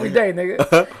 like every day,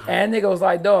 nigga. And nigga was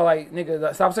like, dog, like,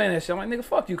 nigga, stop saying that shit. I'm like, nigga,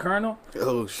 fuck you, Colonel.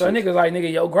 Oh, shit. So nigga like,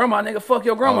 nigga, yo, grandma, nigga, fuck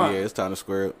your grandma. Oh, yeah, it's time to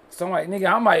square up. So I'm like, nigga,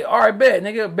 all right, bet,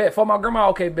 nigga, bet. For my grandma,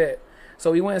 okay, bet.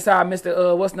 So we went inside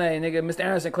Mr. What's name, nigga? Mr.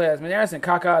 Anderson class. Mr. Anderson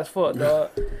caca as fuck, dog.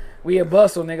 We at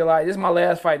Bustle, nigga, like, this is my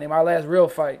last fight, nigga, my last real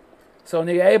fight. So,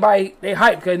 nigga, everybody, they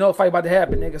hype because they know a fight about to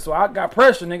happen, nigga. So I got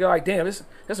pressure, nigga, like, damn, there's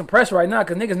some pressure right now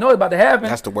because niggas know it's about to happen.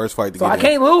 That's the worst fight to so get I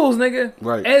can't lose, nigga.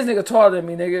 Right. And this nigga taller than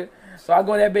me, nigga. So I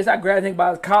go in that bitch, I grab that nigga by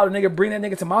his collar, nigga, bring that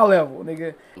nigga to my level,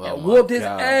 nigga. And whooped his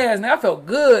ass, nigga. I felt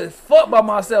good. Fuck by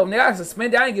myself, nigga. I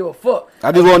suspended, I didn't give a fuck.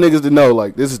 I just want niggas to know,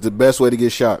 like, this is the best way to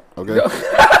get shot, okay?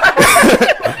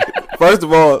 First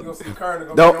of all,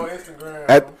 don't,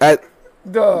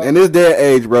 in this day and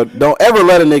age, bro, don't ever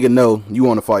let a nigga know you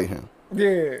want to fight him.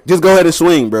 Yeah. Just go ahead and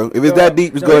swing, bro. If it's that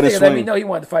deep, just go ahead and swing. Let me know he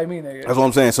wanted to fight me, nigga. That's what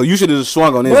I'm saying. So you should have just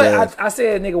swung on his ass. I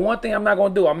said, nigga, one thing I'm not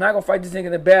gonna do. I'm not gonna fight this nigga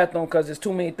in the bathroom because there's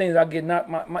too many things I get knocked.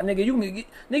 My nigga, you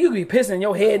can be pissing in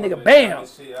your head, nigga. Bam.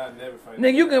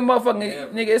 Nigga, you can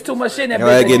motherfucking nigga. It's too much shit in that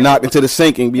bitch. I get knocked into the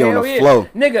sink and be on the floor,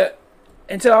 nigga.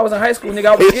 Until I was in high school, nigga,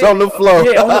 I was on the floor.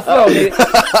 Yeah, on the floor,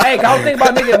 nigga. Hey, I was thinking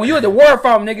about, nigga, when you at the war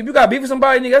farm, nigga, if you got beef with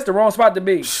somebody, nigga, that's the wrong spot to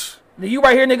be. Nigga, you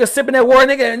right here, nigga, sipping that water,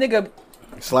 nigga, and nigga.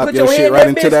 Slap your shit right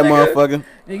into that motherfucker.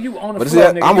 Nigga, you on the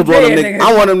floor, nigga.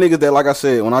 I'm one of them niggas that, like I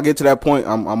said, when I get to that point,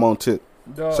 I'm on tip.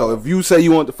 Dog. So if you say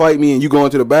you want to fight me and you go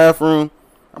into the bathroom,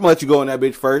 I'm gonna let you go in that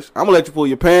bitch first. I'm gonna let you pull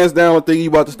your pants down and think you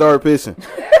about to start pissing.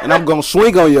 And I'm gonna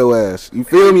swing on your ass. You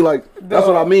feel me? Like, that's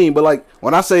what I mean. But like,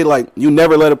 when I say like, you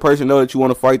never let a person know that you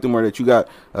want to fight them or that you got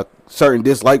a certain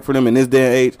dislike for them in this day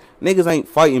and age, niggas ain't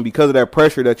fighting because of that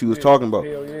pressure that you was talking about.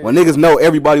 Yeah. When niggas know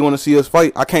everybody want to see us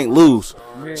fight, I can't lose.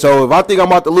 Yeah. So if I think I'm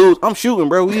about to lose, I'm shooting,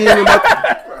 bro. We ain't even about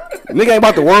nigga ain't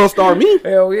about to world star me.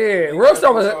 Hell yeah. World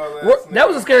star that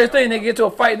was the scariest thing, nigga. Get to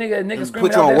a fight, nigga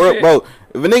screaming out that shit. Bro,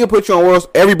 if a nigga put you on world,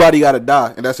 everybody gotta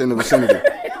die, and that's in the vicinity.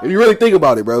 If you really think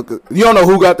about it, bro, 'cause you don't know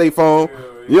who got their phone.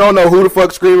 You don't know who the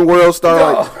fuck screaming world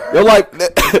star. Like, you're like,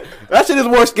 that shit is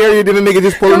more scary than a nigga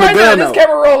just pulling the gun out. This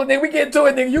camera rolling, nigga. We get into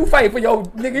it, nigga. You fight for your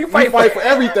nigga. You fight for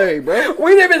everything, bro.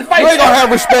 We didn't even fight. You ain't gonna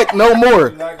have respect no more.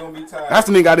 That's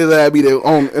the nigga I did that be there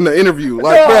on in the interview.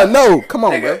 Like, bro, no, come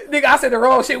on, bro. Nigga, I said the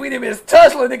wrong shit. We didn't even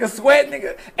touch, little nigga. Sweat,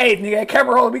 nigga. Hey, nigga, that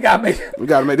camera rolling. We gotta make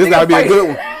this. Gotta be a good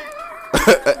one.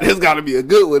 This gotta be a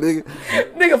good one, nigga.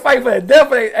 Nigga fight for the death.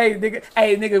 Hey,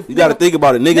 nigga. You gotta think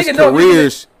about it. Niggas'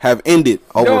 careers have ended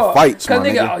over fights, cause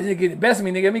nigga, nigga get the best of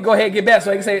me, nigga. Let me go ahead and get back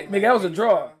so I can say, nigga, that was a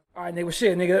draw. All right, nigga,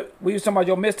 shit, nigga. We was talking about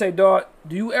your mistake, dog.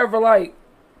 Do you ever like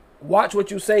watch what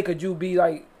you say? Could you be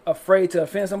like afraid to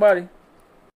offend somebody?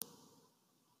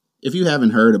 If you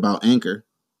haven't heard about Anchor,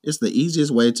 it's the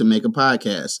easiest way to make a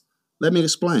podcast. Let me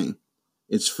explain.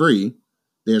 It's free.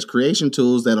 There's creation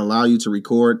tools that allow you to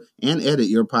record and edit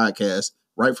your podcast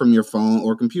right from your phone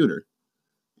or computer.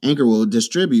 Anchor will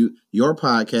distribute your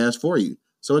podcast for you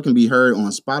so it can be heard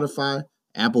on Spotify,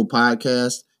 Apple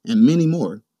Podcasts, and many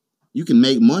more. You can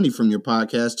make money from your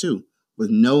podcast too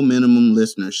with no minimum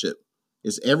listenership.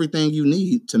 It's everything you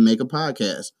need to make a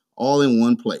podcast all in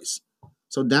one place.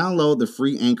 So download the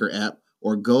free Anchor app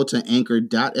or go to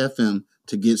anchor.fm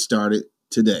to get started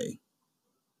today.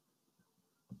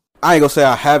 I ain't gonna say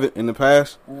I haven't in the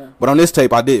past, but on this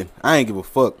tape I did. I ain't give a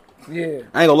fuck. Yeah.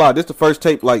 I ain't gonna lie. This the first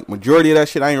tape, like, majority of that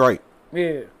shit I ain't right.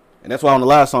 Yeah. And that's why on the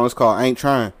last song it's called I Ain't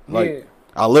Trying. Like,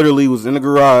 I literally was in the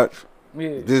garage,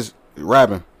 just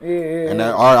rapping. Yeah. And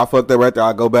then, all right, I fucked up right there.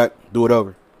 I go back, do it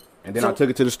over. And then I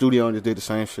took it to the studio and just did the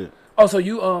same shit. Oh, so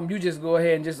you just go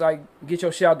ahead and just like get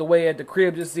your shit out the way at the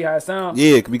crib just to see how it sounds?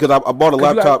 Yeah, because I bought a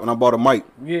laptop and I bought a mic.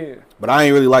 Yeah. But I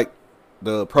ain't really like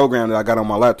the program that I got on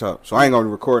my laptop, so I ain't gonna be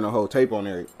recording the whole tape on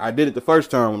there. I did it the first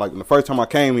time, like the first time I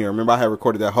came here. Remember, I had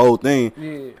recorded that whole thing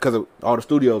because all the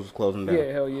studios was closing down.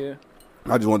 Yeah, hell yeah.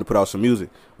 I just wanted to put out some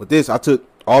music. With this, I took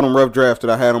all them rough drafts that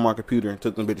I had on my computer and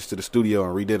took them bitches to the studio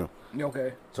and redid them.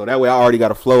 Okay. So that way I already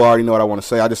got a flow. I already know what I want to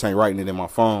say. I just ain't writing it in my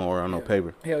phone or on no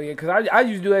paper. Hell yeah, because I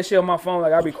used to do that shit on my phone.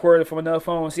 Like, I record it from another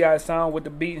phone and see how it sound with the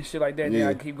beat and shit like that. And then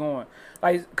I keep going.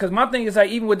 Like, because my thing is, like,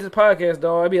 even with this podcast,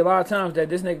 dog, it be a lot of times that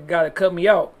this nigga got to cut me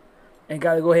out and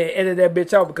got to go ahead and edit that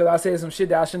bitch out because I said some shit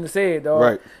that I shouldn't have said, dog.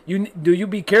 Right. Do you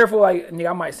be careful? Like, nigga,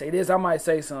 I might say this. I might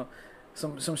say some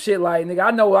shit like, nigga,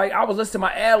 I know, like, I was listening to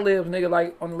my ad-libs, nigga,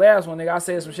 like, on the last one, nigga, I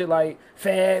said some shit like,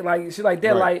 fag, like, shit like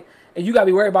that, like, and you gotta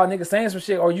be worried about niggas saying some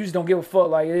shit, or you just don't give a fuck,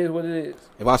 like, it is what it is.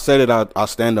 If I said it, I'll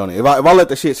stand on it. If I let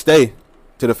the shit stay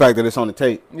to the fact that it's on the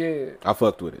tape, I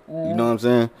fucked with it. You know what I'm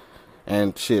saying?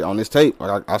 And shit, on this tape,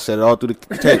 I said it all through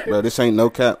the tape, bro. This ain't no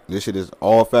cap. This shit is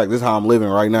all fact. This is how I'm living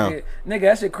right now. Yeah. Nigga,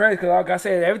 that shit crazy, because like I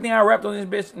said, everything I rapped on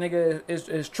this bitch, nigga,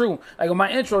 is true. Like, on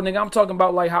my intro, nigga, I'm talking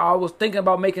about, like, how I was thinking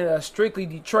about making a strictly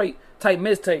Detroit type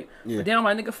mixtape. Yeah. But then I'm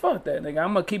like, nigga, fuck that, nigga.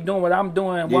 I'm going to keep doing what I'm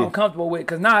doing and what I'm comfortable with,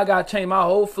 because now I got to change my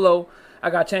whole flow.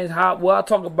 I got to change what I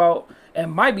talk about,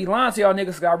 and might be lying to y'all niggas,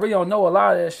 because I really don't know a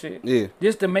lot of that shit. Yeah.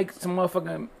 Just to make some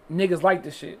motherfucking niggas like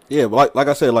this shit. Yeah, but like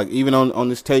I said, like, even on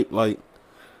this tape, like,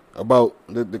 about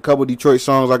the couple Detroit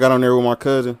songs I got on there with my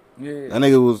cousin. Yeah. That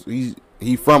nigga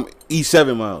he from East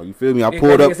 7 Mile. You feel me? I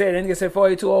pulled up. That nigga said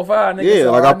 48205. Nigga, yeah,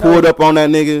 so like I pulled up on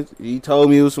that nigga. He told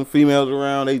me it was some females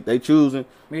around. They choosing.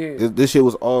 Yeah. This shit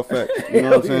was all facts. You know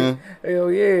what I'm saying?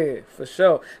 Hell yeah, for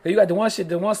sure. You got the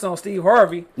one song, Steve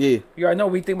Harvey. Yeah. You already know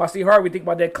we think about Steve Harvey. We think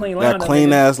about that clean lineup. That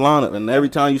clean ass lineup. And every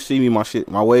time you see me,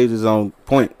 my waves is on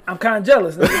point. I'm kind of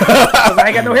jealous. Cause I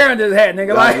ain't got no hair in this hat,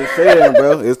 nigga. Like, I'm just saying,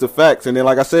 bro. It's the facts. And then,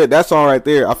 like I said, that song right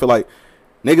there, I feel like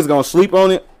niggas gonna sleep on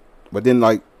it. But then,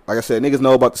 like I said, niggas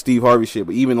know about the Steve Harvey shit,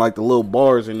 but even like the little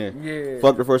bars in there. Yeah.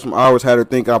 Fucked her for some hours, had her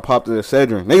think I popped a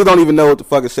Cedrin. Niggas don't even know what the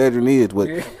fuck a Cedrin is, but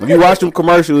if you watch them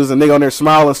commercials, a nigga on there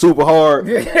smiling super hard,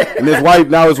 and his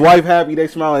wife happy, they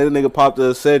smiling, and this nigga popped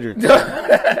a Cedrin.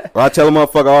 Or I tell a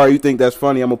motherfucker, all right, you think that's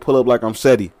funny, I'm gonna pull up like I'm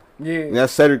Ceddy. Yeah. And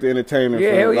that's Cedric the Entertainer.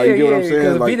 Yeah, hell like, you get what I'm saying?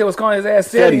 Because like, Vita was calling his ass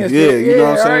Ceddy and shit. You know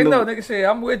what I'm saying? I already know, nigga, shit,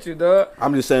 I'm with you, dog.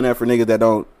 I'm just saying that for niggas that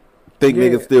don't think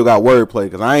niggas still got wordplay,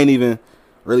 because I ain't even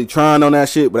really trying on that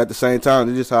shit, but at the same time,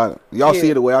 it's just how y'all see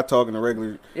it the way I talk in a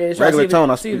regular tone.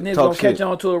 I see if niggas gonna catch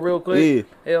on to it real quick.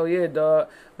 Yeah. Hell yeah, dog.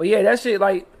 But yeah, that shit,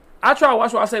 like, I try to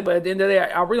watch what I say, but at the end of the day,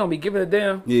 I really don't be giving a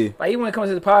damn. Yeah. Like, even when it comes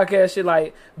to the podcast shit,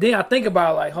 like, then I think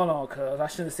about it, like, hold on, cuz I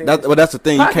shouldn't have said that. But that's the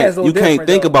thing, you can't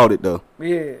think about it though.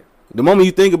 Yeah. The moment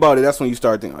you think about it, that's when you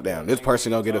start thinking, oh, damn, this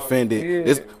person gonna get offended.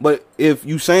 Yeah. But if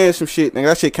you saying some shit, nigga,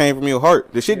 that shit came from your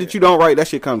heart. The shit that you don't write, that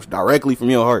shit comes directly from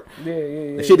your heart.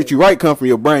 The shit that you write come from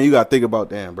your brain. You gotta think about,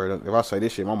 damn, bro, if I say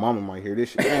this shit, my mama might hear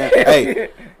this shit. Man, hey,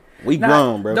 we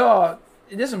grown, bro. Dog,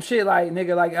 there's some shit like,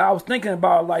 nigga, like, I was thinking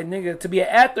about, like, nigga, to be an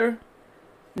actor,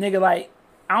 nigga, like,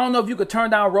 I don't know if you could turn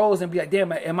down roles and be like,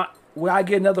 damn, will I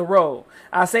get another role?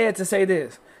 I say it to say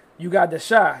this. You got The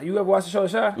Shad. You ever watch the show The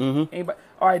Shad? Mm-hmm. Anybody?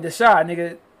 All right, The Shad,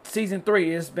 nigga, season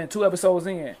 3. It's been 2 episodes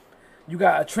in. You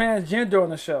got a transgender on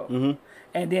the show. Mm-hmm.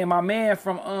 And then my man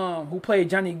from who played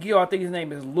Johnny Gill, I think his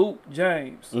name is Luke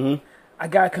James. Mm-hmm. I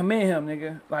gotta commend him,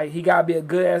 nigga. Like, he gotta be a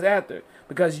good ass actor,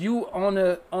 because you on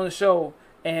the show,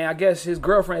 and I guess his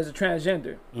girlfriend is a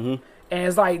transgender. Mm-hmm. And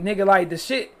it's like, nigga, like, the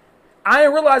shit, I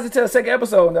didn't realize it till the second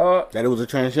episode, dog. That it was a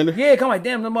transgender? Yeah, I'm like,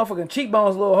 damn, the motherfucking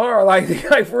cheekbones a little hard. Like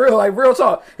for real, like, real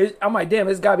talk. I'm like, damn,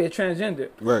 it's gotta be a transgender.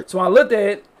 Right. So I looked at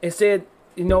it and said,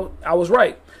 you know, I was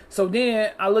right. So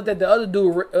then I looked at the other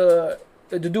dude, the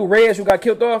dude Reg, who got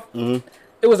killed off. Mm-hmm.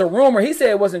 It was a rumor. He said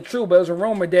it wasn't true, but it was a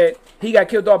rumor that he got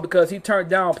killed off because he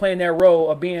turned down playing that role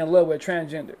of being in love with a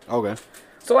transgender. Okay.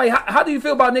 So, like, how do you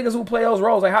feel about niggas who play those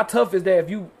roles? Like, how tough is that if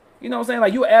you know what I'm saying?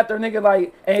 Like, you an actor, nigga,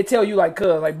 like, and they tell you, like,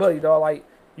 cuz, like, buddy, dog, like,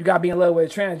 you gotta be in love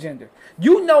with a transgender.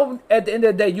 You know, at the end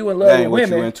of the day, you in love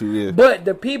with women. But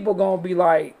the people gonna be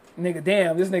like, nigga,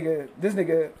 damn, this nigga,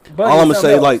 buddy. All I'm gonna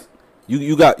say, else. Like,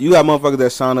 you got motherfuckers that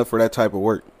sign up for that type of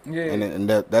work. Yeah. And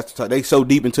that's they so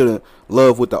deep into the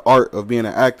love with the art of being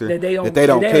an actor that they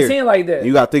don't care. Seem like that.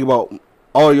 You gotta think about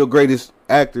all your greatest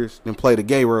actors and play the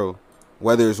gay role.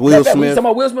 Whether it's Will Smith, talking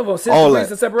about Will Smith or 6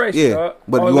 Degrees of Separation. Yeah,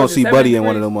 but you won't see Buddy in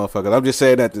one of them motherfuckers. I'm just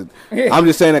saying that. I'm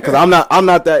just saying that because I'm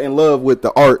not that in love with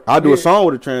the art. I do a song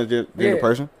with a transgender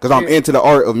person because I'm into the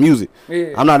art of music.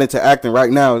 Yeah. I'm not into acting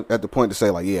right now at the point to say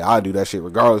like, yeah, I do that shit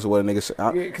regardless of what a nigga say.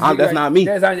 That's not me.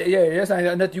 That's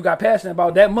not nothing you got passionate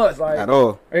about that much, like at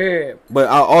all. Yeah. But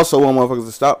I also want motherfuckers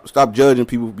to stop judging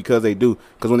people because they do.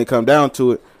 Because when it come down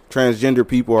to it, transgender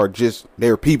people are just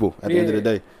they're people at the end of the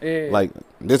day. Yeah. Like,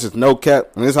 this is no cap,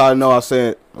 and this is how I know I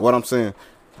said what I'm saying.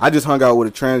 I just hung out with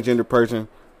a transgender person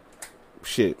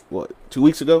shit, what, 2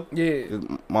 weeks ago? Yeah.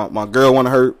 My girl, one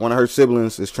of her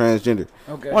siblings is transgender.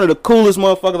 Okay. One of the coolest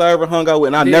motherfuckers I ever hung out with,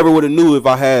 and I never would have knew if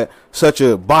I had such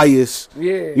a bias.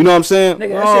 Yeah. You know what I'm saying?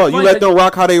 Nigga, oh, you let them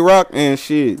rock how they rock and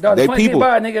shit. Dog, they the people.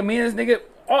 About it, nigga, me and this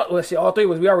nigga, all three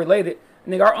we are related.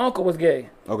 Nigga, our uncle was gay.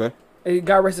 Okay. He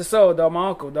got rest his soul, dog. My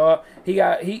uncle, dog. He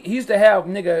used to have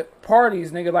nigga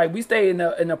parties, nigga. Like we stayed in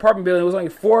an apartment building. It was only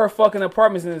 4 fucking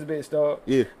apartments in this bitch, dog.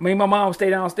 Yeah. Me and my mom stay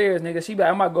downstairs, nigga. She be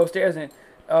like, I might go upstairs and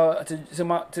to you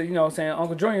know what I'm saying,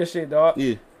 Uncle Junior shit, dog.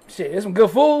 Yeah. Shit, there's some good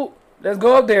food. Let's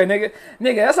go up there, nigga.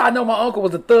 Nigga, that's how I know my uncle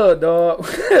was a thug, dog.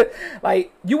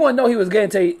 Like you wouldn't know he was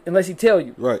gay unless he tell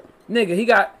you. Right. Nigga, he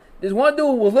got this one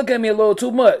dude was looking at me a little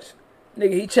too much.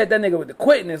 Nigga, he checked that nigga with the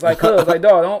quickness, like, cuz, like,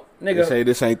 dog, don't, nigga. They say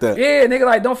this ain't that. Yeah, nigga,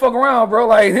 like, don't fuck around, bro.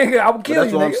 Like, nigga, I would kill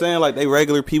you, That's what I'm saying. Like, they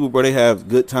regular people, bro. They have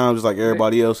good times just like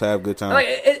everybody else have good times. Like,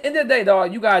 at the end of the day,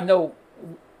 dog, you gotta know,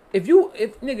 if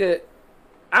nigga,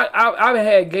 I've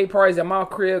had gay parties at my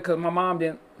crib because my mom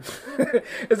didn't.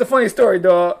 It's a funny story,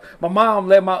 dog. My mom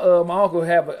let my uncle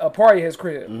have a party at his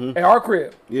crib, at our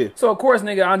crib. Yeah. So, of course,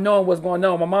 nigga, I know what's going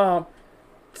on. My mom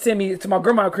sent me to my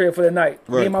grandma's crib for the night.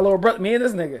 Right. Me and my little brother, me and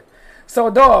this nigga. So,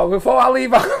 dog, before I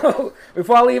leave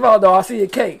out, dog, I see a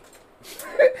cake.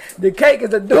 The cake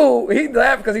is a dude. He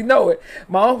laughing because he know it.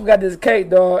 My uncle got this cake,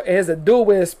 dog, and it's a dude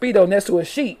with a Speedo next to a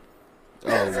sheet.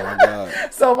 Oh my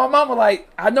god. So my mama like,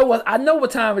 I know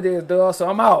what time it is, dog. So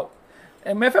I'm out.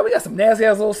 And man, we got some nasty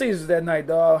ass Little Caesars that night,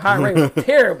 dog. High rate was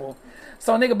terrible.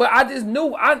 So nigga, but I just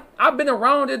knew I've been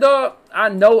around it, dog. I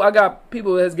know I got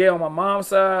people that's gay on my mom's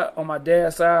side, on my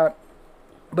dad's side.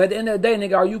 But at the end of the day,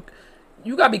 nigga,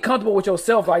 you gotta be comfortable with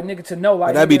yourself, like, nigga, to know,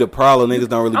 like, that'd be the problem. Niggas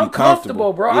don't really I'm be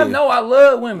comfortable, bro. Yeah. I know I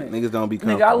love women. Niggas don't be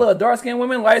comfortable. Nigga, I love dark skinned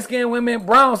women, light skinned women,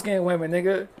 brown skinned women,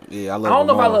 nigga. Yeah, I love. I don't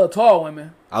know if I love tall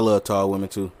women. I love tall women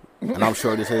too, and I'm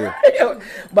short as hell.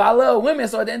 But I love women,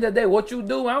 so at the end of the day, what you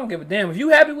do, I don't give a damn. If you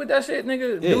happy with that shit,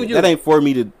 nigga, do you. That ain't for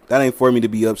me to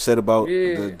be upset about,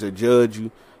 to judge you.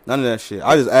 None of that shit.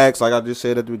 I just ask, like I just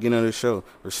said at the beginning of the show,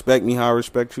 respect me how I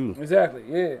respect you. Exactly.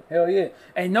 Yeah. Hell yeah.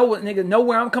 And know what, nigga, know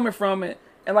where I'm coming from, and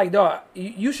like, dog,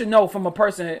 you should know from a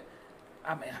person.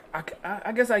 I mean,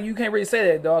 I guess you can't really say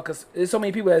that, dog, because there's so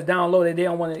many people that's down low that they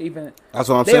don't want to even. That's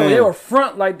what I'm saying. They were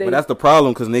front like they. But that's the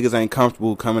problem, because niggas ain't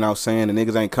comfortable coming out saying, and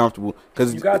niggas ain't comfortable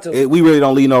because we really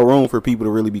don't leave no room for people to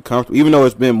really be comfortable. Even though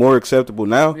it's been more acceptable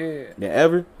now than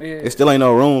ever, it still ain't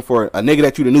no room for a nigga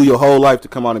that you knew your whole life to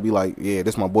come out and be like, yeah,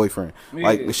 this my boyfriend.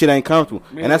 Like, the shit ain't comfortable,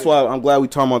 and that's why I'm glad we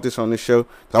talking about this on this show.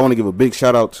 Cause I want to give a big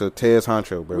shout out to Tez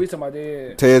Honcho, bro. We talking about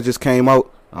that. Tez just came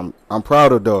out. I'm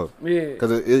proud of dog. Yeah.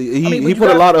 Because he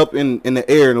put a lot up in the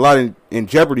air and a lot in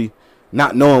jeopardy,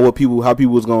 not knowing how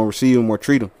people was gonna receive him or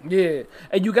treat him. Yeah,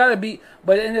 and you gotta be.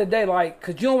 But at the end of the day, like,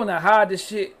 cause you don't want to hide this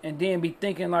shit and then be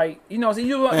thinking like, you know, see,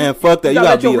 man, fuck that. You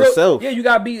gotta be yourself. Yeah, you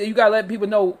gotta let people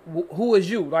know who is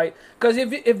you. Like, cause if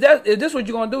this what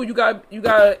you gonna do, you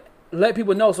gotta let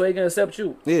people know so they can accept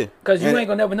you. Yeah. Because you ain't going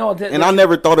to never know. And I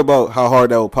never thought about how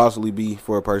hard that would possibly be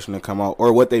for a person to come out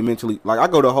or what they mentally... Like, I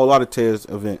go to a whole lot of Tez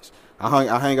events.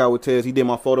 I hang out with Tez. He did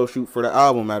my photo shoot for the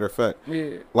album, matter of fact.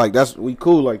 Yeah. Like, we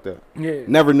cool like that. Yeah.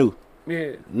 Never knew.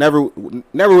 Yeah. Never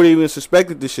would even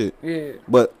suspected this shit. Yeah.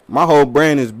 But my whole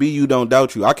brand is be you, don't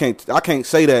doubt you. I can't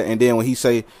say that, and then when he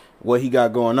say... what he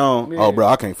got going on? Oh, bro,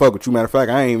 I can't fuck with you. Matter of fact,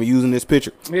 I ain't even using this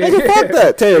picture. Nigga, fuck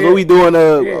that. Tez, what we doing?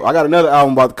 I got another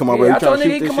album about to come out. Bro. I told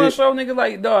nigga he come on the show, nigga,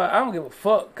 like, dog, I don't give a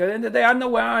fuck. Cause at the end of the day, I know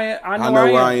where I am. I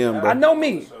know where I am, bro. I know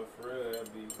me.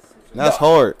 That's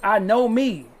hard. I know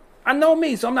me.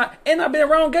 So I'm not, and I've been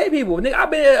around gay people. Nigga, I've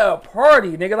been at a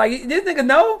party, nigga. Like, this nigga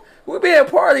know? We been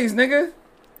at parties, nigga.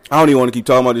 I don't even want to keep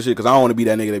talking about this shit because I don't want to be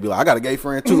that nigga that be like, I got a gay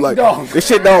friend too. Like, this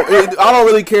shit I don't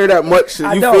really care that much.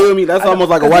 You feel me? That's almost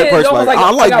like a white person. Like,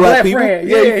 I like black people. Friend.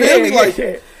 Yeah, you feel me? Like,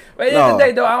 but at the end of the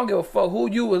day, though, I don't give a fuck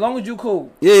who you, as long as you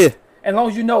cool. Yeah. As long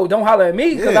as you know, don't holler at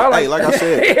me. Cause I like, hey, like I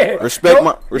said, respect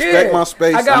my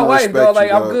space. I got white, dog. Like,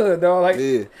 I'm good, dog. Like,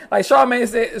 like Charlamagne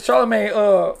said,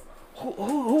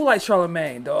 who like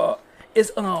Charlamagne, dog?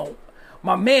 It's,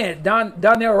 my man,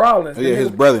 Donnell Rollins. Yeah, his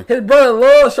brother. His brother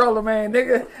loves Charlamagne,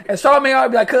 nigga. And Charlamagne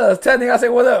always be like, cuz, tell nigga I say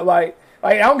what up. Like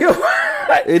I don't give a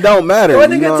like, it don't matter.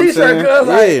 What nigga t-shirt, cuz,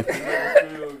 like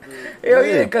hell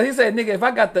yeah, cause he said, nigga, if I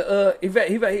got the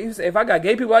if I got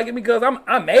gay people like me, cuz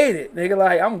I made it, nigga.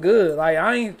 Like, I'm good. Like,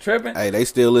 I ain't tripping. Hey, they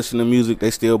still listen to music.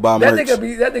 They still buy merch. That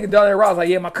nigga Donnell Rollins like,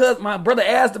 yeah, my brother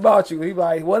asked about you. He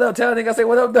like, what up? Tell a nigga I say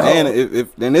what up, dog. And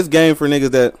if in this game for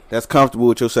niggas that's comfortable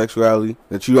with your sexuality,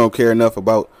 that you don't care enough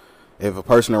about if a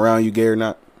person around you gay or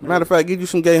not. Matter of fact, get you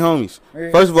some gay homies.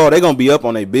 Yeah. First of all, they gonna be up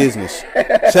on their business.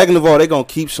 Second of all, they gonna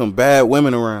keep some bad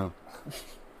women around.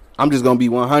 I'm just gonna be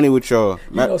 100 with y'all.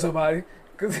 You know somebody.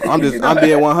 I'm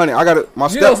being 100. I got my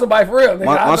know somebody for real. Nigga.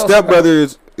 My stepbrother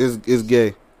is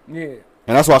gay. Yeah.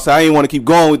 And that's why I say I ain't want to keep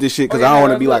going with this shit because I don't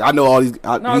want to be like I know all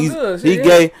these. He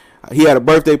gay. He had a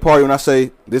birthday party when I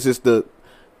say this is the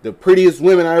prettiest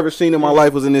women I ever seen in my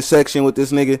life was in this section with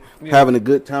this nigga having a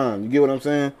good time. You get what I'm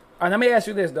saying? All right, let me ask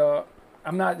you this, dog.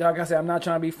 I'm not, like I said, I'm not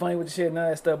trying to be funny with the shit and none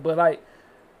of that stuff, but like,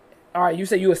 all right, you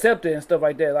say you accept it and stuff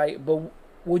like that, like, but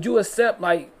would you accept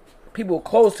like people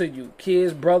close to you,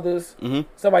 kids, brothers,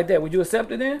 stuff like that? Would you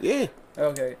accept it then? Yeah.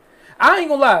 Okay. I ain't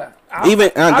gonna lie.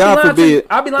 God forbid,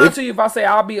 I'll be lying to you if I say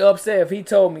I'll be upset if he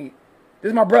told me. This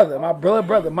is my brother,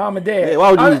 mom and dad. Yeah, why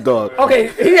would you use dog? Okay,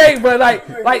 he ain't, but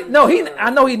like no,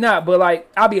 I know he not, but like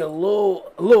I'll be a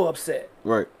little upset.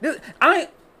 Right.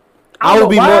 I would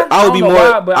be more.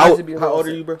 How old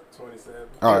are you, bro? 27.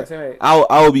 All right.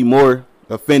 I would be more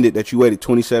offended that you waited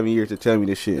 27 years to tell me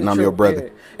this shit, and I'm your brother.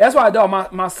 Yeah. That's why,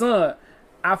 dog. My son.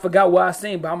 I forgot what I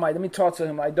seen, but I'm like, let me talk to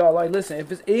him. Like, dog, like, listen,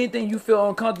 if it's anything you feel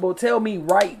uncomfortable, tell me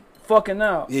right fucking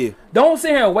now. Yeah. Don't sit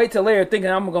here and wait till later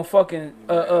thinking I'm gonna fucking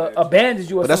abandon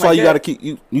you. Or but that's why like you gotta keep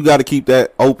you gotta keep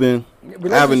that open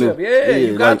avenue. Yeah,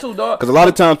 you got to, dog. Because a lot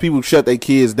of times people shut their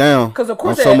kids down because of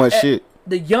course on so much shit.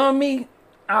 The young me,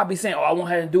 I'll be saying, oh, I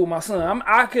won't have to do with my son.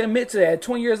 I can admit to that. At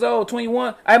 20 years old,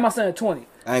 21, I had my son at 20.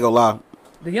 I ain't gonna lie.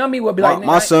 The young me would be like,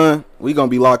 my son, we gonna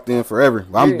be locked in forever.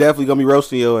 I'm definitely gonna be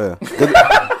roasting your ass.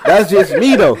 That's just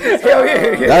me though. Hell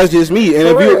yeah. That's just me. And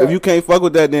if you can't fuck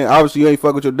with that, then obviously you ain't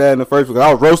fuck with your dad in the first place.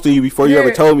 I was roasting you before you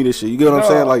ever told me this shit. You get what I'm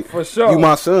saying? Like, for sure. You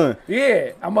my son.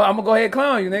 Yeah. I'm gonna go ahead and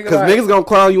clown you, nigga. Because niggas gonna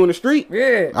clown you in the street.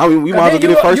 Yeah. I mean, we might as well get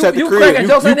it first at the crib.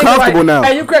 You comfortable now.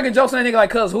 Hey, you cracking jokes on that nigga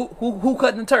like, cuz, who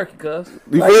cutting the turkey, cuz?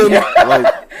 You feel me?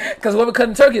 Because whoever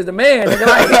cutting the turkey is the man, nigga.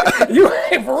 Like, you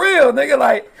ain't for real, nigga.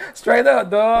 Like, straight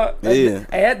up, dog. Yeah.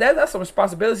 Hey, that's some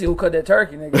responsibility who cut that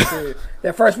turkey, nigga.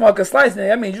 That first fucking slice, nigga,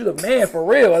 that means you the man for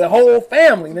real. The whole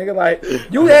family, nigga. Like,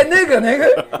 you that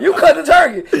nigga. You cut the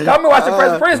turkey. Come and watch the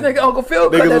Fresh Prince, nigga. Uncle Phil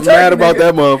cut that turkey. Niggas was mad about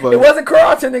that motherfucker. It wasn't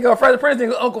Carlton, nigga. Fresh Prince,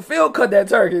 nigga. Uncle Phil cut that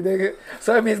turkey, nigga.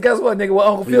 So that means, guess what, nigga? What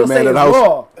Uncle Phil say is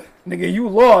law. Nigga, you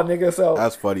law, nigga. So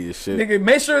that's funny as shit. Nigga,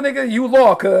 make sure, nigga, you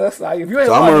law, cuz. Like, if you ain't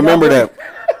so law, I'm gonna remember that.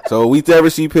 So we ever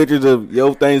see pictures of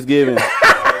your Thanksgiving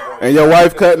and your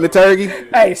wife cutting the turkey?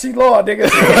 Hey, she law, nigga.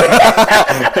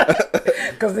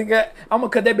 Cause nigga, I'm gonna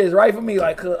cut that bitch right for me.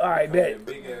 Like, all right, bet.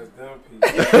 Big ass dumb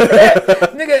piece.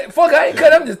 Nigga, fuck, I ain't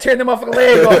cut. I'm just tearing the motherfucking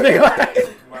leg off, nigga.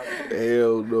 Like,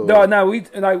 hell no. Dog, now we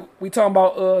talking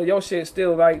about your shit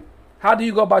still. Like, how do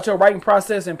you go about your writing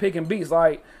process and picking beats?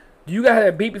 Like, do you got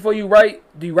a beat before you write?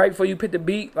 Do you write before you pick the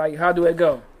beat? Like, how do it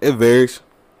go? It varies.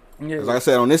 Yeah. Cause like I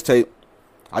said on this tape,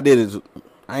 I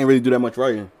ain't really do that much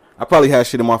writing. I probably had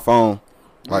shit in my phone,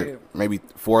 like maybe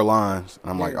 4 lines.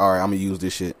 And I'm like, all right, I'm gonna use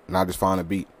this shit, and I just find a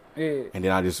beat. Yeah. And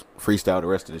then I just freestyle the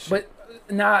rest of the shit.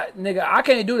 But nah, nigga, I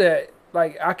can't do that.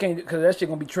 Like, I can't, because that shit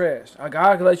gonna be trash. Like,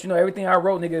 I can let you know everything I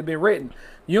wrote, nigga, has been written.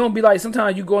 You don't be like,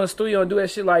 sometimes you go in the studio and do that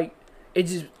shit, like, it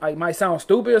just like might sound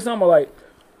stupid or something, or like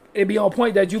it be on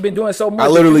point that you've been doing so much. I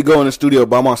literally go in the studio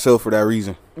by myself for that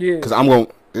reason. Yeah. Because I'm going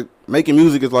making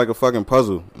music is like a fucking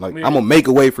puzzle. Like, I'm gonna make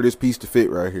a way for this piece to fit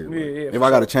right here. Like, if I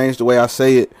gotta change the way I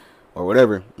say it or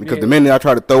whatever, because the minute I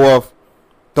try to throw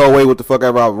away what the fuck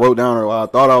ever I wrote down or what I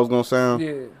thought I was gonna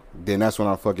sound, then that's when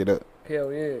I fuck it up.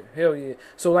 Hell yeah.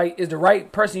 So like, is the right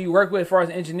person you work with as far as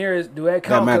engineers, do that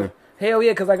count? That matter. Hell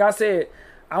yeah, because like I said,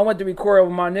 I went to record over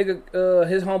my nigga,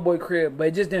 his homeboy crib, but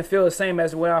it just didn't feel the same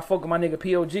as when I fuck with my nigga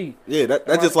POG. Yeah,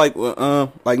 that's just like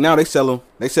now they sell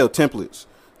templates.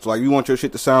 So like, you want your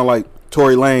shit to sound like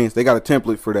Tory Lanez, they got a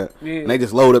template for that. Yeah. And they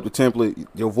just load up the template,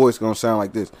 your voice gonna sound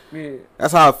like this. Yeah.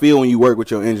 That's how I feel when you work with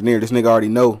your engineer. This nigga already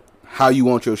know how you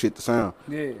want your shit to sound.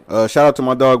 Yeah. Shout out to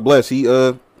my dog Bless. He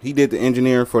did the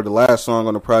engineering for the last song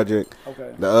on the project.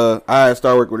 Okay. I had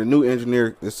started working with a new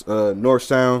engineer. It's North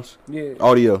Sounds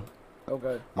Audio.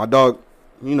 Okay. My dog,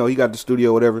 you know, he got the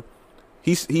studio, whatever.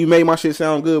 He made my shit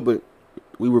sound good, but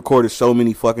we recorded so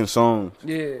many fucking songs.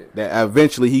 Yeah. That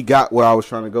eventually he got where I was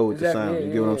trying to go with the sound.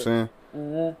 You get what I'm saying?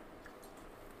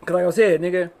 Mm-hmm. Cause like I said,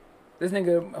 nigga, this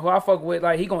nigga who I fuck with,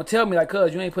 like, he gonna tell me like,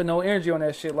 cuz you ain't putting no energy on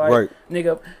that shit. Like, right.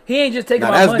 Nigga, he ain't just taking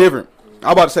my money. That's different.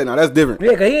 I'm about to say, now that's different.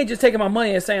 Yeah, cause he ain't just taking my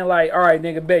money and saying like, all right,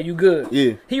 nigga, bet you good.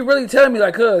 Yeah. He really telling me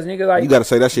like, cuz, nigga, like, you gotta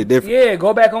say that shit different. Yeah,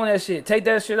 go back on that shit. Take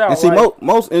that shit out. And see, like,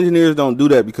 most engineers don't do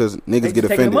that because niggas get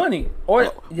offended. The money.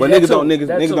 Or but niggas don't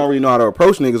really know how to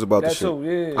approach niggas about this shit.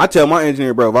 Yeah. I tell my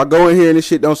engineer, bro, if I go in here and this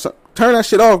shit don't turn that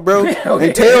shit off, bro,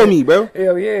 and tell me, bro.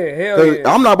 Hell yeah.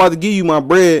 I'm not about to give you my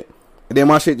bread and then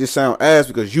my shit just sound ass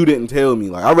because you didn't tell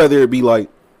me. Like, I'd rather it be like,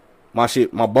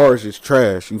 my bars is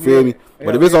trash. You feel me?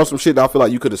 But if it's on some shit that I feel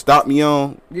like you could have stopped me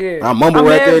on, I mumble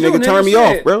right there, nigga, turn me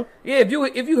off, bro. Yeah, if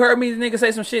you heard me, nigga,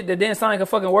 say some shit that didn't sound like a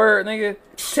fucking word, nigga,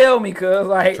 tell me, cuz,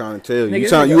 like. I'm trying to tell you.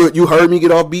 Nigga, you heard me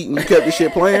get off beat and you kept this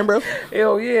shit playing, bro?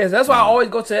 Hell yeah. That's why I always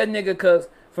go to that nigga, cuz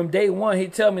from day one, he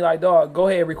tell me, like, dog, go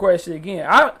ahead and record that shit again.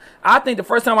 I think the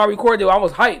first time I recorded it, I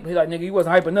was hyped. He like, nigga, you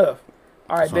wasn't hype enough.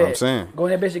 All right, that's what I'm saying. Go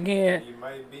in that bitch again. You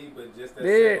might be, but just that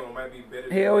second one might be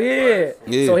better. Hell yeah.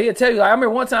 So he'll tell you, like, I remember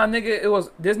one time, nigga,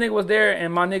 this nigga was there,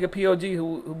 and my nigga POG,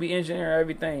 who be engineering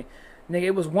everything, nigga,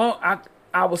 it was one,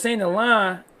 I was saying the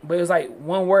line, but it was like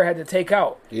one word I had to take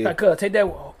out. Like, take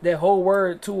that whole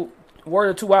word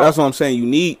or two out. That's what I'm saying. You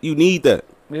need that.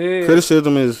 Yeah.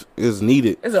 Criticism is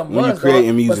needed. It's a must, when you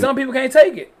creating music. But some people can't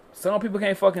take it. Some people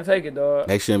can't fucking take it, dog.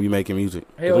 They shouldn't be making music.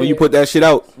 When you put that shit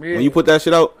out,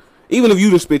 even if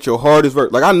you just spit your hardest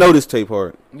verse, like I know this tape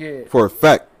hard. Yeah. For a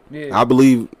fact. Yeah. I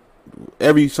believe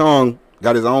every song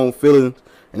got his own feelings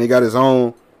and it got his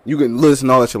own. You can listen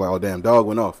to all that shit like, oh damn, dog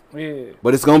went off. Yeah.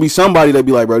 But it's gonna be somebody that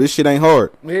be like, bro, this shit ain't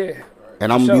hard. Yeah.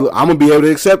 And I'm gonna be able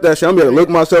to accept that shit. I'm gonna be able to look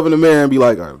myself in the mirror and be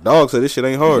like, oh, dog said this shit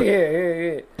ain't hard.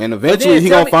 Yeah. And eventually he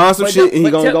gonna find some shit and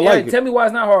he gonna go like it. Tell me why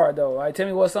it's not hard though. Like tell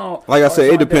me what song. Like I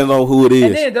said, it depends on who it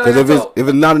is. Because if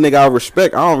it's not a nigga I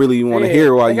respect, I don't really want to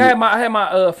hear why you. I had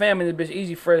my family in this bitch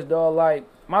Easy Fresh, dog. Like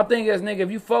my thing is, nigga, if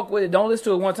you fuck with it, don't listen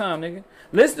to it one time, nigga.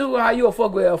 Listen to how you'll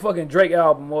fuck with a fucking Drake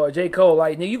album or J. Cole.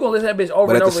 Like nigga, you gonna listen to that bitch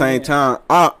over and over. But at the same time,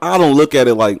 I don't look at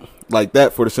it like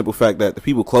that for the simple fact that the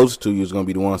people closest to you is gonna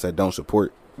be the ones that don't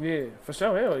support. Yeah, for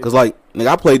sure. Hell yeah. Cause like, nigga,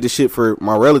 I played this shit for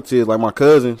my relatives, like my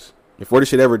cousins, before this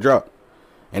shit ever dropped.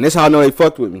 And that's how I know they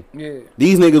fucked with me. Yeah.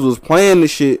 These niggas was playing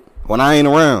this shit when I ain't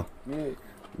around. Yeah.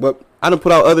 But I done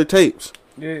put out other tapes.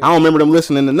 Yeah. I don't remember them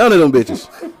listening to none of them bitches.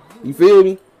 You feel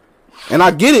me? And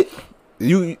I get it.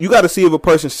 You got to see if a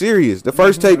person's serious. The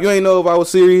first tape, you ain't know if I was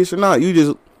serious or not. You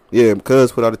just,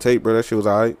 cuz put out a tape, bro. That shit was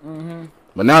alright.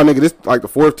 But now, nigga, this like the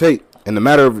fourth tape in the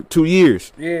matter of 2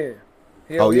 years. Yeah.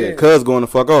 Hell cuz going to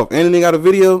fuck off. And then they got a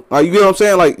video. Like, you get what I'm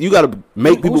saying? Like, you got to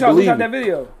make people believe. Who shot that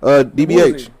video?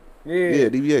 DBH. Yeah,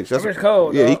 DBH. That's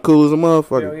cold. Yeah, he cool as a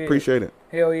motherfucker. Appreciate it.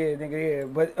 Hell yeah, nigga, yeah.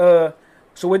 But,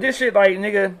 so with this shit, like,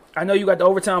 nigga, I know you got the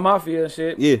Overtime Mafia and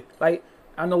shit. Yeah. Like,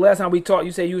 I know last time we talked,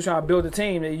 you said you was trying to build a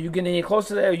team. You getting any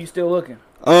closer to that or you still looking?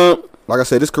 Like I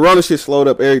said, this Corona shit slowed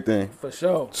up everything. For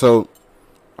sure. So,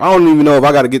 I don't even know if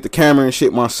I got to get the camera and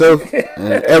shit myself.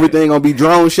 And everything gonna be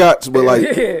drone shots, but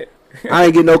like... Yeah. I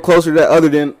ain't getting no closer to that other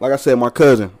than, like I said, my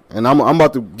cousin. And I'm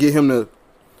about to get him I'm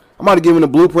about to give him the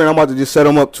blueprint. I'm about to just set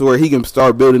him up to where he can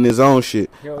start building his own shit.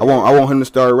 I want him to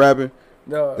start rapping.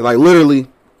 Like literally,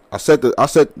 that's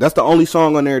the only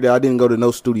song on there that I didn't go to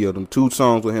no studio. Them 2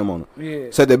 songs with him on it.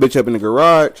 Yeah. Set that bitch up in the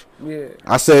garage. Yeah.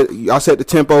 I set the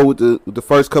tempo with the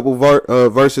first couple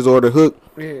verses or the hook.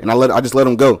 Yeah. And I just let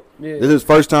him go. Yeah. This is his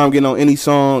first time getting on any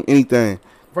song, anything.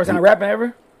 First time rapping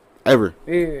ever? Ever.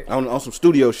 Yeah. On some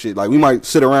studio shit. Like, we might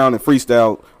sit around and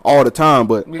freestyle all the time,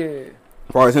 but as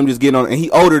far as him just getting on, and he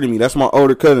older than me. That's my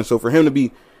older cousin. So for him to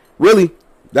be, really,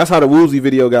 that's how the Woozy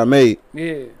video got made.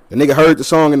 Yeah. The nigga heard the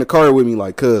song in the car with me,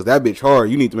 like, cuz, that bitch hard.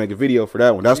 You need to make a video for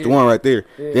that one. That's the one right there.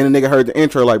 Yeah. Then the nigga heard the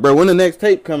intro, like, bro, when the next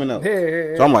tape coming out?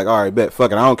 Yeah. So I'm like, all right, bet,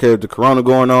 fuck it. I don't care if the Corona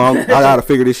going on. I gotta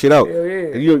figure this shit out.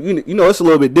 And you know, it's a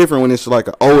little bit different when it's like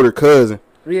an older cousin.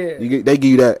 Yeah, they give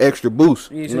you that extra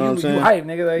boost. Yeah, so you know what I'm saying? You hype,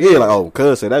 nigga. Like, like, oh,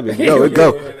 cuz said that bitch go, it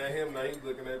go.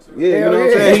 Yeah, you know what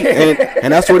I'm saying?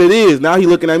 And that's what it is. Now he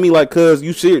looking at me like, cuz,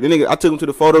 you serious? The nigga, I took him to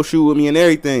the photo shoot with me and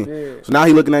everything. Yeah. So now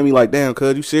he looking at me like, damn,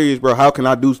 cuz, you serious, bro? How can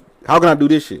I do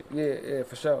this shit? Yeah,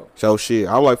 for sure. So shit,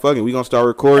 I was like, fuck it, we gonna start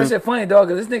recording. That shit funny, dog,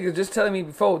 cause this nigga just telling me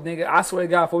before, nigga, I swear to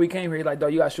God, before we came here, he like,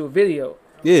 dog, you gotta shoot a video.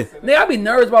 Yeah. Nigga, I be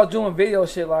nervous about doing video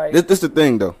shit like. This the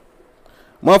thing though.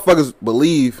 Motherfuckers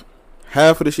believe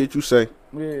half of the shit you say,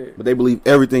 but they believe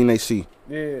everything they see.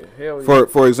 Yeah, hell yeah.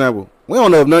 For example, we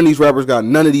don't know if none of these rappers got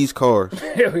none of these cars.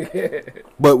 Hell yeah.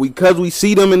 But because we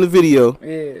see them in the video,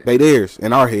 they theirs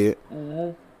in our head.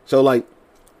 Mm-hmm. So like,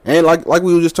 and like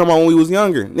we were just talking about when we was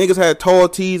younger, niggas had tall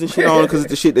tees and shit on because it's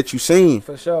the shit that you seen.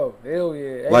 For sure, hell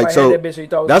yeah. Everybody like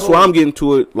so, that's why I'm getting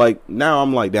to it. Like now,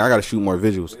 I'm like, damn, I gotta shoot more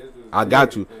visuals. I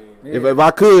got to. Yeah. If I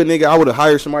could, nigga, I would have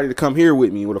hired somebody to come here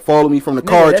with me. Would have followed me from the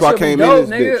car till I came in this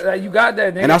bitch. Like, you got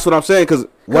that, nigga. And that's what I'm saying. Cause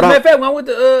matter of fact, when I went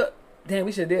to damn,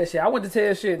 we should do that shit. I went to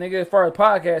tell shit, nigga, as far as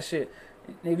podcast shit.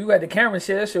 If you got the camera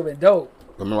shit, that shit been dope.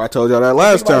 Remember I told y'all that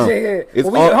last time. It's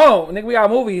when we get home, nigga, we got a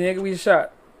movie, nigga, we just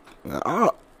shot.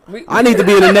 I need to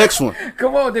be in the next one.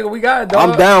 Come on, nigga, we got it, dog.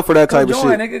 I'm down for that type of shit.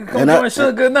 Nigga. Come join,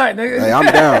 Suge, good night, nigga. Hey, I'm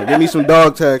down. Give me some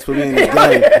dog tags for me in this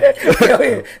game.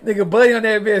 Nigga, buddy on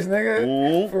that bitch, nigga.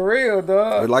 Mm-hmm. For real,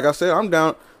 dog. But like I said, I'm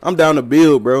down to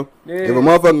build, bro. Yeah. If a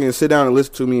motherfucker can sit down and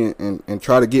listen to me and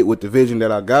try to get with the vision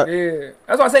that I got, yeah,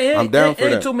 that's why I say I'm down for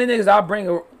that. Ain't too many niggas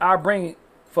I bring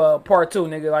for part 2,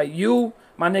 nigga. Like you,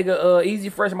 my nigga, Easy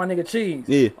Fresh, my nigga Cheese.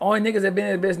 Yeah, only niggas that been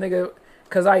in the bitch, nigga.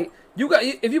 Cause like you got,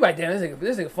 if you like, damn,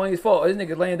 this nigga funny as fuck. This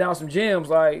nigga laying down some gems,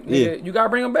 like nigga, you gotta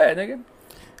bring him back, nigga.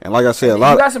 And like I said, you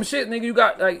got some shit, nigga. You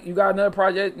got another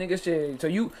project, nigga. Shit. So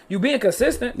you being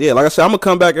consistent. Yeah, like I said, I'm gonna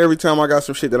come back every time I got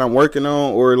some shit that I'm working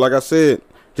on, or like I said,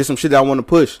 just some shit that I want to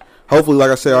push. Hopefully,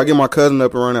 like I said, I get my cousin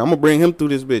up and running. I'm gonna bring him through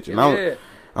this bitch, and I'm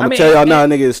gonna tell y'all now,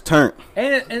 nigga, it's turned.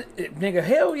 And nigga,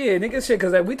 hell yeah, nigga, shit,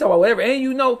 cause like, we talk about whatever, and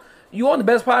you know, you on the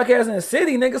best podcast in the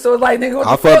city, nigga. So it's like, nigga,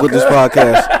 I fuck with this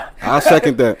podcast. I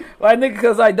second that. Like, nigga,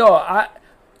 cause like, dog,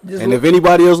 and if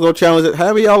anybody else gonna challenge it,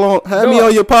 have me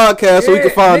on your podcast so we can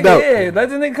find out. Yeah, let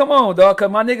this nigga come on, dog.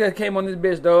 Cause my nigga came on this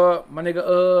bitch, dog. My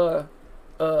nigga,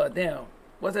 damn,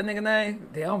 what's that nigga name?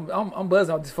 Damn, I'm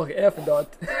buzzing on this fucking effing, dog.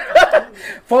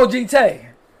 4G Tay.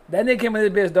 That nigga came on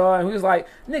this bitch, dog, and he was like,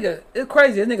 nigga, it's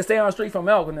crazy. This nigga stay on the street from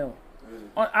Malcolm now.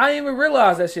 I didn't even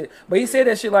realize that shit, but he said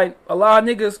that shit like a lot of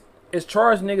niggas is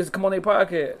charging niggas to come on their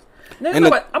podcast.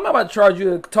 Nigga, I'm not about to charge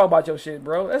you to talk about your shit,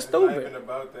 bro. That's stupid. It's not even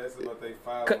about that. It's about they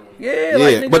following. Yeah.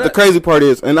 Like, nigga, but the crazy part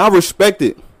is, and I respect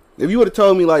it. If you would have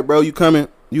told me, like, bro, you coming,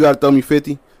 you got to throw me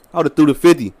 50, I would have threw the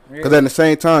 50. Because at the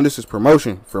same time, this is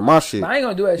promotion for my shit. I ain't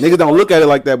going to do that shit. Niggas don't look at it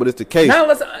like that, but it's the case. Now,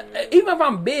 listen, even if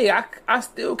I'm big, I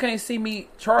still can't see me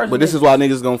charging. But this is why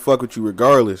niggas going to fuck with you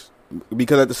regardless.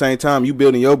 Because at the same time, you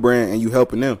building your brand and you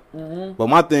helping them. Mm-hmm. But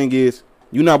my thing is,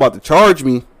 you not about to charge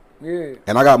me. Yeah.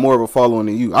 And I got more of a following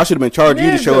than you. I should have been charging you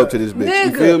to show up to this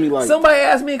bitch. You feel me? Like, somebody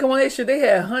asked me to come on that shit. They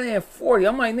had 140.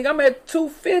 I'm like, nigga, I'm at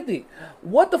 250.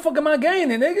 What the fuck am I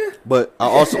gaining, nigga? But I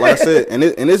also, like I said, and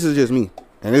this is just me.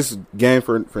 And this is game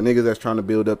for niggas that's trying to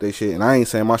build up their shit. And I ain't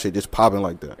saying my shit just popping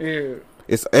like that. Yeah.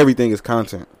 It's everything is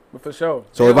content. But for sure.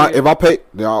 So if I pay,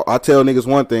 I tell niggas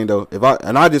one thing though.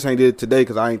 I just ain't did it today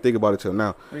because I ain't think about it till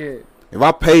now. Yeah. If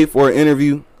I paid for an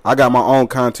interview, I got my own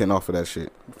content off of that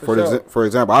shit. For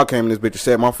example, I came in this bitch and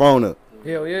set my phone up.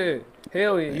 Hell yeah.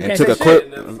 You can't say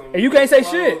shit. And you can't say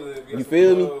shit. You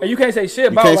feel me? And you can't say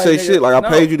shit about it. You can't say shit. Like, I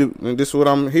paid you to, and this is what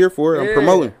I'm here for. I'm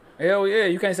promoting. Hell yeah.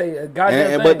 You can't say a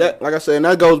goddamn thing. But that, like I said, and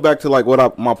that goes back to like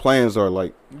what my plans are.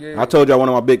 Like, I told y'all one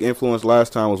of my big influence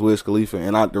last time was Wiz Khalifa.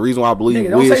 And the reason why I believe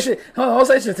don't say shit. Don't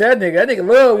say shit to that nigga. That nigga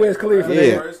love Wiz Khalifa.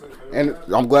 Yeah. And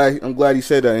I'm glad he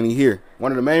said that and he here.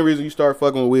 One of the main reasons you start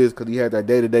fucking with Wiz because he had that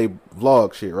day-to-day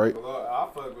vlog shit, right? I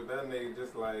fuck with that nigga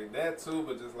just like that too,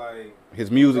 but just like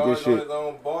his music and shit. His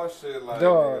own boss shit, like,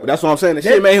 but that's what I'm saying. The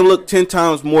shit made him look 10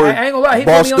 times more. I ain't gonna lie, he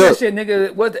put me on that shit,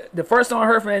 nigga. What the first song I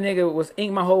heard from that nigga was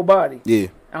 "Ink My Whole Body." Yeah,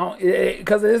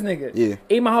 because of this nigga. Yeah,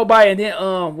 "Ink My Whole Body," and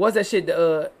then what's that shit?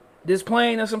 This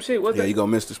plane or some shit. What's that? Yeah, you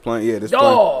gonna miss this plane? Yeah, this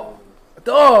plane.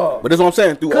 But that's what I'm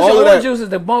saying. Through all of that, Juice is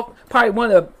probably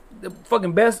one of the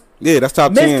fucking best. Yeah, that's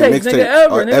top 10 mixtape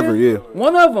ever. Yeah,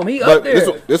 one of them. He up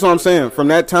there. That's what I'm saying. From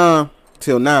that time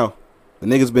till now, the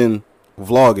nigga's been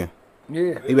vlogging.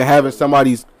 Yeah, he been having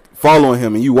somebody's following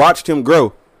him, and you watched him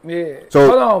grow. Yeah. So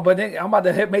hold on, but nigga, I'm about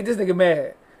to make this nigga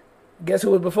mad. Guess who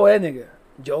was before that nigga?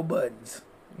 Joe Buttons.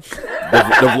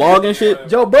 the vlogging shit.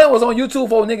 Joe Budden was on YouTube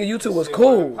for nigga. YouTube was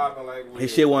cool.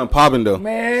 His shit wasn't popping though,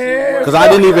 man. Because I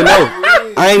didn't even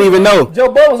know. I ain't even know.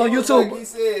 Joe Budden was on YouTube. Like he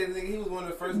said, nigga, he was one of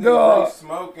the first niggas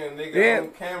smoking, nigga,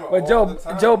 on camera. But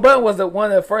Joe Budden was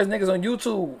one of the first niggas on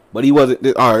YouTube. But he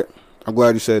wasn't. All right, I'm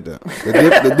glad you said that.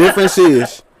 The difference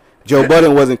is Joe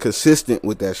Budden wasn't consistent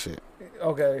with that shit.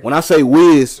 Okay. When I say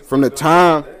Wiz, from this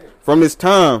time,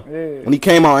 when he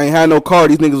came out, ain't had no car.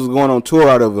 These niggas was going on tour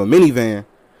out of a minivan.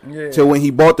 Yeah. Till when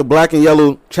he bought the black and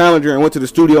yellow Challenger and went to the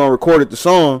studio and recorded the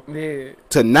song. Yeah.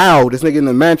 To now, this nigga in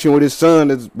the mansion with his son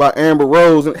that's by Amber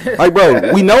Rose. Like,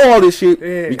 bro, we know all this shit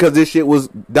because this shit was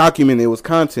documented. It was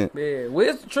content. Yeah.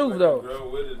 Where's the truth, though?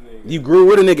 You grew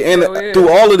with a nigga. And through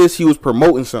all of this, he was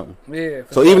promoting something. Yeah.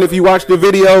 So even if you watch the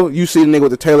video, you see the nigga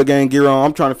with the Taylor Gang gear on.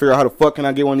 I'm trying to figure out how the fuck can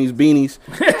I get one of these beanies.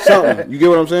 Something. You get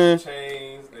what I'm saying?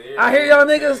 I hear y'all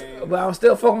niggas, but I'm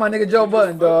still fucking my nigga Joe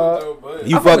Budden, dog.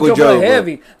 You fuck with Joe Budden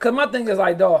heavy. Cause my thing is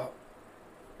like, dog,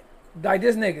 like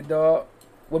this nigga, dog,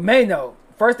 with Mano.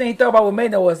 First thing he thought about with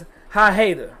Mano was high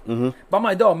hater. Mm-hmm. But I'm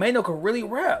like, dog, Mano could really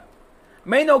rap.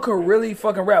 Mano could really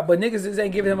fucking rap, but niggas just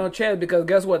ain't giving him a chance because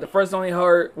guess what? The first song he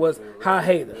heard was high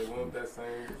hater.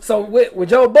 So with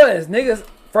Joe Budden, niggas,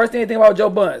 first thing they think about Joe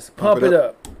Budden, pump it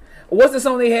up. What's the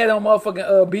song they had on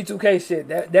motherfucking B2K shit?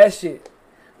 That shit.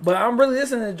 But I'm really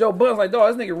listening to Joe Budden. Like,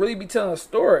 dog, this nigga really be telling a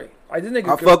story. Like, this nigga.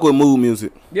 I fuck with mood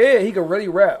music. Yeah, he can really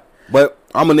rap. But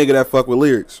I'm a nigga that fuck with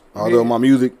lyrics. Although my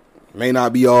music may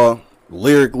not be all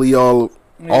lyrically all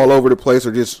over the place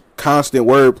or just constant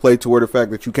wordplay to where the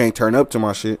fact that you can't turn up to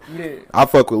my shit. Yeah. I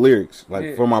fuck with lyrics.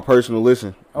 Like, for my personal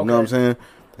listen. You know what I'm saying?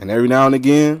 And every now and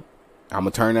again, I'm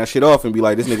going to turn that shit off and be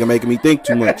like, this nigga making me think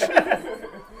too much.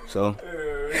 So.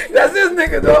 That's this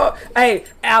nigga, dog. Hey,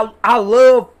 I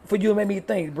love for you to make me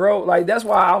think, bro. Like, that's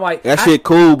why I'm like. That shit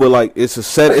cool, but like, it's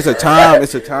a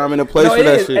time and a place for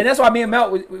that shit. And that's why me and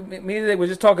Mel, me and was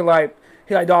just talking like,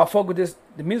 he like, dog, fuck with this,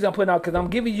 the music I'm putting out, because I'm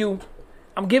giving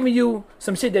you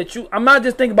some shit that I'm not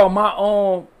just thinking about my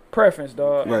own preference,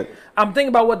 dog. Right. I'm thinking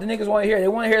about what the niggas want to hear. They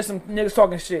want to hear some niggas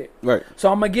talking shit. Right.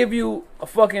 So I'm going to give you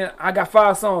I got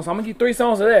 5 songs. So I'm going to give you 3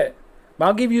 songs of that. But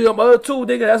I'll give you the other 2,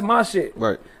 nigga, that's my shit.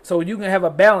 Right. So you can have a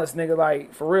balance, nigga,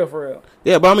 like, for real.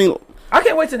 Yeah, but I mean, I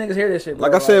can't wait till niggas hear this shit, bro.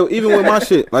 Like I said, even with my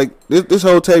shit, like, this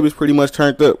whole tape is pretty much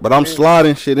turned up, but I'm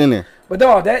sliding shit in there. But,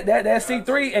 dog, that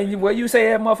C3 and where you say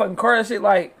that motherfucking car shit,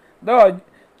 like, dog,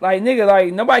 like, nigga,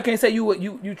 like, nobody can say you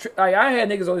like, I had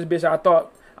niggas on this bitch, I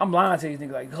thought, I'm lying to these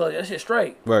niggas, like, oh, that shit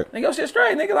straight. Right. Nigga, your shit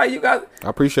straight, nigga, like, you got. I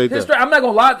appreciate that. Straight. I'm not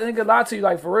gonna lie to you,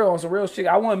 like, for real, on some real shit.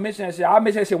 I want to mention that shit. I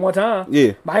mentioned that shit one time.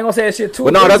 Yeah. But I ain't gonna say that shit 2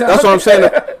 But no, that's what I'm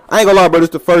saying. I ain't gonna lie, bro, it's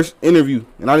the first interview,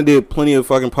 and I did plenty of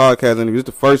fucking podcast interviews. It's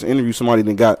the first interview somebody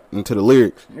done got into the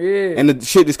lyrics. Yeah. And the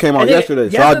shit just came out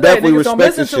yesterday, so I definitely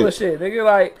respect this shit. Don't listen to the shit, nigga,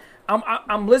 like.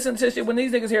 I'm listening to shit when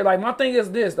these niggas here. Like, my thing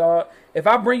is this, dog. If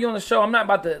I bring you on the show, I'm not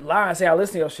about to lie and say I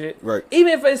listen to your shit. Right.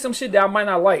 Even if it's some shit that I might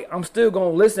not like, I'm still gonna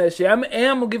listen to that shit. I'm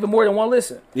gonna give it more than one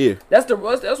listen. Yeah. That's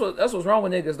what's wrong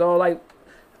with niggas, dog. Like,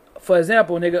 for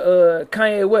example, nigga,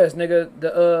 Kanye West, nigga,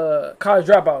 the College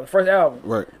Dropout, the first album.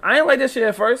 Right. I ain't like that shit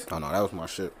at first. Oh no, that was my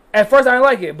shit. At first, I didn't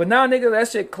like it, but now, nigga, that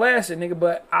shit classic, nigga.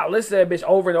 But I listen to that bitch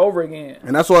over and over again.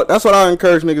 And that's what I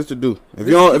encourage niggas to do. If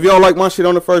you don't like my shit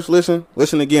on the first listen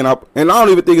again. And I don't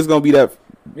even think it's gonna be the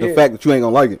fact that you ain't gonna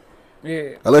like it. Yeah.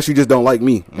 Unless you just don't like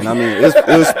me. And I mean,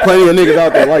 there's plenty of niggas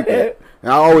out there like that.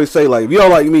 And I always say, like, if you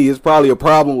don't like me, it's probably a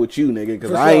problem with you, nigga,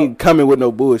 because I ain't coming with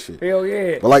no bullshit. Hell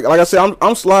yeah. But like I said,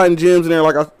 I'm sliding gems in there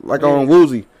like on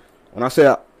Woozy. When I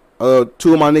said 2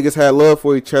 of my niggas had love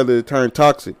for each other to turn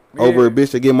toxic over a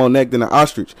bitch that get more neck than an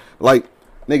ostrich. Like,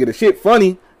 nigga, the shit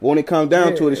funny, but when it comes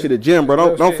down to it, the shit a gem,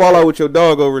 bro. Don't fall out with your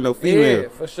dog over no female. Yeah,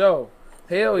 for sure.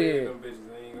 Hell yeah.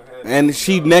 And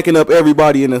she necking up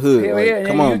everybody in the hood. Hell like, yeah.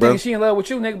 Come on, you bro. Think she in love with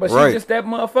you, nigga, but she just that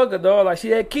motherfucker, dog. Like, she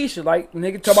had Keisha. Like,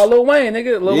 nigga, talk about Lil Wayne,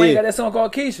 nigga. Lil Wayne got that song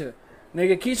called Keisha.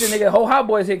 Nigga, whole Hot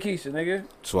Boys hit Keisha, nigga.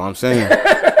 That's what I'm saying.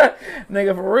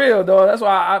 Nigga, for real, dog. That's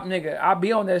why I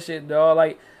be on that shit, dog.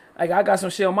 Like, I got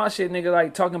some shit on my shit, nigga,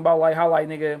 like, talking about, like, how, like,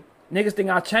 niggas think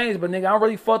I changed, but, nigga, I'm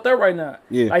really fucked up right now.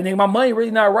 Yeah. Like, nigga, my money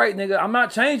really not right, nigga. I'm not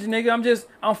changing, nigga.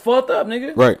 I'm fucked up,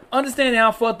 nigga. Right. Understand that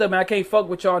I'm fucked up, man. I can't fuck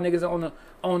with y'all niggas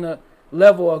on the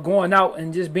level of going out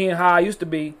and just being how I used to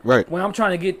be. Right. When I'm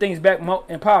trying to get things back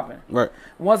and popping. Right.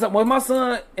 Once my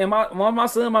son and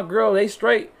my girl, they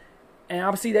straight, and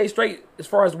I see they straight as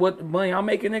far as what money I'm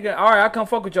making, nigga. All right, I come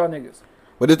fuck with y'all niggas.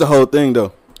 But it's the whole thing,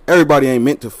 though. Everybody ain't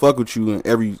meant to fuck with you in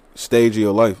every stage of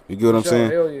your life. You get what I'm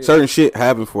saying? Yeah. Certain shit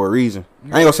happen for a reason.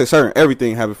 Yeah. I ain't gonna say certain.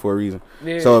 Everything happened for a reason.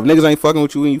 Yeah. So if niggas ain't fucking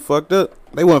with you when you fucked up,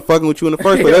 they wasn't fucking with you in the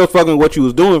first place. They was fucking with what you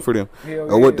was doing for them.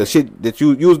 Or what the shit that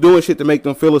you was doing shit to make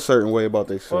them feel a certain way about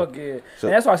themselves. Fuck yeah. So,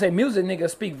 and that's why I say music, nigga,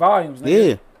 speak volumes,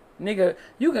 nigga. Yeah. Nigga,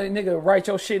 you can write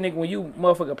your shit, nigga, when you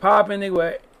motherfucker popping,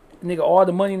 nigga, all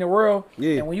the money in the world.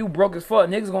 Yeah. And when you broke as fuck,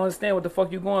 niggas gonna understand what the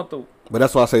fuck you going through. But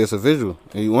that's why I say it's a visual.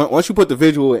 And once you put the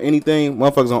visual in anything,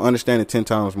 motherfuckers gonna understand it 10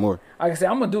 times more. Like I said,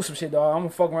 I'm gonna do some shit, dog. I'm gonna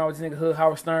fuck around with this nigga Hood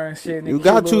Howard Stern and shit. Nigga, you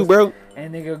got to, bro.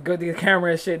 And nigga, go to the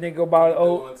camera and shit. Nigga, go by the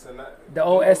old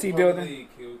SC building.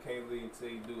 Can't leave until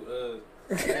you do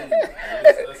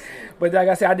But like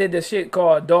I said, I did this shit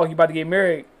called Dog, You About to Get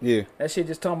Married. Yeah. That shit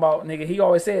just talking about, nigga, he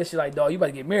always says shit like, dog, you about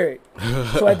to get married.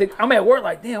 So I'm at work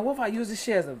like, damn, what if I use this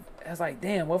shit as like,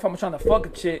 damn, what if I'm trying to fuck a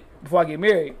chick before I get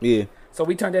married? Yeah. So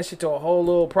we turned that shit to a whole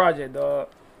little project, dog.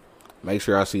 Make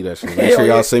sure I see that shit. Make sure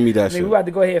y'all send me that nigga, shit. We got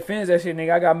to go ahead and finish that shit,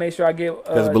 nigga. I got to make sure I get...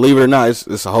 Because believe it or not,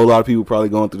 it's a whole lot of people probably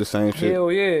going through the same shit. Hell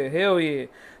yeah.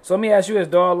 So let me ask you this,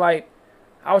 dog. Like,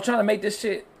 I was trying to make this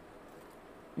shit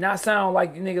not sound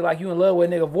like nigga, like you in love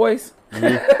with a nigga voice.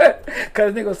 Mm-hmm.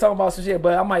 Because nigga was talking about some shit.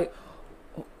 But I'm like,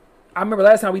 I remember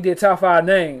last time we did top 5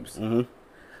 names. Mm-hmm.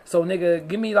 So nigga,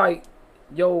 give me like,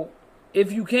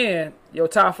 if you can, your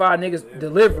top 5 niggas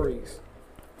deliveries.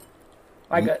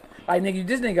 Like, like nigga,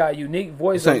 this nigga got a unique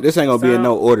voice. This ain't gonna be in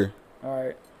no order. All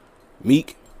right.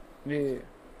 Meek. Yeah.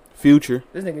 Future.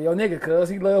 This nigga, your nigga, cuz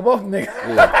he love both niggas.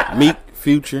 Yeah. Meek,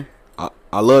 Future.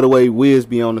 I love the way Wiz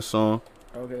be on the song.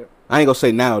 Okay. Okay. I ain't gonna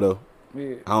say now though.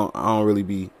 Yeah. I don't really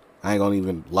be. I ain't gonna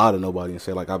even lie to nobody and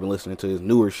say like I've been listening to his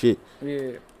newer shit.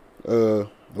 Yeah.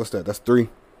 What's that? That's 3.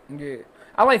 Yeah.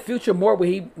 I like Future more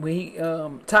when he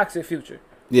Toxic Future.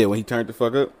 Yeah, when he turned the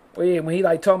fuck up. Well, yeah, when he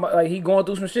like talking about like he going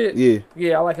through some shit. Yeah.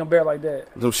 Yeah, I like him better like that.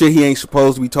 Some shit he ain't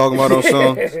supposed to be talking about on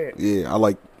songs. Yeah, I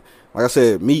like I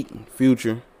said, Meek,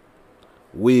 Future,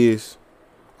 Wiz.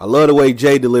 I love the way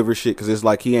Jay delivers shit because it's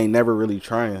like he ain't never really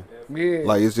trying. Yeah.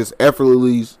 Like it's just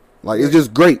effortlessly, like it's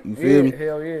just great. You feel me?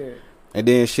 Hell yeah. And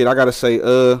then shit, I gotta say,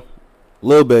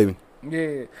 Lil Baby.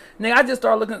 Yeah, nigga, I just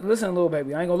started listening to Lil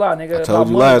Baby. I ain't gonna lie, nigga. I told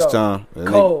you last time.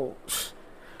 Cold.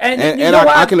 And you know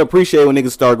I can appreciate when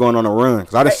niggas start going on a run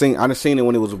because I done seen it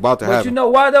when it was about to happen. But you know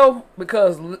why though?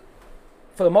 Because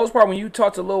for the most part, when you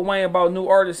talk to Lil Wayne about new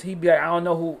artists, he be like, I don't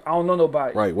know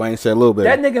nobody. Right, Wayne said Lil Baby.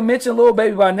 That nigga mentioned Lil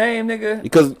Baby by name, nigga.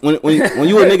 Because when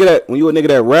you a nigga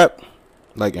that rap,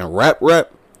 like in rap,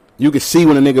 you can see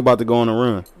when a nigga about to go on a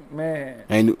run. Man.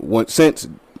 And since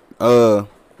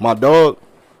my dog,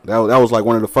 that was like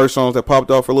one of the first songs that popped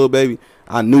off for Lil Baby.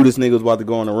 I knew this nigga was about to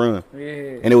go on a run.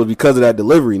 Yeah. And it was because of that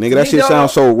delivery, nigga. That shit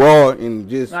sounds so raw and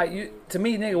just like to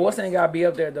me, nigga, what's ain't gotta be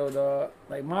up there though, dog?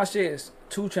 Like my shit is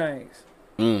 2 Chainz.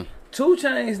 2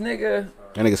 Chainz, nigga.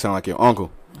 That nigga sound like your uncle.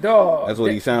 Dog. That's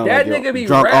what he sound like. That nigga be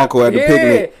drunk uncle at the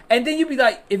picnic. And then you be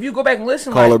like, if you go back and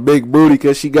listen, call her big booty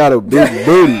because she got a big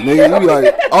booty, nigga. You be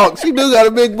like, oh, she do got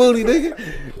a big booty, nigga.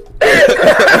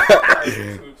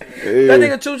 That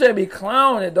nigga 2 Chainz be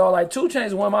clowning it, dog. Like 2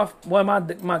 Chainz one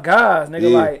of my guys,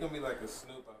 nigga. Yeah. Like, gonna be like a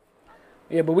Snoop.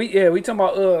 Yeah, but we talking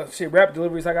about shit rap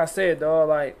deliveries. Like I said, dog.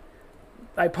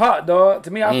 Like Pop, dog.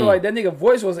 To me, I feel like that nigga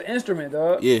voice was an instrument,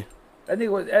 dog. Yeah. That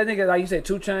nigga like you said,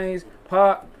 2 Chainz,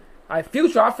 Pop. Like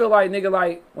Future, I feel like nigga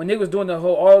like when nigga was doing the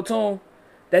whole auto tune,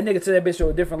 that nigga to that bitch to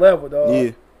a different level, dog.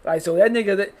 Yeah. Like so that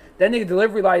nigga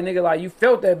delivery like nigga like you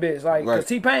felt that bitch like right. Cause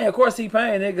T-Pain, of course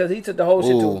T-Pain nigga, cause he took the whole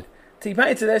shit to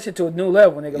T-Pain took that shit to a new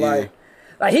level, nigga. Yeah.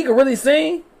 Like he could really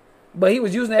sing, but he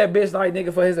was using that bitch like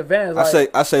nigga for his advantage.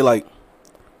 Like, I say like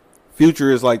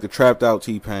Future is like the trapped out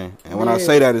T-Pain, and when I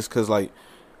say that is cause like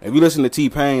if you listen to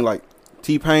T-Pain, like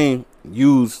T-Pain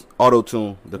used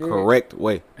auto-tune the correct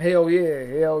way. Hell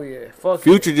yeah. Fuck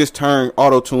Future just turned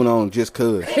auto-tune on just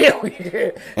cause. Hell yeah.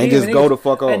 And just go the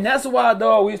fuck off. And that's why,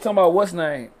 dog, we was talking about what's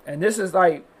name. And this is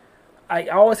like, I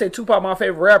always say Tupac my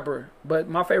favorite rapper, but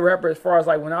my favorite rapper as far as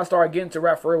like when I started getting to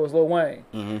rap for real was Lil Wayne.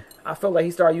 Mm-hmm. I felt like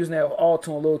he started using that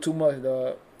auto-tune a little too much,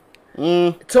 dog.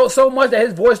 So much that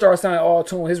his voice started sounding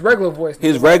auto-tune. His regular voice.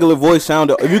 His regular voice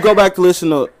sounded. If you go back to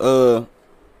listen to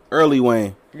early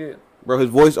Wayne. Yeah. Bro,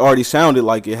 his voice already sounded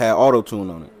like it had auto-tune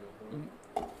on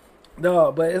it.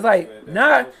 No, but it's like,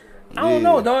 I don't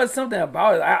know, dog. It's something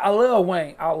about it. I love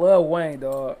Wayne. I love Wayne,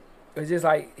 dog. It's just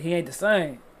like, he ain't the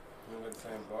same.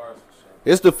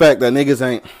 It's the fact that niggas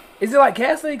ain't. Is it like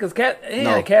Cassidy? Because Cassidy.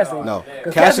 No.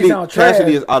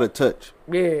 Cassidy is out of touch.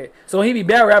 Yeah. So he be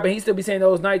bad rapping. He still be saying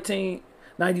those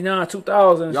 1999,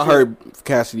 2000. Y'all heard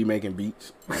Cassidy making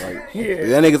beats. Like,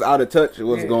 that nigga's out of touch with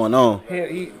what's going on.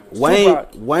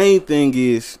 Wayne thing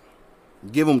is,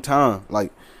 give him time.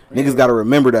 Like, niggas got to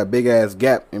remember that big ass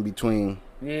gap in between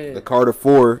the Carter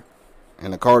 4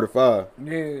 and the Carter 5.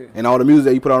 Yeah. And all the music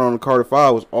that you put out on the Carter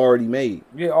 5 was already made.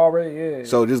 Yeah, already,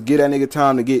 So just give that nigga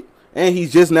time to get. And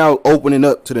he's just now opening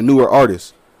up to the newer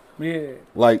artists. Yeah.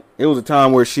 Like, it was a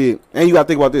time where shit. And you got to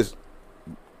think about this.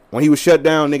 When he was shut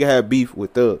down, nigga had beef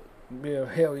with Thug. Yeah,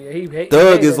 hell yeah.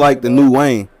 Thug is like the new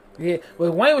Wayne. Yeah,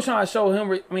 but Wayne was trying to show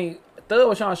him. Thug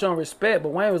was trying to show him respect, but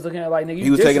Wayne was looking at like nigga. He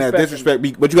was taking that disrespect,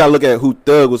 but you gotta look at who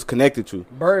Thug was connected to.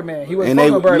 Birdman. He was and they,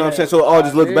 Birdman. You know what I'm saying? So it all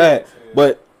just looks bad.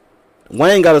 But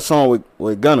Wayne got a song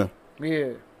with Gunna. Yeah.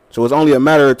 So it's only a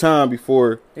matter of time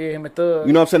before. Yeah, him and Thug.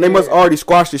 You know what I'm saying? They must already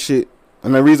squash the shit.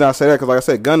 And the reason I say that because like I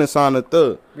said, Gunna signed a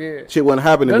Thug. Yeah. Shit wouldn't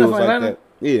happen if it was like Atlanta? That.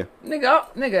 Yeah.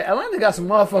 Nigga, Atlanta got some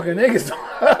motherfucking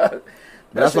niggas.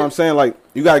 That's what I'm saying. Like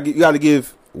you gotta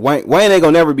give Wayne ain't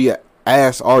gonna never be an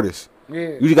ass artist.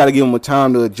 Yeah. You just gotta give him a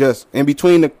time to adjust. In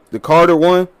between the Carter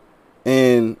one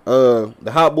and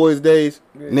the Hot Boys days,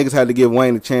 niggas had to give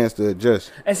Wayne a chance to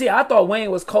adjust. And see, I thought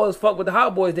Wayne was cold as fuck with the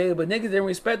Hot Boys days, but niggas didn't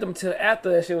respect him till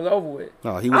after that shit was over with.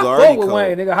 No, he was already cold. With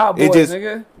Wayne, nigga, Hot Boys,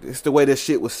 nigga. It's the way that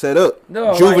shit was set up.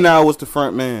 No, Juvenile was the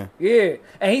front man. Yeah,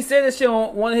 and he said this shit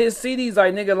on one of his CDs,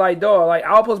 like nigga, like dog, like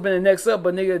I was supposed to be the next up,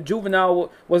 but nigga,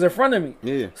 Juvenile was in front of me.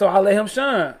 Yeah. So I let him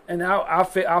shine, and I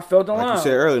felt the line. Like you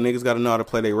said earlier, niggas got to know how to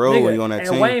play their role when you on that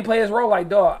team. And Wayne play his role like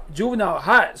dog. Juvenile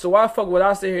hot, so why fuck would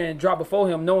I sit here and drop before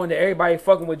him, knowing that everybody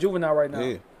fucking with Juvenile right now?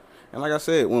 Yeah. And like I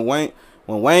said, when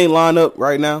when Wayne line up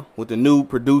right now with the new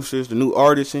producers, the new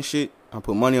artists and shit, I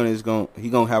put money on it. He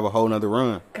gonna have a whole nother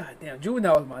run. Goddamn,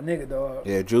 Juvenile was my nigga, dog.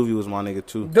 Yeah, Juvie was my nigga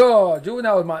too. Dog,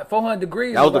 Juvenile was my 400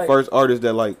 Degrees. That was the first artist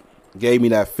that like gave me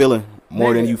that feeling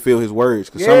more than you feel his words.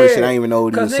 Cause some of the shit I ain't even know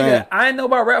what he was saying. I ain't know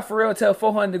about rap for real until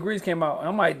 400 Degrees came out. And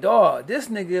I'm like, dog, this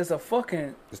nigga is a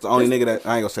fucking. It's the only nigga that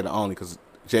I ain't gonna say the only because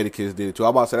Jadakiss did it too.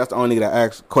 I'm about to say that's the only nigga that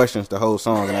asked questions the whole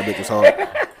song and that bitch was hard.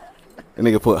 The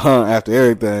nigga put after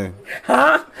everything.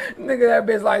 Huh? Nigga, that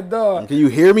bitch like, dog. Can you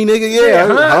hear me, nigga? Yeah,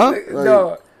 huh? Like,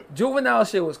 dog. Juvenile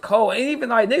shit was cold. Ain't even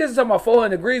like niggas talking about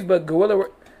 400 Degrees, but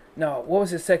no, what was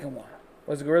his second one?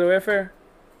 Was it Guerrilla Warfare?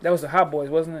 That was the Hot Boys,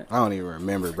 wasn't it? I don't even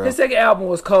remember, bro. His second album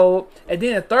was cold. And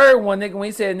then the third one, nigga, when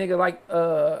he said nigga like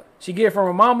she get it from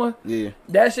her mama. Yeah.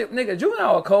 That shit, nigga,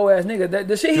 Juvenile a cold ass nigga.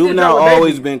 The shit he Juvenile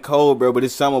always been cold, bro, but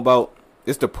it's something about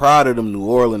it's the pride of them New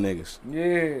Orleans niggas.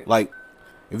 Yeah. Like,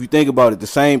 if you think about it, the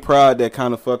same pride that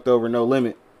kind of fucked over No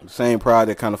Limit, the same pride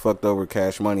that kind of fucked over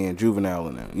Cash Money and Juvenile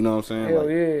and them. You know what I'm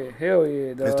saying? Hell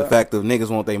yeah, dog. It's the fact of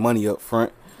niggas want their money up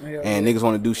front. And niggas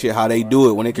want to do shit how they do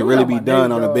it when it can really be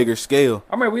done on a bigger scale.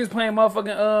 I remember we was playing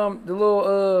motherfucking the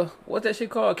little what's that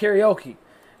shit called, karaoke.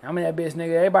 I'm in that bitch,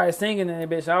 nigga. Everybody singing in that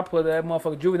bitch. I put that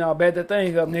motherfucking Juvenile bet that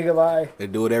thing up, nigga. Like they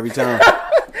do it every time.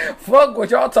 Fuck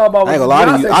what y'all talk about. I ain't gonna lie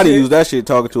to you. I done use that shit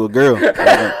talking to a girl.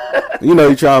 You know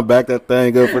you trying to back that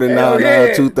thing up for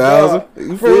the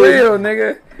 2000. For real,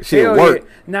 nigga. Shit work.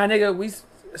 Nah, nigga, we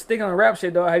sticking on rap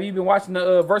shit, dog. Have you been watching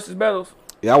the versus battles?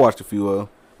 Yeah, I watched a few of them.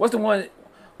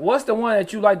 What's the one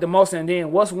that you like the most, and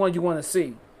then what's the one you want to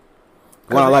see?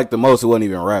 The one I liked the most, it wasn't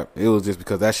even rap. It was just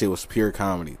because that shit was pure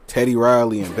comedy. Teddy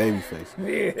Riley and Babyface.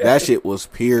 Yeah. That shit was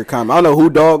pure comedy. I don't know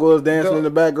who Dog was dancing in the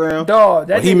background. Dog,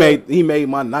 that he made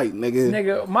my night, nigga.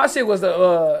 Nigga, my shit was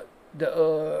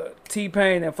the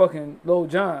T-Pain and fucking Lil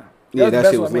Jon. That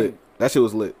shit was lit. That shit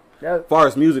was lit. As far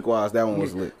as music wise, that one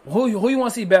was lit. Who you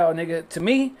want to see battle, nigga? To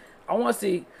me, I want to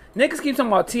see niggas keep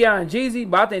talking about T.I. and Jeezy,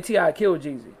 but I think T.I. killed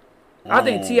Jeezy. I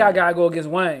think T.I. gotta go against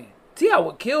Wayne. T.I.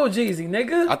 would kill Jeezy,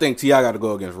 nigga. I think T.I. gotta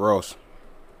go against Ross.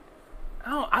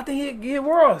 I think he'd get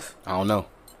Ross. I don't know.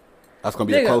 That's gonna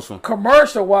be a close one.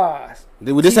 Commercial wise,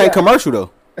 this ain't commercial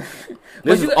though.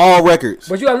 This is all records.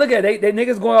 But you gotta look at it. They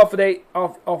niggas going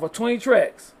off of 20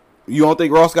 tracks. You don't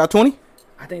think Ross got 20?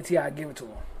 I think T.I. give it to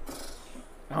him.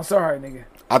 I'm sorry, nigga.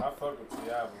 I fuck with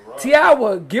T.I. T.I.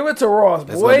 would give it to Ross,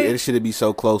 boy. It should be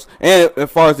so close. And as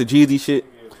far as the Jeezy shit,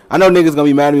 I know niggas gonna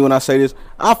be mad at me when I say this.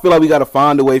 I feel like we gotta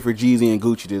find a way for Jeezy and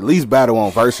Gucci to at least battle on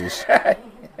verses.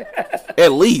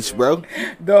 At least, bro.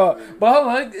 Dog. But hold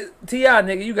on, T.I.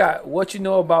 nigga, you got what you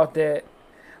know about that.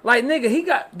 Like, nigga, he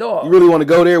got, dog. You really want to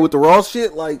go there with the Ross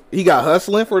shit? Like, he got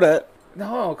hustling for that.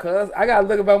 No, cuz I gotta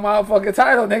look about my motherfucking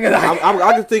title, nigga. Like,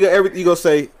 I can think of everything you gonna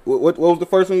say. What was the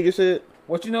first one you just said?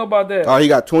 What you know about that? Oh, he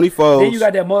got 20 foes. Then you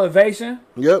got that motivation.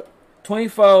 Yep. 20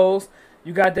 foes.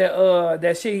 You got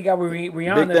that shit he got with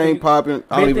Rihanna. Big thing popping.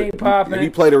 Big thing popping. If he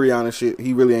play the Rihanna shit,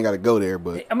 he really ain't got to go there.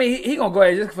 But I mean, he gonna go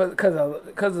there just because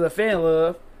of the fan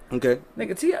love. Okay.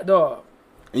 Nigga, T.I. dog.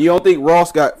 And you don't think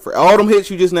Ross got, for all them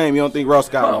hits you just named, you don't think Ross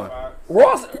got one?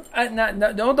 Ross,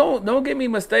 don't get me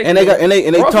mistaken. And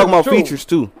they talking about features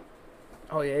too.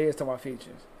 Oh yeah, he is talking about features.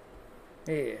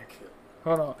 Yeah.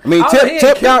 Hold on. I mean,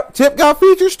 Tip got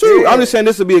features too. Yeah. I'm just saying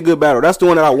this would be a good battle. That's the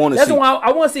one that I want to see. That's the one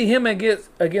I want to see him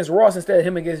against Ross instead of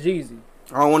him against Jeezy.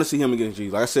 I don't want to see him against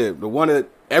Jeezy. Like I said, the one that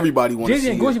everybody wants to see.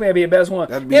 Jeezy and Gucci may be the best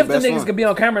one. If the niggas could be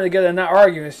on camera together and not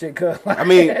arguing and shit. Cause, like, I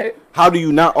mean, how do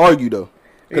you not argue though?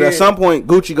 Because at some point,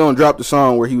 Gucci gonna drop the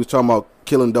song where he was talking about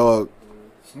killing dog.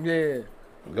 Yeah.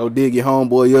 Go dig your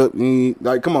homeboy up.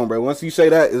 Like, come on, bro. Once you say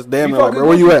that, it's damn like, bro,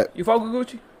 where you at? You fuck with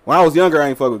Gucci? When I was younger, I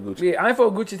ain't fuck with Gucci. Yeah, I ain't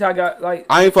fuck with Gucci until I got, like...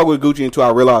 I ain't fuck with Gucci until I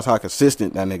realized how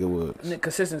consistent that nigga was.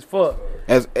 Consistent as fuck.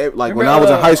 Like, when I was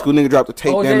in high school, nigga dropped the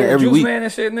tape down there every week. Man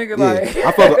and shit, nigga, yeah.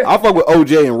 like... I fuck with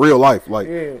OJ in real life. Like,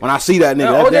 when I see that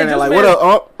nigga, that's down there like, what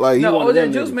up, Like, no,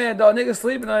 OJ Juice Man, dog, nigga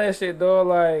sleeping on that shit, dog.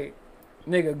 Like,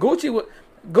 nigga,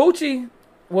 Gucci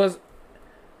was...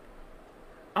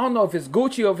 I don't know if it's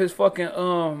Gucci or if it's fucking,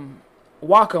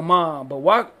 Waka Mom, but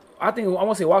I want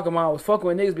to say Waka Mom was fucking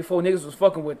with niggas before niggas was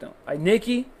fucking with them. Like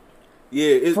Nicki.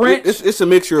 Yeah, it's a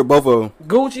mixture of both of them.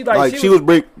 Gucci, like she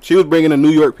was bringing the New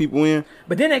York people in.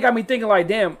 But then they got me thinking like,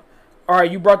 damn, all right,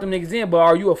 you brought them niggas in, but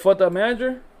are you a fucked up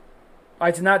manager?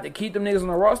 Like to keep them niggas on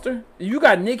the roster? You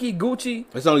got Nicki, Gucci.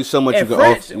 It's only so much you can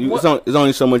offer. It's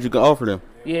only so much you can offer them.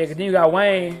 Yeah, because then you got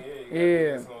Wayne.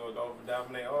 Yeah.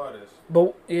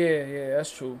 But yeah,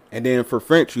 that's true. And then for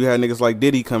French, you had niggas like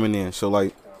Diddy coming in. So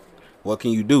like, what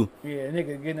can you do? Yeah,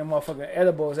 nigga getting them motherfucking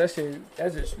edibles. That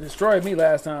just destroyed me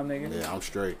last time, nigga. Yeah, I'm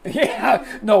straight.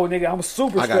 Yeah, no, nigga, I'm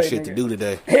super straight. I got shit nigga. to do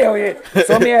today. Hell yeah.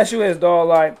 So let me ask you this, dog.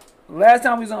 Like, last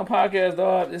time we was on a podcast,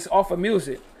 dog, it's off of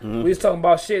music. We was talking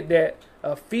about shit that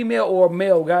a female or a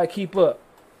male gotta keep up.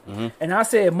 And I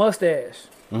said mustache.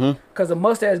 Because a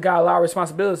mustache got a lot of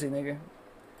responsibility, nigga.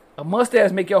 A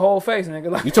mustache make your whole face,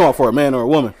 nigga. Like, you talking about for a man or a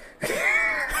woman?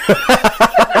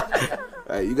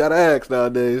 Hey, you gotta ask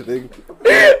nowadays, nigga.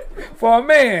 For a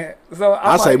man. So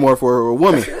I say more for a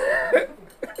woman.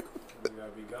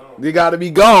 You gotta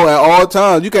be gone at all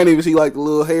times. You can't even see like the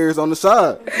little hairs on the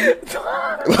side.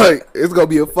 Like, it's gonna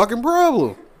be a fucking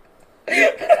problem.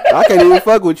 I can't even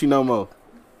fuck with you no more.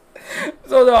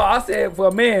 So though, I said for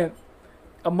a man,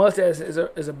 a mustache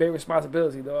is a big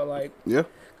responsibility, though. Like, yeah.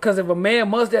 Cause if a man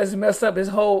mustache is messed up, his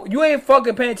whole you ain't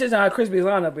fucking paying attention to how crispy his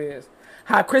lineup is,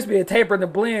 how crispy a taper and the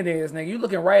blend is, nigga. You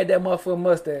looking right at that motherfucking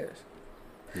mustache.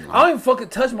 I don't even fucking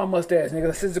touch my mustache,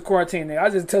 nigga. Since the quarantine, nigga, I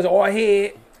just touch all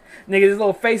head, nigga. This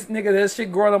little face, nigga. This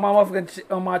shit growing on my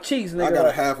motherfucking on my cheeks, nigga. I got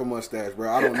a half a mustache,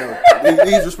 bro. I don't know.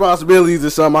 These responsibilities are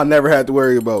something I never had to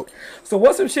worry about. So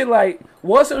what's some shit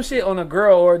on a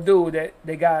girl or a dude that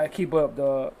they gotta keep up,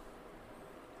 dog?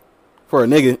 For a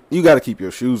nigga, you gotta keep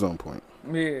your shoes on point.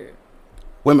 Yeah.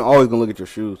 Women always gonna look at your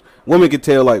shoes. Women can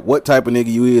tell like what type of nigga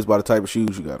you is by the type of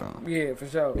shoes you got on. Yeah, for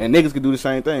sure. And niggas can do the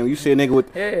same thing. When you see a nigga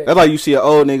with that's like you see an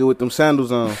old nigga with them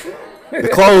sandals on. The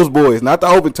clothes boys, not the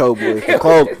open toe boys. The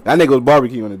clothes. That nigga was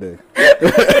barbecuing today.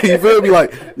 You feel me?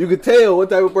 Like you can tell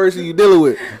what type of person you dealing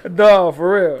with. Dog,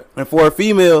 for real. And for a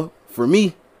female, for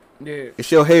me,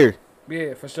 it's your hair.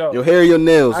 Yeah, for sure. Your hair, your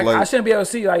nails. I shouldn't be able to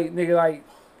see like nigga like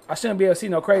I shouldn't be able to see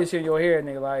no crazy shit in your hair,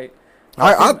 nigga. Like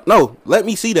I no, let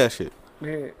me see that shit.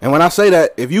 Yeah. And when I say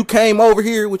that, if you came over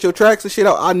here with your tracks and shit,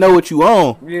 I know what you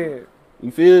on. Yeah.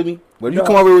 You feel me? But if you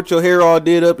come over here with your hair all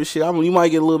did up and shit, you might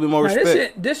get a little bit more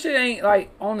respect. This shit ain't like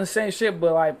on the same shit,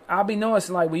 but like I'll be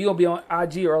noticing like when you gonna be on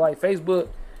IG or like Facebook,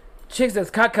 chicks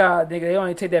that's caca, nigga, they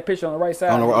only take that picture on the right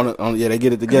side. Yeah, they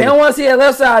get it together. They don't want to see that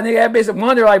left side, nigga. That bitch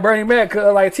wonder like Bernie Mac,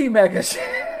 like T-Mac and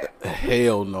shit.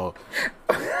 Hell no.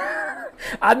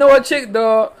 I know a chick,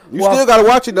 dog. You still gotta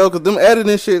watch it though, cause them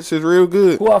editing shit is real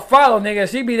good. Who I follow, nigga.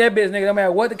 She be that bitch, nigga. No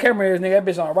matter what the camera is, nigga. That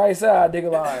bitch on the right side,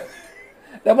 nigga. Like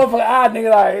that motherfucker eye, nigga.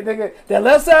 Like nigga, that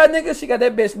left side, nigga. She got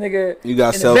that bitch, nigga. You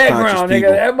got in the background, nigga.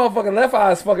 That motherfucker left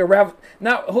eye is fucking rap.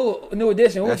 Not who New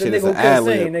Edition. Who's the nigga who can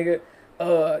sing,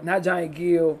 nigga? Not Giant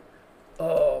Gill.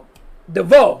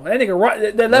 DeVoe. That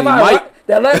nigga. That left eye.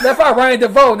 That left eye. Ryan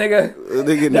DeVoe,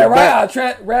 nigga. That right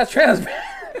eye trans.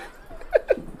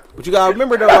 But you gotta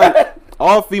remember though, like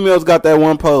all females got that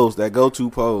one pose, that go-to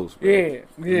pose. Bro.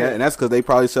 Yeah. And that's because they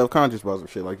probably self-conscious about some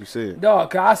shit, like you said.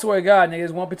 Dog, cause I swear to God, nigga,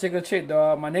 there's one particular chick,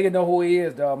 dog. My nigga know who he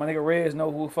is, dog. My nigga Rez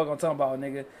know who the fuck I'm talking about,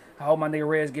 nigga. I hope my nigga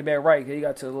Rez get back right, cause he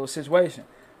got to a little situation.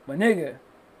 But nigga,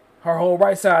 her whole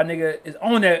right side, nigga, is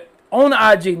on the IG,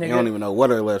 nigga. You don't even know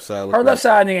what her left side looks like. Her left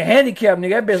side, nigga, handicapped,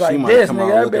 nigga. That bitch like this,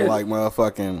 nigga. That bitch like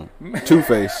motherfucking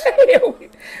Two-Face.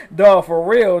 Dog, for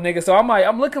real, nigga. So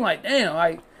I'm looking like, damn,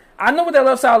 like. I know what that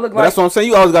left side look like. That's what I'm saying.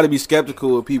 You always got to be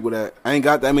skeptical of people that ain't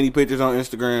got that many pictures on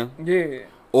Instagram. Yeah.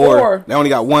 Or they only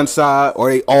got one side,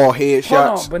 or they all headshots.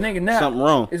 Hold on, but nigga, now something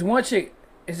wrong. It's one chick.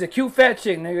 It's a cute fat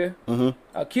chick, nigga.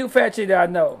 A cute fat chick that I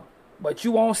know, but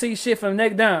you won't see shit from the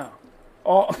neck down.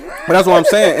 But that's what I'm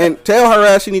saying. And tell her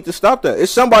ass she need to stop that.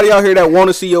 It's somebody out here that want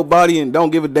to see your body and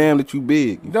don't give a damn that you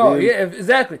big. No, yeah,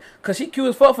 exactly. Cause she cute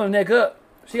as fuck from the neck up.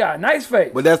 She got a nice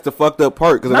face. But that's the fucked up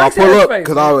part. Because if I pull up,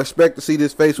 because I expect to see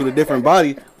this face with a different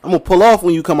body, I'm going to pull off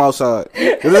when you come outside.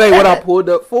 Because it ain't what I pulled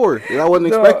up for. I wasn't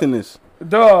expecting this.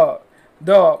 Dog.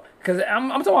 Because I'm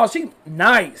talking about she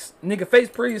nice. Nigga, face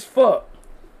pretty as fuck.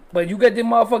 But you got this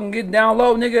motherfucking get down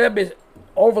low, nigga, that bitch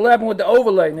overlapping with the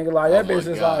overlay, nigga. Like, that bitch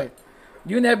is like,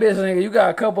 you in that bitch, nigga, you got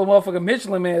a couple of motherfucking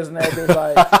Michelin mans in that bitch,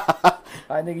 like.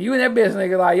 Like, nigga, you in that bitch,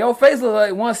 nigga, like, your face look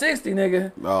like 160,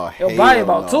 nigga. Oh, your body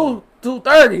about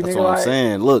 230, nigga. That's what I'm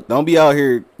saying. Look, don't be out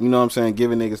here, you know what I'm saying,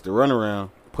 giving niggas the run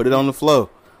around. Put it on the flow.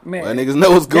 Man, let niggas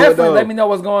know what's going on. Definitely let me know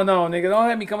what's going on, nigga. Don't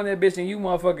have me coming in that bitch and you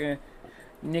motherfucking,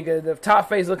 nigga, the top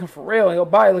face looking for real and your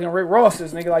body looking Rick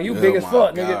Ross's, nigga. Like, you big as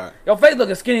fuck, nigga. Your face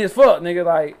looking skinny as fuck, nigga.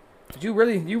 Like, you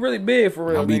really big for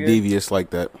real, Don't be devious like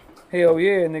that. Hell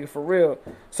yeah, nigga, for real.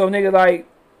 So, nigga, like,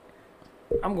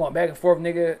 I'm going back and forth,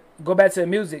 nigga. Go back to the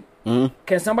music.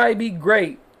 Can somebody be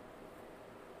great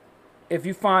if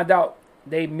you find out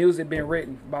they music been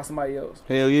written by somebody else?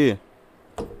 Hell yeah.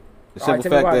 The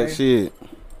simple fact that shit,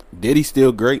 Diddy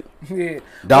still great. Yeah.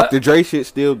 Dr. Dre shit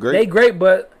still great. They great,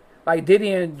 but like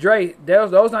Diddy and Dre,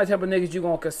 those not the type of niggas you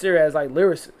gonna consider as like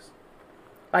lyricists.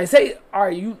 Like say, all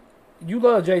right, you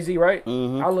love Jay-Z, right?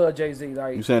 Mm-hmm. I love Jay-Z.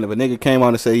 Like, you saying if a nigga came on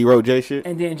and said he wrote Jay shit?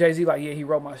 And then Jay-Z like, yeah, he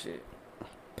wrote my shit.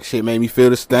 Shit made me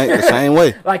feel the same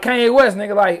way. Like Kanye West,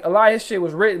 nigga, like a lot of his shit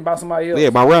was written by somebody else.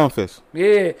 Yeah, by Round Fest.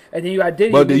 Yeah, and then you got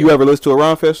Diddy. But did you ever listen to a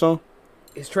Round Fest song?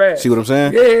 It's trash. See what I'm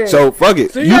saying? Yeah. So fuck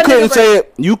it. So you couldn't say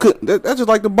it. You could. That's just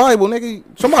like the Bible, nigga.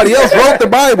 Somebody else wrote the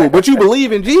Bible, but you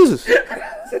believe in Jesus.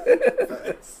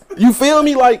 You feel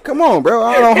me? Like, come on, bro.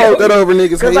 I don't hold that over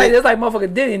niggas' head. Like, it's like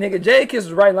motherfucking Diddy, nigga. Jadakiss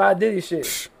was writing a lot of Diddy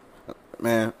shit.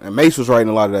 Man, and Mace was writing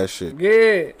a lot of that shit.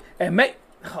 Yeah, and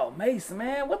Mace,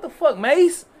 man, what the fuck,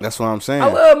 Mace? That's what I'm saying. I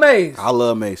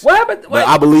love Mace. What happened? But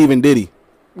I believe in Diddy.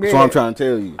 That's what I'm trying to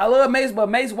tell you. I love Mace, but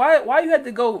Mace, why you had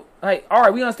to go? Like, all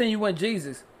right, we understand you went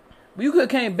Jesus, but you could have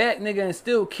came back, nigga, and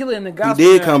still killing the gospel.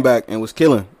 He did come back and was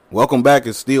killing. Welcome Back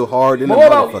is still hard. But what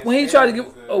about when he tried to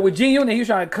get with G Unit? He was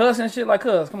trying to cuss and shit. Like,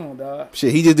 cuss, come on, dog.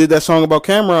 Shit, he just did that song about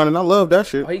Cameron, and I love that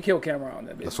shit. Oh, he killed Cameron on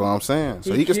that bitch. That's what I'm saying.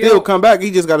 So he can still come back. He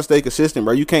just got to stay consistent,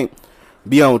 bro. You can't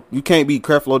be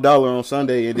Creflo Dollar on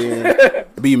Sunday and then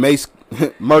be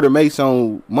Murder Mace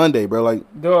on Monday, bro.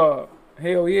 Like, dog,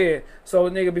 hell yeah. So,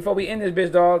 nigga, before we end this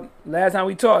bitch, dog, last time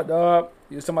we talked, dog,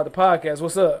 you was talking about the podcast.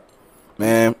 What's up?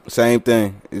 Man, same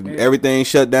thing. Everything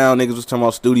shut down. Niggas was talking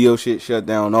about studio shit shut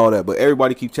down, all that. But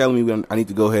everybody keep telling me I need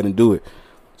to go ahead and do it.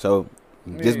 So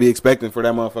just be expecting for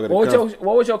that motherfucker to come.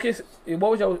 What was your kiss?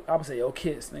 What was your? I would say your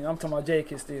kiss, nigga. I'm talking about Jay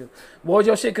Kiss still. What would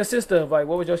your shit consist of? Like,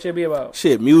 what would your shit be about?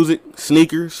 Shit, music,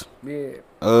 sneakers.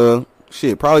 Yeah.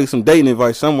 Shit, probably some dating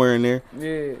advice somewhere in there.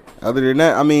 Yeah. Other than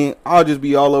that, I mean, I'll just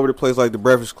be all over the place like the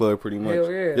Breakfast Club, pretty much. Hell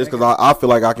yeah. Just because I feel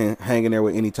like I can hang in there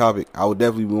with any topic. I would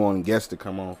definitely be wanting guests to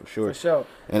come on for sure. For sure.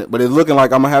 But it's looking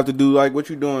like I'm gonna have to do like what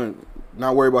you doing.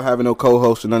 Not worry about having no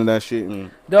co-host or none of that shit, and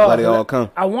let it all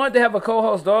come. I wanted to have a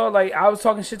co-host, dog. Like, I was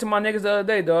talking shit to my niggas the other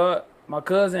day, dog. My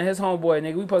cousin, his homeboy,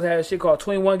 nigga. We supposed to have a shit called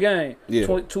 21 Game. Yeah.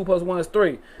 2 + 1 is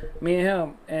 3. Me and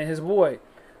him and his boy.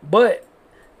 But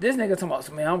this nigga talking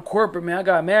about, man, I'm corporate, man. I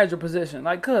got a manager position.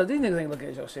 Like, cuz, these niggas ain't looking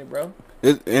at your shit, bro.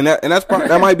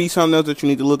 That might be something else that you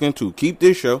need to look into. Keep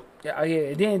this show. Yeah,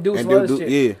 it didn't do some other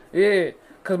shit. Yeah.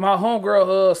 Cause my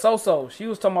homegirl, So, she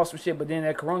was talking about some shit, but then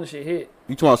that Corona shit hit.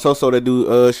 You talking about So that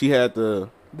dude? She had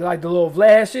the little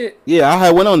Vlad shit. Yeah, I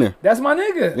had went on there. That's my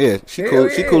nigga. Yeah, she cool.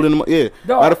 Yeah. She cool in the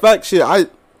Matter of fact, shit,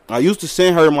 I used to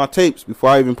send her my tapes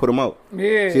before I even put them out.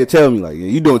 Yeah. She'd tell me like, yeah,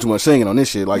 you doing too much singing on this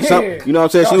shit. Like, you know what I'm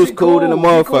saying? Dog, she was cool in the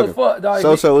motherfucker.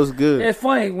 Fuck, So was good. It's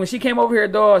funny when she came over here,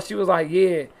 dog. She was like,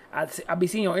 yeah, I be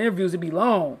seeing your interviews. It be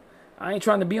long. I ain't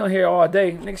trying to be on here all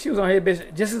day. Nigga, she was on here,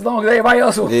 bitch, just as long as everybody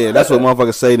else was. Yeah, that's what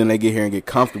motherfuckers say. Then they get here and get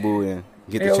comfortable and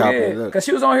get the chopper up. Cause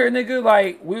she was on here, nigga,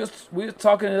 like, we was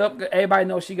talking it up. Everybody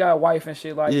knows she got a wife and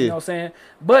shit, like, you know what I'm saying?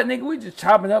 But, nigga, we just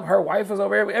chopping up. Her wife was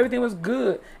over here. Everything was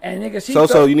good. And, nigga, she...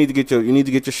 you need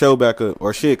to get your show back up.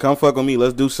 Or shit, come fuck with me.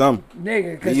 Let's do something.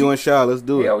 Nigga. Cause you and Shad, let's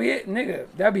do it. Hell yeah, nigga.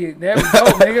 That'd be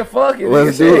dope, nigga. Fuck it.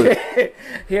 Let's do it.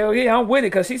 Hell yeah, I'm with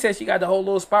it. Cause she said she got the whole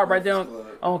little spot right there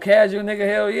on casual, nigga.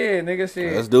 Hell yeah, nigga.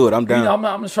 Shit. Let's do it. I'm down. You know,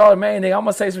 I'm a Charlamagne, nigga. I'm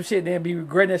gonna say some shit, then be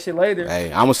regretting that shit later.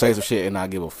 Hey, I'm gonna say some shit and not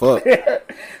give a fuck.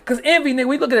 Cause Envy, nigga,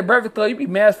 we look at the Breakfast Club, you be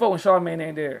mad as fuck when Charlamagne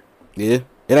ain't there. Yeah,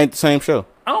 it ain't the same show.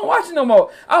 I don't watch it no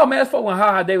more. I was mad as fuck when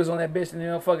Ha Day was on that bitch and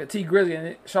then fucking T Grizzly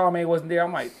and Charlamagne wasn't there.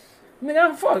 I'm like, nigga,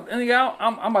 I'm fucked. Nigga,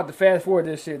 I'm about to fast forward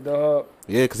this shit, dog.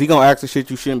 Yeah, cause he gonna ask the shit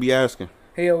you shouldn't be asking.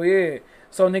 Hell yeah.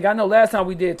 So, nigga, I know last time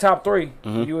we did top 3,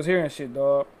 you was here and shit,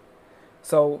 dog.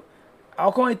 So, I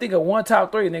can only think of one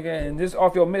top 3, nigga, and this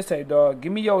off your mixtape, dog.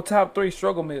 Give me your top 3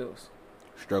 struggle meals.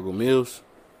 Struggle meals?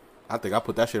 I think I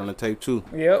put that shit on the tape, too.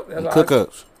 Yep.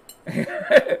 Cook-ups.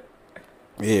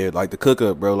 Yeah, like the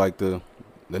cook-up, bro. Like the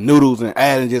noodles and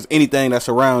adding just anything that's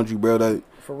around you, bro. That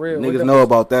for real. Niggas know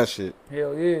about that shit.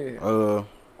 Hell yeah.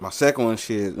 My second one,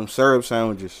 shit, them syrup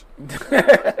sandwiches.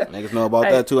 Niggas know about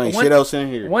that too. Ain't shit else in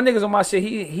here. One nigga's on my shit.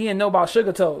 He didn't know about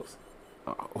sugar toast.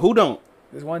 Who don't?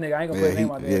 There's one nigga. I ain't gonna put his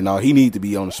name on there. Yeah, no, he need to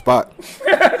be on the spot.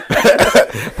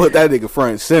 Put that nigga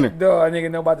front and center. Duh,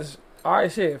 nigga know about this. All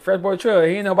right, shit. Fresh Boy Trill.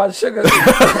 He ain't know about the sugar.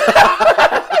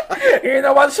 He ain't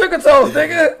know about the sugar toast,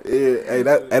 nigga.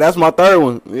 Yeah, that's my third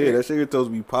one. Yeah, that sugar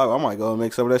toast be pop. I might go and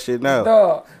make some of that shit now.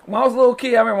 Duh. When I was a little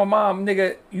kid, I remember my mom,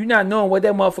 nigga, you not knowing what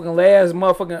that motherfucking last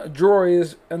motherfucking drawer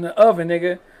is in the oven,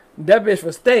 nigga. That bitch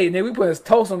for steak, nigga. We put his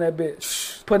toast on that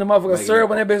bitch. Put the motherfucking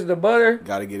syrup on that bitch with the butter.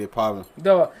 Gotta get it popping.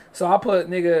 Duh. So I put,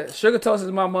 nigga, sugar toast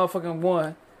is my motherfucking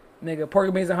one. Nigga,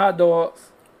 pork beans and hot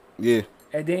dogs. Yeah.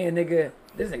 And then, nigga,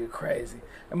 this nigga crazy.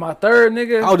 And my third,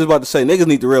 nigga. I was just about to say, niggas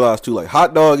need to realize too, like,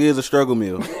 hot dog is a struggle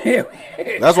meal.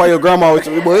 That's why your grandma always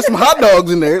told me, boy, there's some hot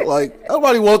dogs in there. Like,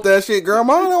 nobody want that shit,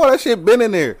 grandma. I don't know why that shit been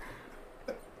in there.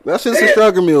 That's just a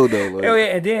struggle meal, though. Like. Hell yeah.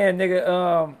 And then,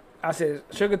 nigga, I said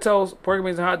sugar toast, pork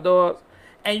beans and hot dogs.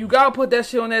 And you gotta put that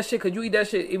shit on that shit, cause you eat that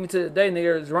shit even to the day,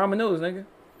 nigga. It's ramen noodles, nigga.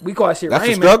 We call that shit That's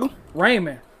ramen. a struggle?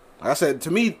 Ramen. Like I said,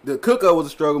 to me, the cook-up was a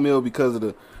struggle meal because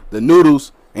of the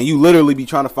noodles, and you literally be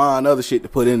trying to find other shit to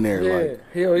put in there. Yeah,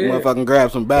 like, hell yeah. You motherfucking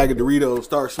grab some bag of Doritos,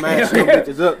 start smashing them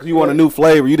bitches up because you want a new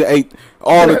flavor. You done ate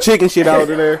all the chicken shit out of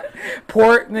there.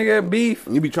 Pork, nigga, beef.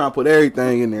 You be trying to put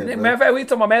everything in there. Matter of fact, we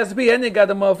talking about Master P. That nigga got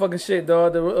the motherfucking shit,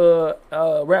 dog.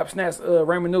 The Rap Snacks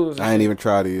ramen noodles. I ain't even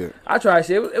tried it yet. I tried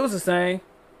shit. It was the same.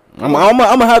 I'm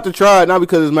gonna have to try it, not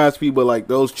because it's Master P, but like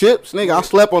those chips, nigga, I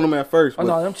slept on them at first. Oh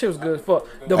no, them chips good as fuck.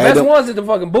 The best ones is the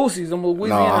fucking Boosies, them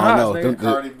Louisiana Hots,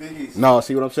 nigga. No,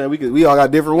 see what I'm saying? We all got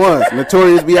different ones.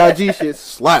 Notorious B.I.G. shit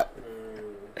slap.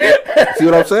 See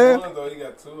what I'm saying?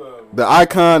 The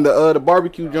Icon, the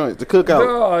barbecue joints, the cookout.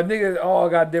 Dog, niggas all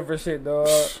got different shit, dog.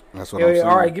 That's what I'm saying.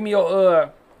 All right, give me your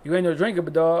you ain't no drinker,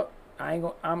 but dog,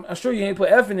 I'm sure you ain't put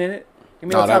effing in it. Give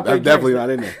me your top 3 that's definitely not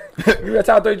in there. Give me your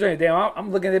top 3 drinks. Damn,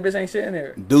 I'm looking at that bitch, ain't shit in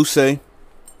there. Douce.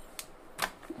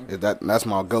 That's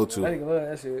my go-to. I think I love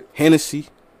that shit. Hennessy.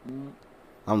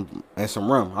 And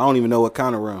some rum. I don't even know what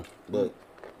kind of rum, but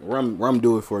rum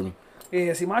do it for me.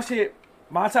 Yeah, see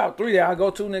my top 3 that I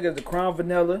go to, nigga, is the Crown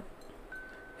Vanilla,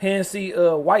 Hennessy,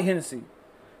 white Hennessy.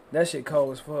 That shit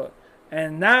cold as fuck.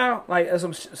 And now, like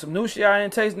some new shit I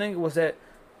didn't taste, nigga, was that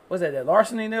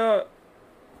Larceny there?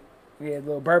 Yeah,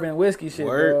 little bourbon and whiskey shit,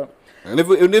 bro. And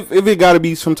if it got to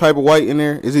be some type of white in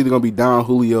there, it's either gonna be Don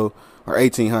Julio or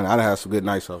 1800. I'd have some good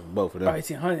nights off of both of them.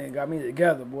 1800 got me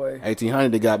together, boy.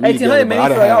 1800 got me together. 1800 made me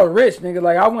feel like I was rich, nigga.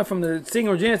 Like I went from the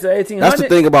single gin to 1800. That's the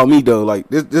thing about me though. Like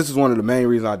this is one of the main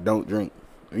reasons I don't drink.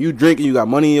 If you drink and you got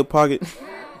money in your pocket,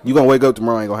 you gonna wake up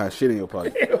tomorrow and ain't gonna have shit in your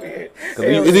pocket. Hell yeah.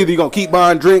 It's either you gonna keep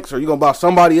buying drinks or you gonna buy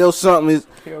somebody else something.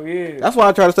 Hell yeah. That's why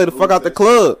I try to stay the fuck out the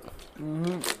club.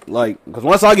 Mm-hmm. Like, cause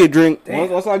once I get drunk,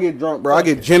 bro, I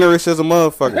get generous as a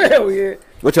motherfucker. Hell yeah.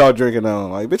 What y'all drinking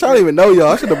on? Like, bitch, I don't even know y'all.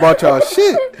 I should have bought y'all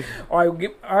shit. All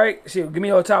right, shit. Give me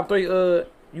your top 3.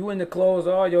 You in the clothes?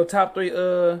 Your top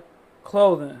 3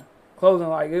 clothing.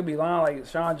 Like it'd be line like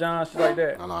Sean John, shit like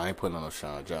that. No, I ain't putting on no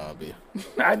Sean John, bitch.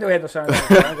 I never had no Sean John.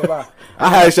 I ain't gonna lie. I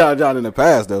had Sean John in the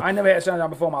past though. I never had Sean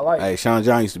John before in my life. Hey, Sean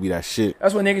John used to be that shit.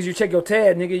 That's when niggas you check your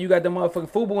tag, nigga. You got the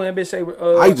motherfucking FUBU and that bitch say.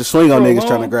 I used to swing on niggas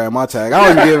trying to grab my tag. I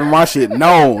wasn't giving my shit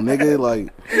known, nigga.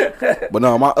 Like, but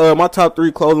no, my top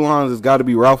 3 clothing lines has got to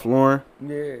be Ralph Lauren.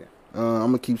 Yeah. I'm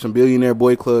gonna keep some Billionaire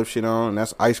Boy Club shit on, and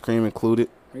that's ice cream included.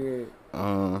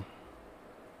 Yeah.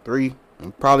 3,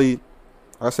 probably.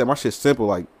 Like I said, my shit's simple.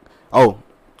 Like,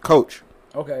 Coach.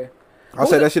 Okay. I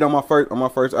said that shit on my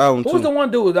first album. Who's the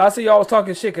one dude? I see y'all was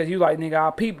talking shit because you like, nigga,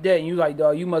 I peeped that and you like,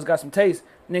 dog, you must got some taste.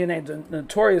 Nigga named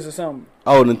Notorious or something.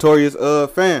 Oh, Notorious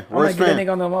fan. I might get that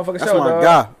nigga on the motherfucking That's show, my dog.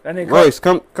 guy. That nigga Royce,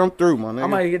 come through, my nigga. I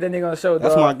might get that nigga on the show, dog.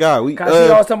 That's my guy. I see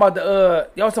y'all was talking about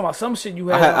y'all was talking about some shit you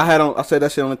had. I said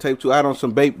that shit on the tape too. I had on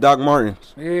some Bape Doc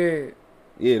Martens. Yeah.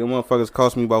 Yeah, them motherfuckers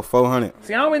cost me about $400.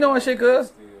 See, I don't be knowing shit,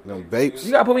 cuz. Them Bapes.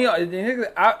 You gotta put me on.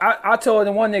 I told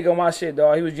him one nigga on my shit,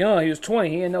 dog. He was young. He was 20.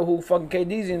 He didn't know who fucking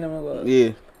KDZ in them was.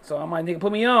 Yeah. So I might nigga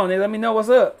put me on. Nigga, let me know what's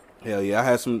up. Hell yeah, I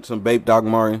had some Bape Doc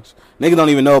Martens. Niggas don't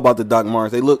even know about the Doc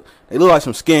Martens. They look like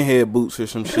some skinhead boots or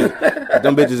some shit. Like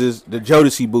them bitches is the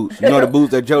Jodeci boots. You know the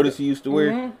boots that Jodeci used to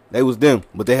wear? Mm-hmm. They was them,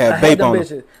 but they had Bape on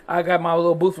them. I got my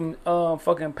little boot from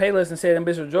fucking Payless and said them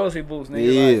bitches were Jodeci boots,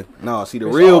 nigga. Yeah. Like, no, see the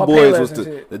real boys was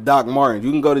the Doc Martens.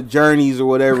 You can go to Journeys or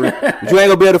whatever, but you ain't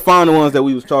gonna be able to find the ones that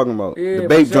we was talking about. Yeah, the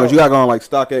Bape joints, you gotta go on like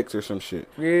StockX or some shit.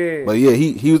 Yeah. But yeah,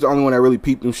 he was the only one that really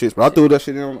peeped them shits. But I threw that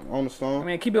shit in on the song. I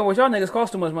mean, keep it with y'all niggas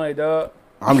cost too much money, dog.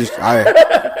 I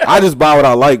just buy what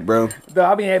I like, bro.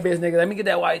 Dog, I be in that bitch, nigga. Let me get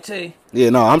that white tee. Yeah,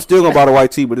 no, I'm still gonna buy the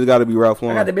white tee, but it's gotta be Ralph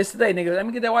Lauren. I got the bitch today, nigga. Let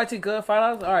me get that white tee, cuz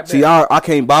 $5. All right, see, I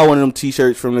can't buy one of them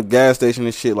t-shirts from the gas station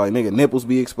and shit. Like, nigga, nipples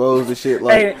be exposed and shit.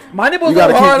 Like, hey, my nipples you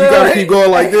gotta keep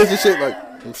going like this and shit.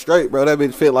 Like, I'm straight, bro. That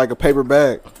bitch fit like a paper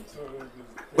bag.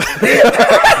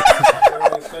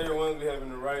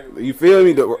 You feel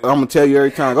me? I'm gonna tell you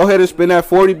every time. Go ahead and spin that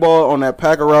 40 ball on that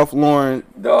pack of Ralph Lauren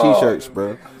t-shirts,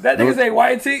 bro. That nigga say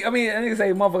white tee. I mean, that nigga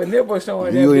say motherfucking nipple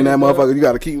showing. You in that motherfucker? You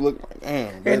gotta keep looking. Like,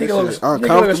 damn, that nigga looks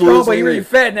uncomfortable. Strong, but he really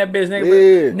fat in that bitch,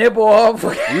 nigga. Yeah. Nipple off.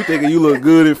 You thinking you look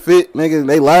good and fit, nigga?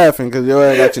 They laughing because your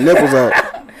ass got your nipples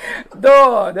out.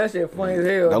 Dog, that shit funny as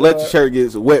hell. Now let your shirt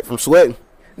get wet from sweating.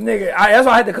 Nigga, that's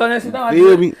why I had to cut that shit down.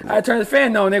 I had to turn the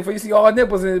fan on, nigga, for you see all the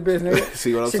nipples in this bitch, nigga.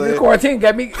 See what I'm saying? This quarantine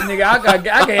got me, nigga. I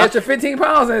got extra 15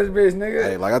 pounds in this bitch, nigga.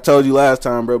 Hey, like I told you last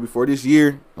time, bro. Before this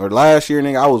year or last year,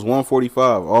 nigga, I was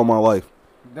 145 all my life.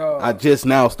 Dog. I just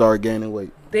now started gaining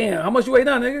weight. Damn, how much you weigh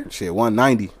now, nigga? Shit,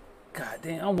 190. God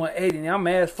damn, I'm 180 now. I'm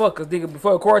mad as fuck, cause nigga,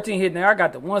 before quarantine hit, now I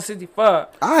got the 165.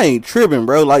 I ain't tripping,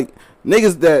 bro. Like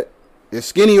niggas that is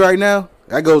skinny right now.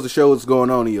 That goes to show what's going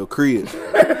on in your crib.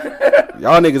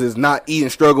 Y'all niggas is not eating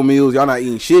struggle meals. Y'all not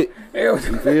eating shit. You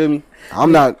feel me?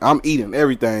 I'm eating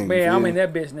everything. Man, I'm in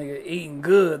that bitch, nigga, eating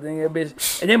good, nigga,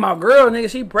 bitch. And then my girl, nigga,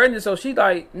 she pregnant, so she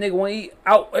like, nigga, want to eat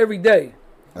out every day.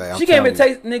 Hey, she can't even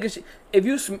taste, nigga.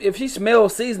 If she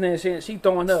smells seasoning and shit, she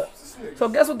throwing up. So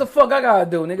guess what the fuck I gotta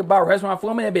do, nigga? Buy restaurant food.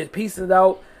 I'm in that bitch piecing it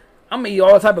out. I'm gonna eat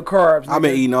all type of carbs. I've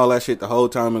been eating all that shit the whole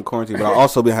time in quarantine, but I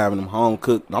also been having them home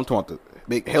cooked. I'm talking about the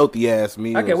big healthy ass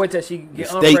meals. I can't wait till she get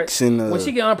steaks and when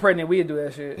she get unpregnant, we'll do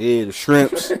that shit. Yeah, the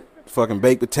shrimps, fucking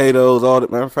baked potatoes, all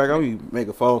that. Matter of fact, I'm gonna make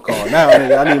a phone call now,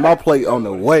 nigga. I need my plate on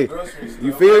the way.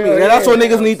 You feel me? And that's what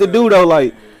niggas need to do though,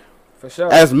 like. For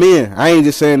sure. As men, I ain't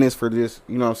just saying this for this,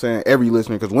 you know what I'm saying, every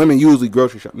listener, because women usually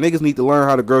grocery shop. Niggas need to learn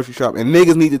how to grocery shop, and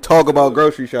niggas need to talk about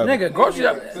grocery shopping. Nigga, grocery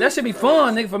shop, that should be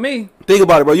fun, nigga, for me. Think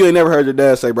about it, bro. You ain't never heard your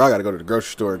dad say, bro, I gotta go to the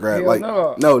grocery store and grab, like,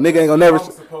 no, nigga ain't gonna never,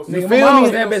 you feel me?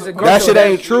 That shit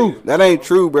ain't true. That ain't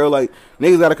true, bro. Like,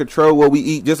 niggas gotta control what we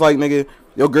eat, just like, nigga,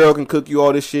 your girl can cook you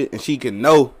all this shit, and she can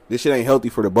know this shit ain't healthy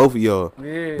for the both of y'all.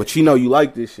 Yeah. But she know you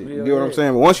like this shit. You get what I'm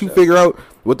saying? But once you figure out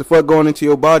what the fuck going into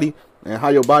your body, and how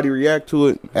your body react to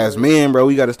it, as men, bro,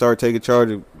 we got to start taking charge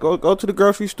of go to the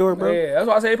grocery store, bro. Yeah, that's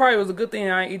why I say it probably was a good thing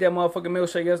I ain't eat that motherfucking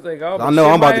milkshake yesterday. I know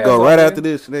I'm about to go right after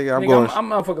this, nigga. I'm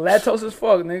motherfucking lactose as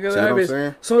fuck, nigga. That bitch,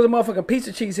 as soon as the motherfucking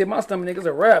pizza cheese hit my stomach, nigga, it's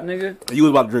a wrap, nigga. You was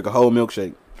about to drink a whole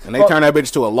milkshake, and they turned that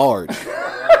bitch to a large.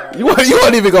 you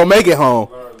wasn't even gonna make it home.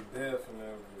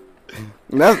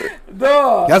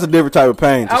 That's a different type of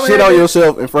pain. To shit on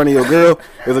yourself in front of your girl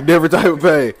is a different type of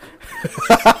pain.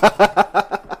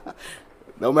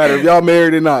 No matter if y'all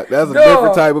married or not, that's a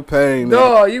different type of pain.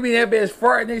 Dog, you be that bitch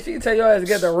farting, nigga. She can tell your ass to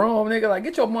get the room, nigga. Like,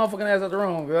 get your motherfucking ass out the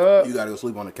room, girl. You gotta go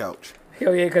sleep on the couch.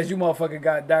 Hell yeah, because you motherfucking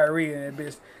got diarrhea in that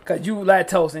bitch. Because you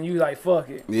lactose and you like, fuck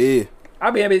it. Yeah.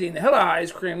 I be that bitch eating the hell out of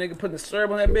ice cream, nigga, putting the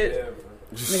syrup on that bitch. Yeah,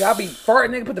 nigga, I be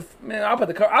farting,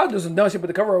 nigga, I'll do some dumb shit, put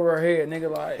the cover over her head,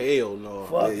 nigga, like. Hell no.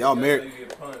 Fuck. Yeah,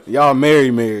 y'all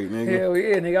married, nigga. Hell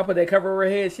yeah, nigga, I put that cover over her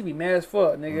head, she be mad as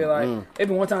fuck, nigga, like.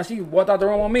 Even one time she walked out the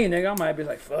room on me, nigga, I might be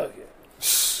like, fuck it.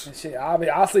 And shit,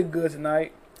 I'll sleep good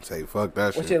tonight. Say fuck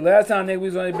that shit. Well, shit, last time, nigga, we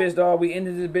was on this bitch, dog, we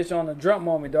ended this bitch on a drunk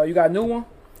moment, dog. You got a new one?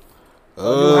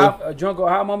 A drunk or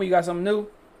hot moment, you got something new?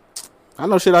 I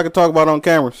know shit I can talk about on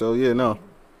camera, so yeah, no.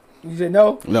 You said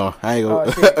no? No, I ain't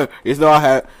gonna. It's no. I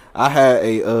had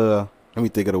a. Let me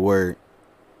think of the word.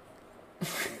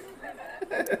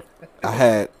 I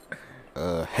had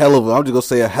a hell of a. I'm just gonna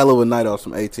say a hell of a night off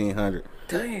some 1800.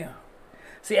 Damn.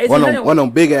 See, 1800 one of them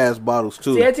big ass bottles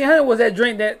too. See, 1800 was that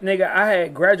drink that nigga I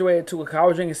had graduated to. Cause I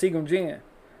was drinking Seagram gin,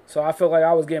 so I felt like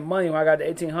I was getting money when I got the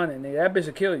 1800. Nigga, that bitch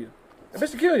will kill you. That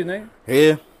bitch will kill you, nigga.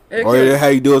 Yeah. Or how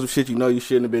you doing some shit you know you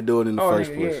shouldn't have been doing in the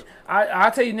first place. Yeah. I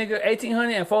tell you, nigga,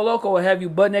 1800 and 4 Loko will have you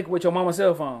butt naked with your mama's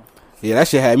cell phone. Yeah, that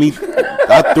shit had me.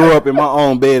 I threw up in my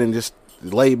own bed and just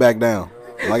laid back down.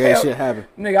 Like that shit happened.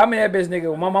 Nigga, I'm in that bitch,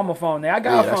 nigga, with my mama's phone. Nigga, I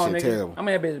got a phone, nigga. Terrible. I'm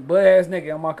in that bitch, butt ass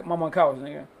nigga on my mama's couch,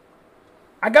 nigga.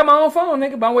 I got my own phone,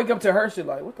 nigga, but I wake up to her shit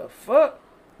like, what the fuck?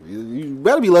 You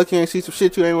better be lucky and see some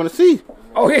shit you ain't want to see.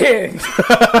 Oh yeah.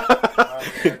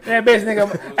 That bitch nigga.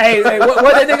 Hey,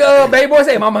 what that nigga baby boy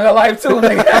say? Mama got life too,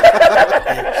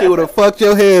 nigga. She would have fucked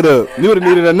your head up. You would have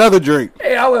needed another drink.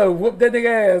 Hey, I would have whooped that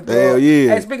nigga ass, bro. Hell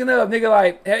yeah. Hey, speaking of, nigga,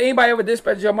 like, have anybody ever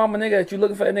dispatched your mama, nigga, that you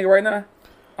looking for that nigga right now?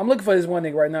 I'm looking for this one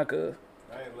nigga right now, cuz.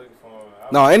 I ain't looking for him.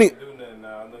 No, any. Do nothing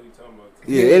now. I know you talking about.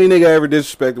 Yeah, any nigga ever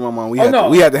disrespected my mom, we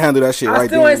had to handle that shit right there. I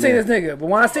still ain't seen this nigga, but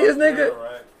when I see this nigga,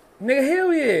 nigga,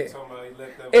 hell yeah.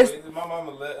 My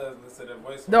mama let us listen to that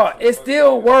voice. No, it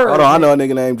still works. Hold on, I know a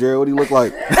nigga named Jared. What do he look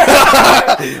like?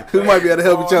 We might be able to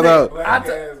help each other out.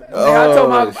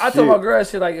 I told my girl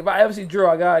shit like if I ever see Drew,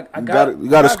 I got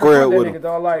to square up with him.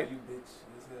 Dog, like,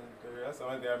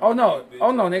 oh no,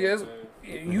 nigga.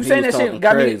 You saying that shit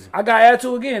got crazy. Me? I got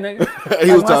attitude again, nigga.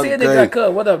 He was talking crazy. Nigga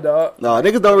cut. What up, dog? No,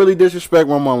 niggas don't really disrespect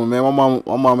my mama, man.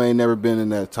 My mama ain't never been in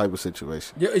that type of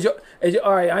situation.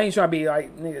 All right, I ain't trying to be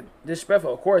like nigga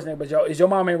disrespectful, of course, nigga. But is your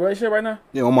mom in a relationship right now?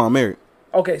 Yeah, my mom married.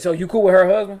 Okay, so you cool with her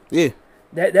husband? Yeah.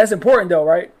 That's important though,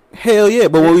 right? Hell yeah,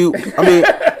 but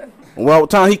well, the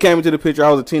time he came into the picture, I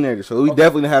was a teenager, so we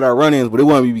definitely had our run-ins, but it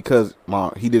wasn't be because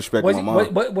he disrespected my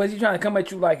mom. Was he trying to come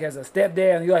at you like as a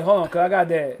stepdad, and you're like, hold on, cause I got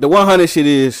dad? The 100 shit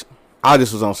is, I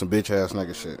just was on some bitch ass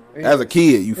nigga shit. As a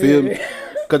kid, you feel me?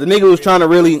 Cause the nigga was trying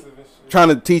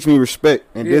to teach me respect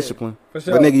and discipline. For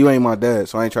sure. But nigga, you ain't my dad,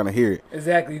 so I ain't trying to hear it.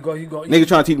 Exactly. You go. Nigga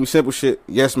trying to teach me simple shit.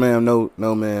 Yes, ma'am. No,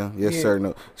 ma'am. Yes, sir.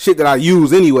 No. Shit that I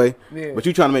use anyway. Yeah. But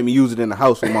you trying to make me use it in the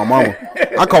house with my mama.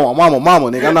 I call my mama,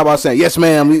 nigga. I'm not about saying, yes,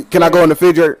 ma'am. Can I go in the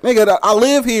refrigerator? Nigga, I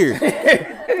live here.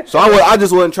 So I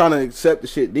just wasn't trying to accept the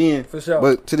shit then. For sure.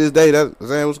 But to this day, that's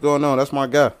what's going on. That's my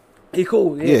guy. He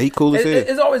cool. Yeah, he cool as hell.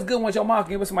 It's always good when your mom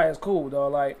can get with somebody that's cool,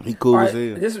 dog. Like he cool as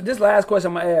hell. This last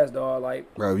question I'm gonna ask, dog.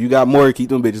 Like, bro, you got more. Keep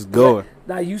them bitches going.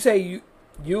 Now you say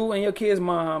you and your kid's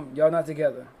mom, y'all not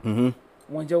together. Mm-hmm.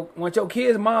 Once your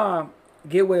kid's mom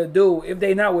get with a dude, if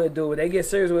they not with a dude, they get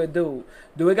serious with a dude.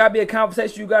 Do it gotta be a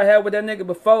conversation you gotta have with that nigga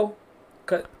before?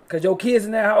 Cause your kids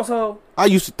in that household. I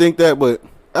used to think that, but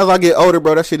as I get older,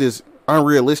 bro, that shit is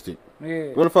unrealistic. Yeah.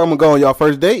 What if I'm gonna go on y'all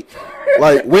first date?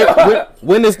 Like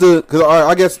when is the? Because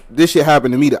I guess this shit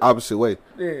happened to me the opposite way.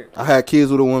 Yeah. I had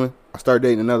kids with a woman. I started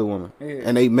dating another woman, yeah.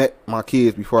 and they met my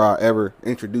kids before I ever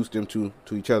introduced them to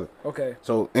each other. Okay.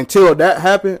 So until that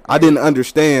happened, I didn't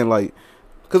understand like.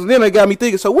 Because then they got me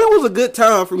thinking, so when was a good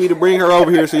time for me to bring her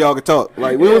over here so y'all could talk?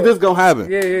 Like, when was this going to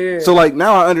happen? Yeah. So, like,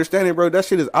 now I understand it, bro. That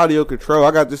shit is audio control.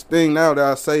 I got this thing now that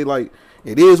I say, like,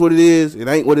 it is what it is. It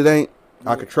ain't what it ain't.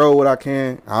 I control what I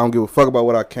can. I don't give a fuck about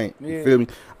what I can't. You feel me?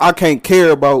 I can't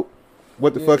care about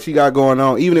what the fuck she got going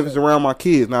on, even if it's around my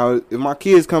kids. Now, if my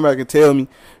kids come back and tell me,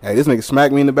 hey, this nigga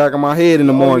smacked me in the back of my head in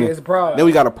the morning, it's a problem. then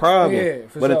we got a problem. Yeah,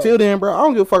 but sure. Until then, bro, I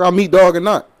don't give a fuck I meet dog or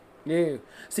not. Yeah.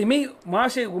 See me, my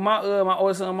shit with my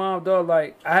oldest son, mom, dog.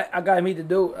 Like I gotta meet the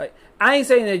dude. Like I ain't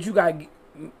saying that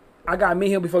I gotta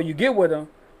meet him before you get with him,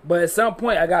 but at some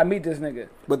point I gotta meet this nigga.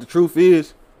 But the truth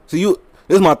is, this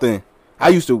is my thing. I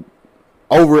used to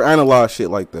overanalyze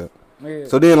shit like that. Yeah.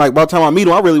 So then, like by the time I meet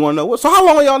him, I really want to know. So how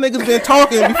long y'all niggas been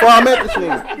talking before I met this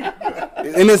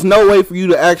nigga? And there's no way for you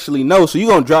to actually know. So you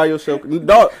gonna dry yourself,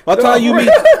 dog. By the time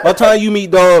you meet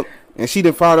dog. And she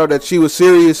didn't find out that she was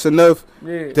serious enough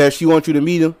that she wants you to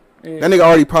meet him. Yeah. That nigga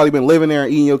already probably been living there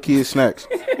and eating your kids' snacks.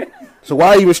 So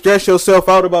why even stress yourself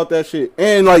out about that shit?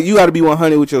 And like you got to be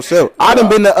 100 with yourself. I done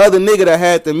been the other nigga that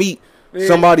had to meet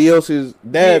somebody else's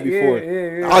dad before.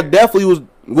 Yeah. I definitely was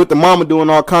with the mama doing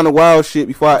all kind of wild shit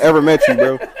before I ever met you,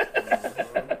 bro.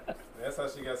 That's how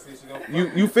she got to see she gonna.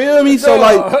 You feel me? So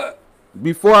like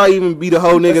before I even be the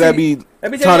whole nigga that be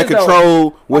trying to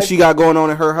control what she got going on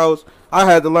in her house. I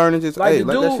had to learn and just like hey,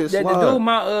 let that shit slide. The dude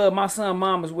my son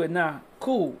mom was with now,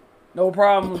 cool, no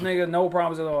problems, nigga, no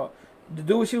problems at all. The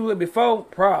dude she was with before,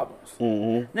 problems.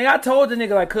 Mm-hmm. Nigga, I told the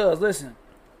nigga like, cuz listen,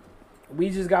 we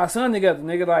just got a son together,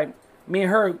 nigga. Like me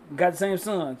and her got the same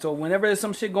son, so whenever there's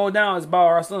some shit going down, it's about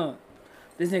our son.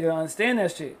 This nigga don't understand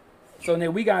that shit. So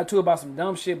nigga, we got into it about some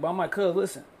dumb shit, but I'm like, cuz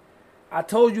listen, I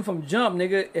told you from jump,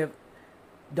 nigga, if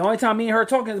the only time me and her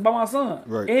talking is about my son.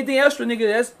 Right. Anything extra,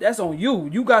 nigga, that's on you.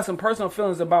 You got some personal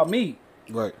feelings about me.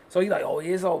 Right. So he's like, oh,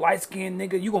 he's a light skinned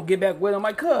nigga. You gonna get back with him? I'm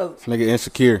like, cuz. Nigga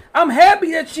insecure. I'm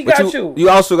happy that she got you. You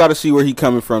also got to see where he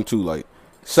coming from too. Like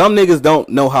some niggas don't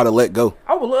know how to let go.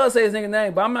 I would love to say his nigga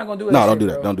name, but I'm not gonna do that. No, shit, don't do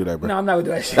that. bro. Don't do that, bro. No, I'm not gonna do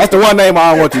that shit. That's the one name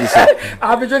I don't want you to say.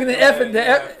 I've been drinking the F.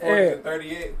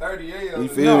 38. You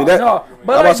feel me? That, no,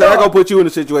 but I'm like, I gonna put you in a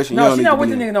situation. No, you don't she need not to with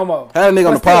be the nigga no more. Had a nigga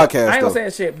on the podcast. I ain't gonna say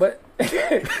that shit, but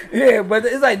yeah, but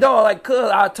it's like, dog, like,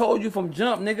 cuz I told you from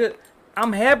jump, nigga.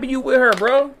 I'm happy you with her,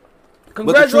 bro.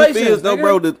 Congratulations. But the truth is, though,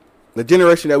 bro, the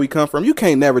generation that we come from, you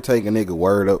can't never take a nigga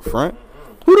word up front.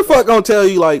 Who the fuck gonna tell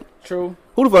you, like, true?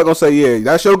 Who the fuck gonna say, yeah,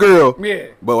 that's your girl? Yeah.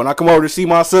 But when I come over to see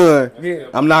my son,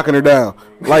 I'm knocking her down.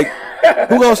 Like,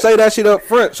 who gonna say that shit up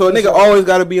front? So a nigga always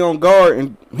gotta be on guard,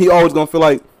 and he always gonna feel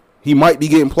like he might be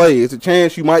getting played. It's a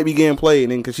chance you might be getting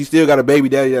played, and because she still got a baby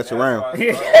daddy that's around.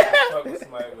 This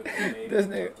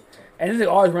nigga, and this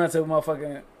nigga always runs to a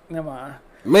motherfucking. Never mind.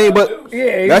 Man, but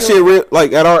that shit real.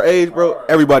 Like at our age, bro,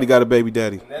 everybody got a baby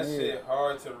daddy. And that shit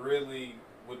hard to really,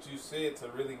 what you said, to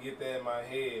really get that in my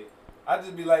head. I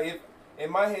just be like, if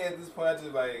in my head at this point, I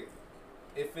just like,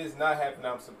 if it's not happening,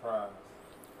 I'm surprised.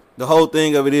 The whole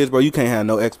thing of it is, bro, you can't have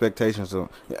no expectations. So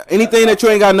anything that you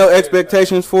ain't got no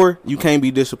expectations for, you can't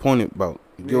be disappointed about.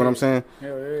 You get what I'm saying?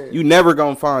 You never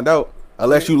gonna find out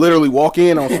unless you literally walk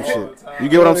in on some shit. You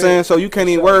get what I'm saying? So you can't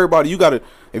even worry about it. You gotta,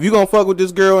 if you gonna fuck with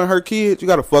this girl and her kids, you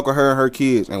gotta fuck with her and her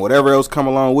kids and whatever else come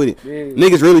along with it.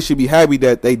 Niggas really should be happy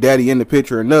that they daddy in the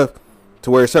picture enough to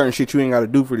where certain shit you ain't gotta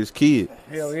do for this kid.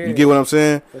 You get what I'm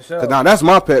saying? Cause now that's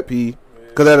my pet peeve.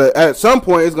 Cause at some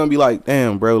point it's gonna be like,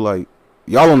 damn, bro, like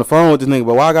y'all on the phone with this nigga,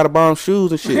 but why I gotta buy him shoes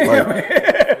and shit? Like,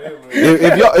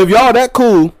 if y'all that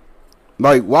cool,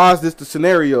 like why is this the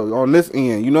scenario on this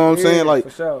end? You know what I'm saying? Like,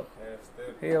 for sure.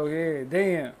 Hell yeah,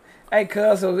 damn. Hey,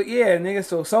 cuz, so yeah, nigga,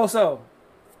 so.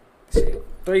 Shit,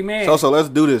 3 men. So let's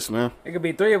do this, man. It could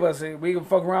be 3 of us. We can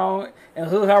fuck around in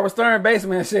Hood Howard Stern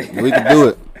basement and shit. We can do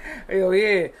it. Hell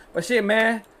yeah. But shit,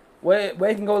 man, where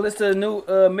you can go listen to the new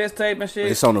mixtape and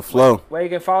shit. It's on the flow. Where you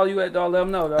can follow you at, dog, let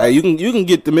them know, dog. Hey, you can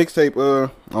get the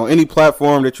mixtape on any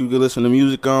platform that you can listen to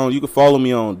music on. You can follow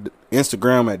me on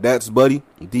Instagram at That's Buddy,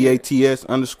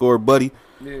 DATS_Buddy.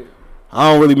 Yeah.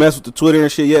 I don't really mess with the Twitter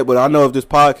and shit yet, but I know if this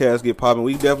podcast get popping,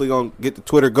 we definitely gonna get the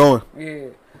Twitter going. Yeah.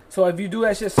 So if you do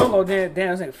that shit solo, then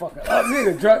damn, this nigga fucking up,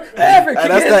 nigga drunk. Hey,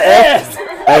 that's the ass.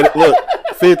 Hey, look,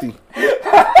 50.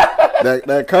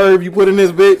 That curve you put in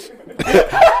this bitch.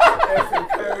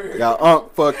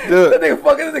 Got fucked up. That nigga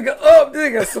fucking this nigga up.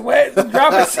 This nigga sweating,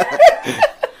 dropping shit.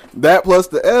 That plus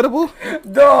the edible.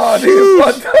 Dog, nigga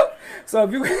fucked up. So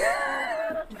if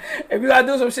you gotta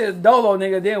do some shit dolo,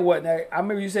 nigga, then what? Now, I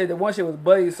remember you said that one shit was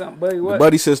buddy something. Buddy what? The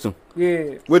buddy system.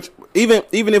 Yeah. Which even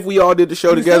if we all did the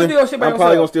show together, I'm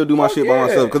probably gonna still do my shit by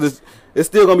myself because it's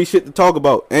still gonna be shit to talk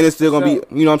about, and it's still gonna be,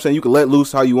 you know what I'm saying, you can let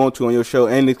loose how you want to on your show,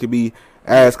 and it could be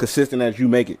as consistent as you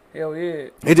make it. Hell yeah.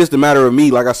 It's just a matter of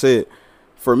me, like I said.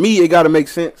 For me, it got to make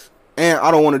sense, and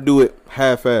I don't want to do it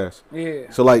half-ass.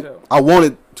 Yeah. So, like, I want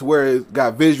it to where it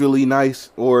got visually nice,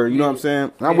 or, you know what I'm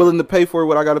saying? I'm willing to pay for it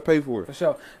what I got to pay for it. For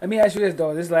sure. Let me ask you this,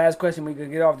 though. This is the last question we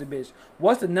could get off the bitch.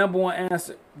 What's the number one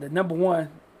answer? The number one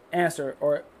answer,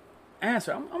 or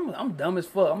answer? I'm dumb as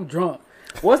fuck. I'm drunk.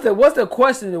 What's the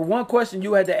question, the one question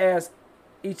you had to ask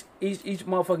each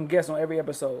motherfucking guest on every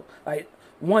episode? Like,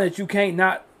 one that you can't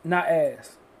not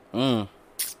ask. I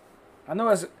know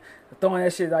that's throwing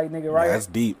that shit like nigga, right? Yeah, that's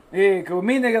deep. Yeah, cause with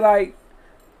me, nigga, like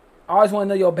I always want to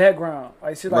know your background,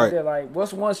 like shit like Right. that. Like,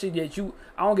 what's one shit that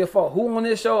I don't give a fuck who on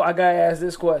this show. I gotta ask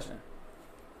this question.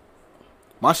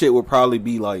 My shit would probably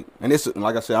be like, and this,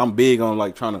 like I said, I'm big on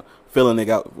like trying to fill a nigga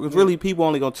out. Because really, people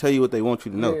only gonna tell you what they want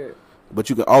you to know. Yeah. But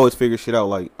you can always figure shit out.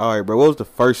 Like, all right, bro, what was the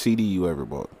first CD you ever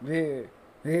bought? Yeah.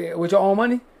 Yeah, with your own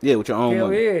money? Yeah, with your own Hell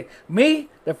money. yeah. Me,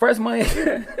 the first money.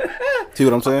 See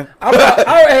what I'm saying?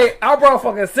 I brought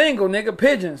fucking single, nigga.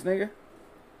 Pigeons, nigga.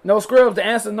 No scrubs. The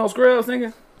answer, no scrubs,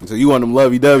 nigga. So you want them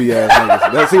lovey-dovey ass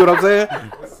niggas. That's, see what I'm saying?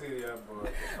 What CD I bought?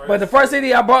 But the first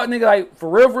CD I bought, nigga, like, for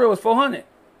real, was $400.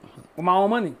 With my own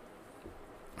money.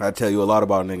 I tell you a lot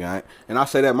about a nigga. And I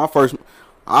say that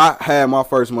I had my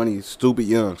first money stupid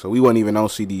young, so we wasn't even on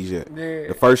CDs yet. Yeah.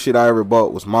 The first shit I ever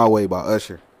bought was My Way by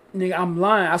Usher. Nigga, I'm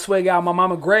lying. I swear to God, my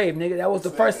mama grave, nigga. That was the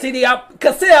first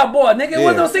cassette I bought, nigga. It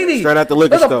wasn't no CD. Straight out the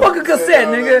liquor store. It store. was a fucking cassette,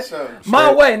 nigga.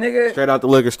 My Way, nigga. Straight out the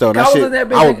liquor store. I That was shit, in that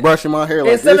bitch, I was nigga. brushing my hair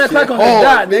like It's 7 o'clock on the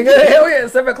dot, nigga. Hell yeah,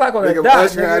 7 o'clock on the Nigga, dot,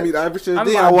 Usher had me ever since I'm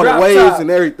then. like, I wanted drop waves top,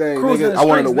 and everything, cruising nigga. the I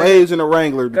wanted the streets, waves and the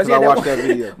Wrangler because I watched that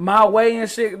video. My Way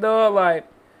and shit, dog.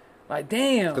 Like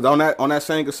damn. Because on that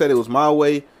same cassette, it was My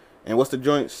Way. And what's the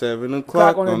joint? 7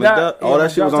 o'clock on the dot. Yeah, All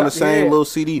that shit was on the same little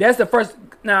CD. That's the first.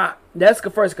 That's the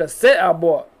first cassette I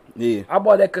bought. Yeah. I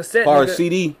bought that cassette. As far nigga. as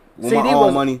CD, with my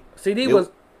own money. CD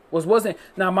wasn't.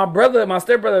 Now my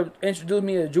stepbrother introduced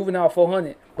me to Juvenile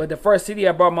 400, but the first CD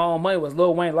I bought my own money was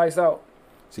Lil Wayne Lights Out.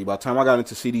 See, by the time I got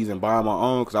into CDs and buying my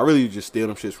own, because I really just steal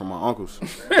them shits from my uncles.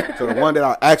 So the one that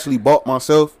I actually bought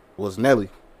myself was Nelly.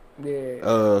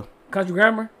 Yeah. Country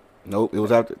Grammar. Nope, it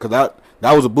was after, because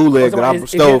that was a bootleg that I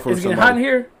stole from somebody. Is it getting hot in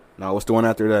here? No, what's the one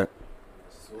after that?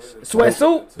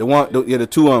 Sweatsuit? The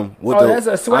two of them. With that's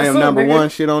a sweatsuit, I Am Number nigga. One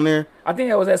shit on there. I think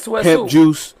that was that Sweatsuit. Pimp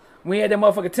Juice. We had that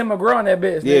motherfucker Tim McGraw on that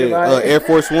bitch. Yeah, nigga, like. Air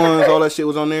Force Ones, all that shit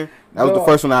was on there. That was the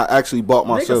first one I actually bought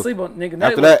myself.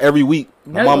 After that, every week,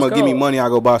 my mama give me money, I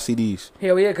go buy CDs.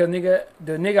 Hell yeah, because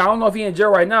the nigga, I don't know if he in jail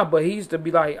right now, but he used to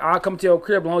be like, I'll come to your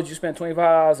crib as long as you spend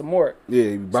 $25 or more. Yeah,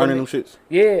 you burning them shits.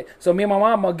 Yeah, so me and my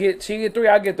mama she get 3,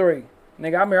 I get 3. Nigga, I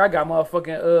remember I got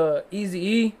motherfucking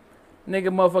Eazy-E. Nigga,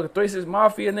 motherfucking 3 6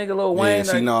 Mafia, nigga, Lil Wayne.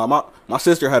 Yeah, see, no, my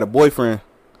sister had a boyfriend.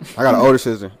 I got an older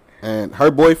sister. And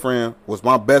her boyfriend was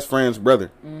my best friend's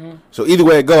brother. Mm-hmm. So either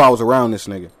way it go, I was around this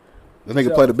nigga. This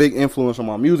nigga played a big influence on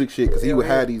my music shit because he would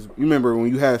have these. You remember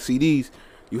when you had CDs,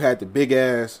 you had the big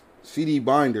ass CD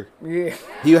binder. Yeah.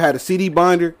 He had a CD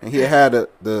binder and he had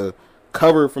the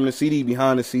cover from the CD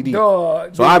behind the CD.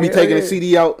 Dog, so I'd be taking the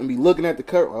CD out and be looking at the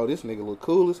cover. Oh, this nigga look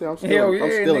cool as hell. I'm stealing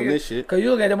nigga. this shit. Cause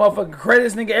you look at the motherfucking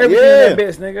credits, nigga, everything in that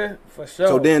bitch, nigga. For sure.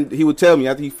 So then he would tell me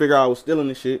after he figured out I was stealing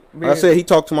this shit. Like I said, he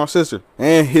talked to my sister.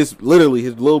 And his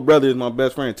little brother is my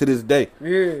best friend to this day.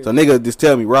 Yeah. So nigga just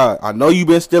tell me, Rod, I know you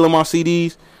been stealing my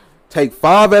CDs. Take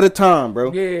 5 at a time,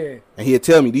 bro. Yeah. And he'd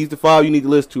tell me, these the 5 you need to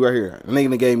listen to right here. The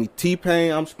nigga gave me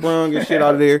T-Pain, I'm Sprung and shit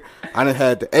out of there. I done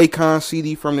had the Akon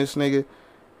CD from this nigga.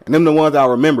 And them the ones I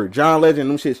remember. John Legend,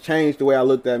 them shits changed the way I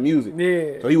looked at music.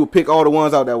 Yeah. So he would pick all the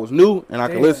ones out that was new and I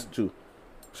could listen to.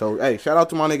 So, hey, shout out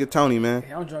to my nigga Tony, man.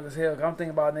 Yeah, I'm drunk as hell. I'm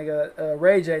thinking about nigga,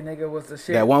 Ray J, nigga, was the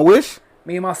shit. That One Wish?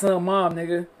 Me and my son, mom,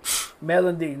 nigga.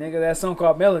 Melody, nigga. That song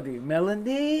called Melody.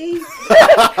 Melody.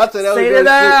 I said that Say was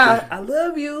that I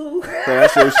love you. So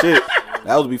that's your shit.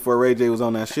 That was before Ray J was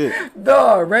on that shit.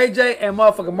 Dog, Ray J and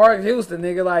motherfucking Mark Houston,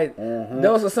 nigga, like,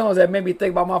 those are songs that made me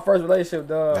think about my first relationship,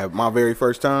 dog. That my very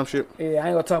first time shit? Yeah, I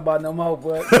ain't gonna talk about it no more,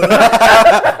 but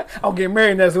I'm getting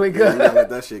married next week. Yeah, let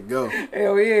that shit go.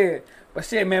 Hell yeah. But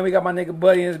shit, man, we got my nigga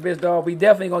Buddy and his bitch, dog. We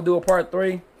definitely gonna do a part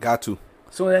 3. Got to.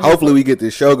 Hopefully we get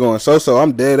this show going. So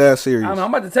I'm dead ass serious. I'm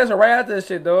about to text her right after this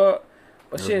shit, dog.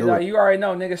 But Let's shit, dog, you already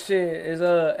know, nigga, shit is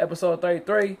episode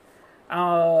 33.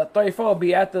 34 will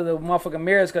be after the motherfucking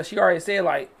marriage, because she already said,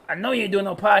 like, I know you ain't doing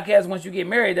no podcast once you get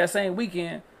married that same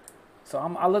weekend. So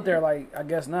I look there like, I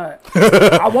guess not.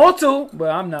 I want to, but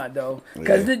I'm not, though.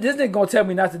 Because this nigga gonna tell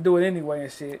me not to do it anyway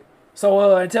and shit.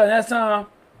 So until next time,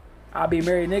 I'll be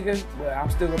married nigga, but I'm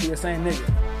still gonna be the same nigga.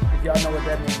 If y'all know what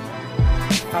that means.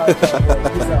 All right, y'all, boy.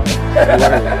 Peace out.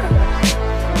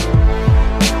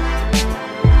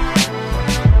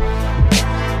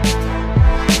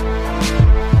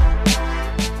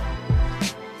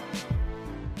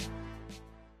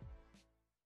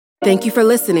 Thank you for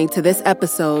listening to this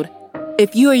episode.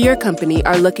 If you or your company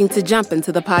are looking to jump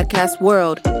into the podcast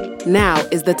world, now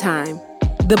is the time.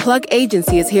 The Plug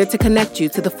Agency is here to connect you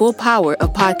to the full power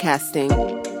of podcasting.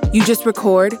 You just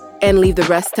record and leave the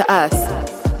rest to us.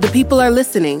 The people are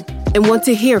listening and want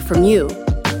to hear from you.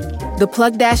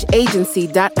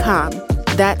 Theplug-agency.com.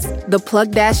 That's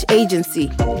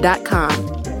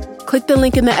theplug-agency.com. Click the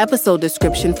link in the episode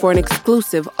description for an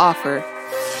exclusive offer.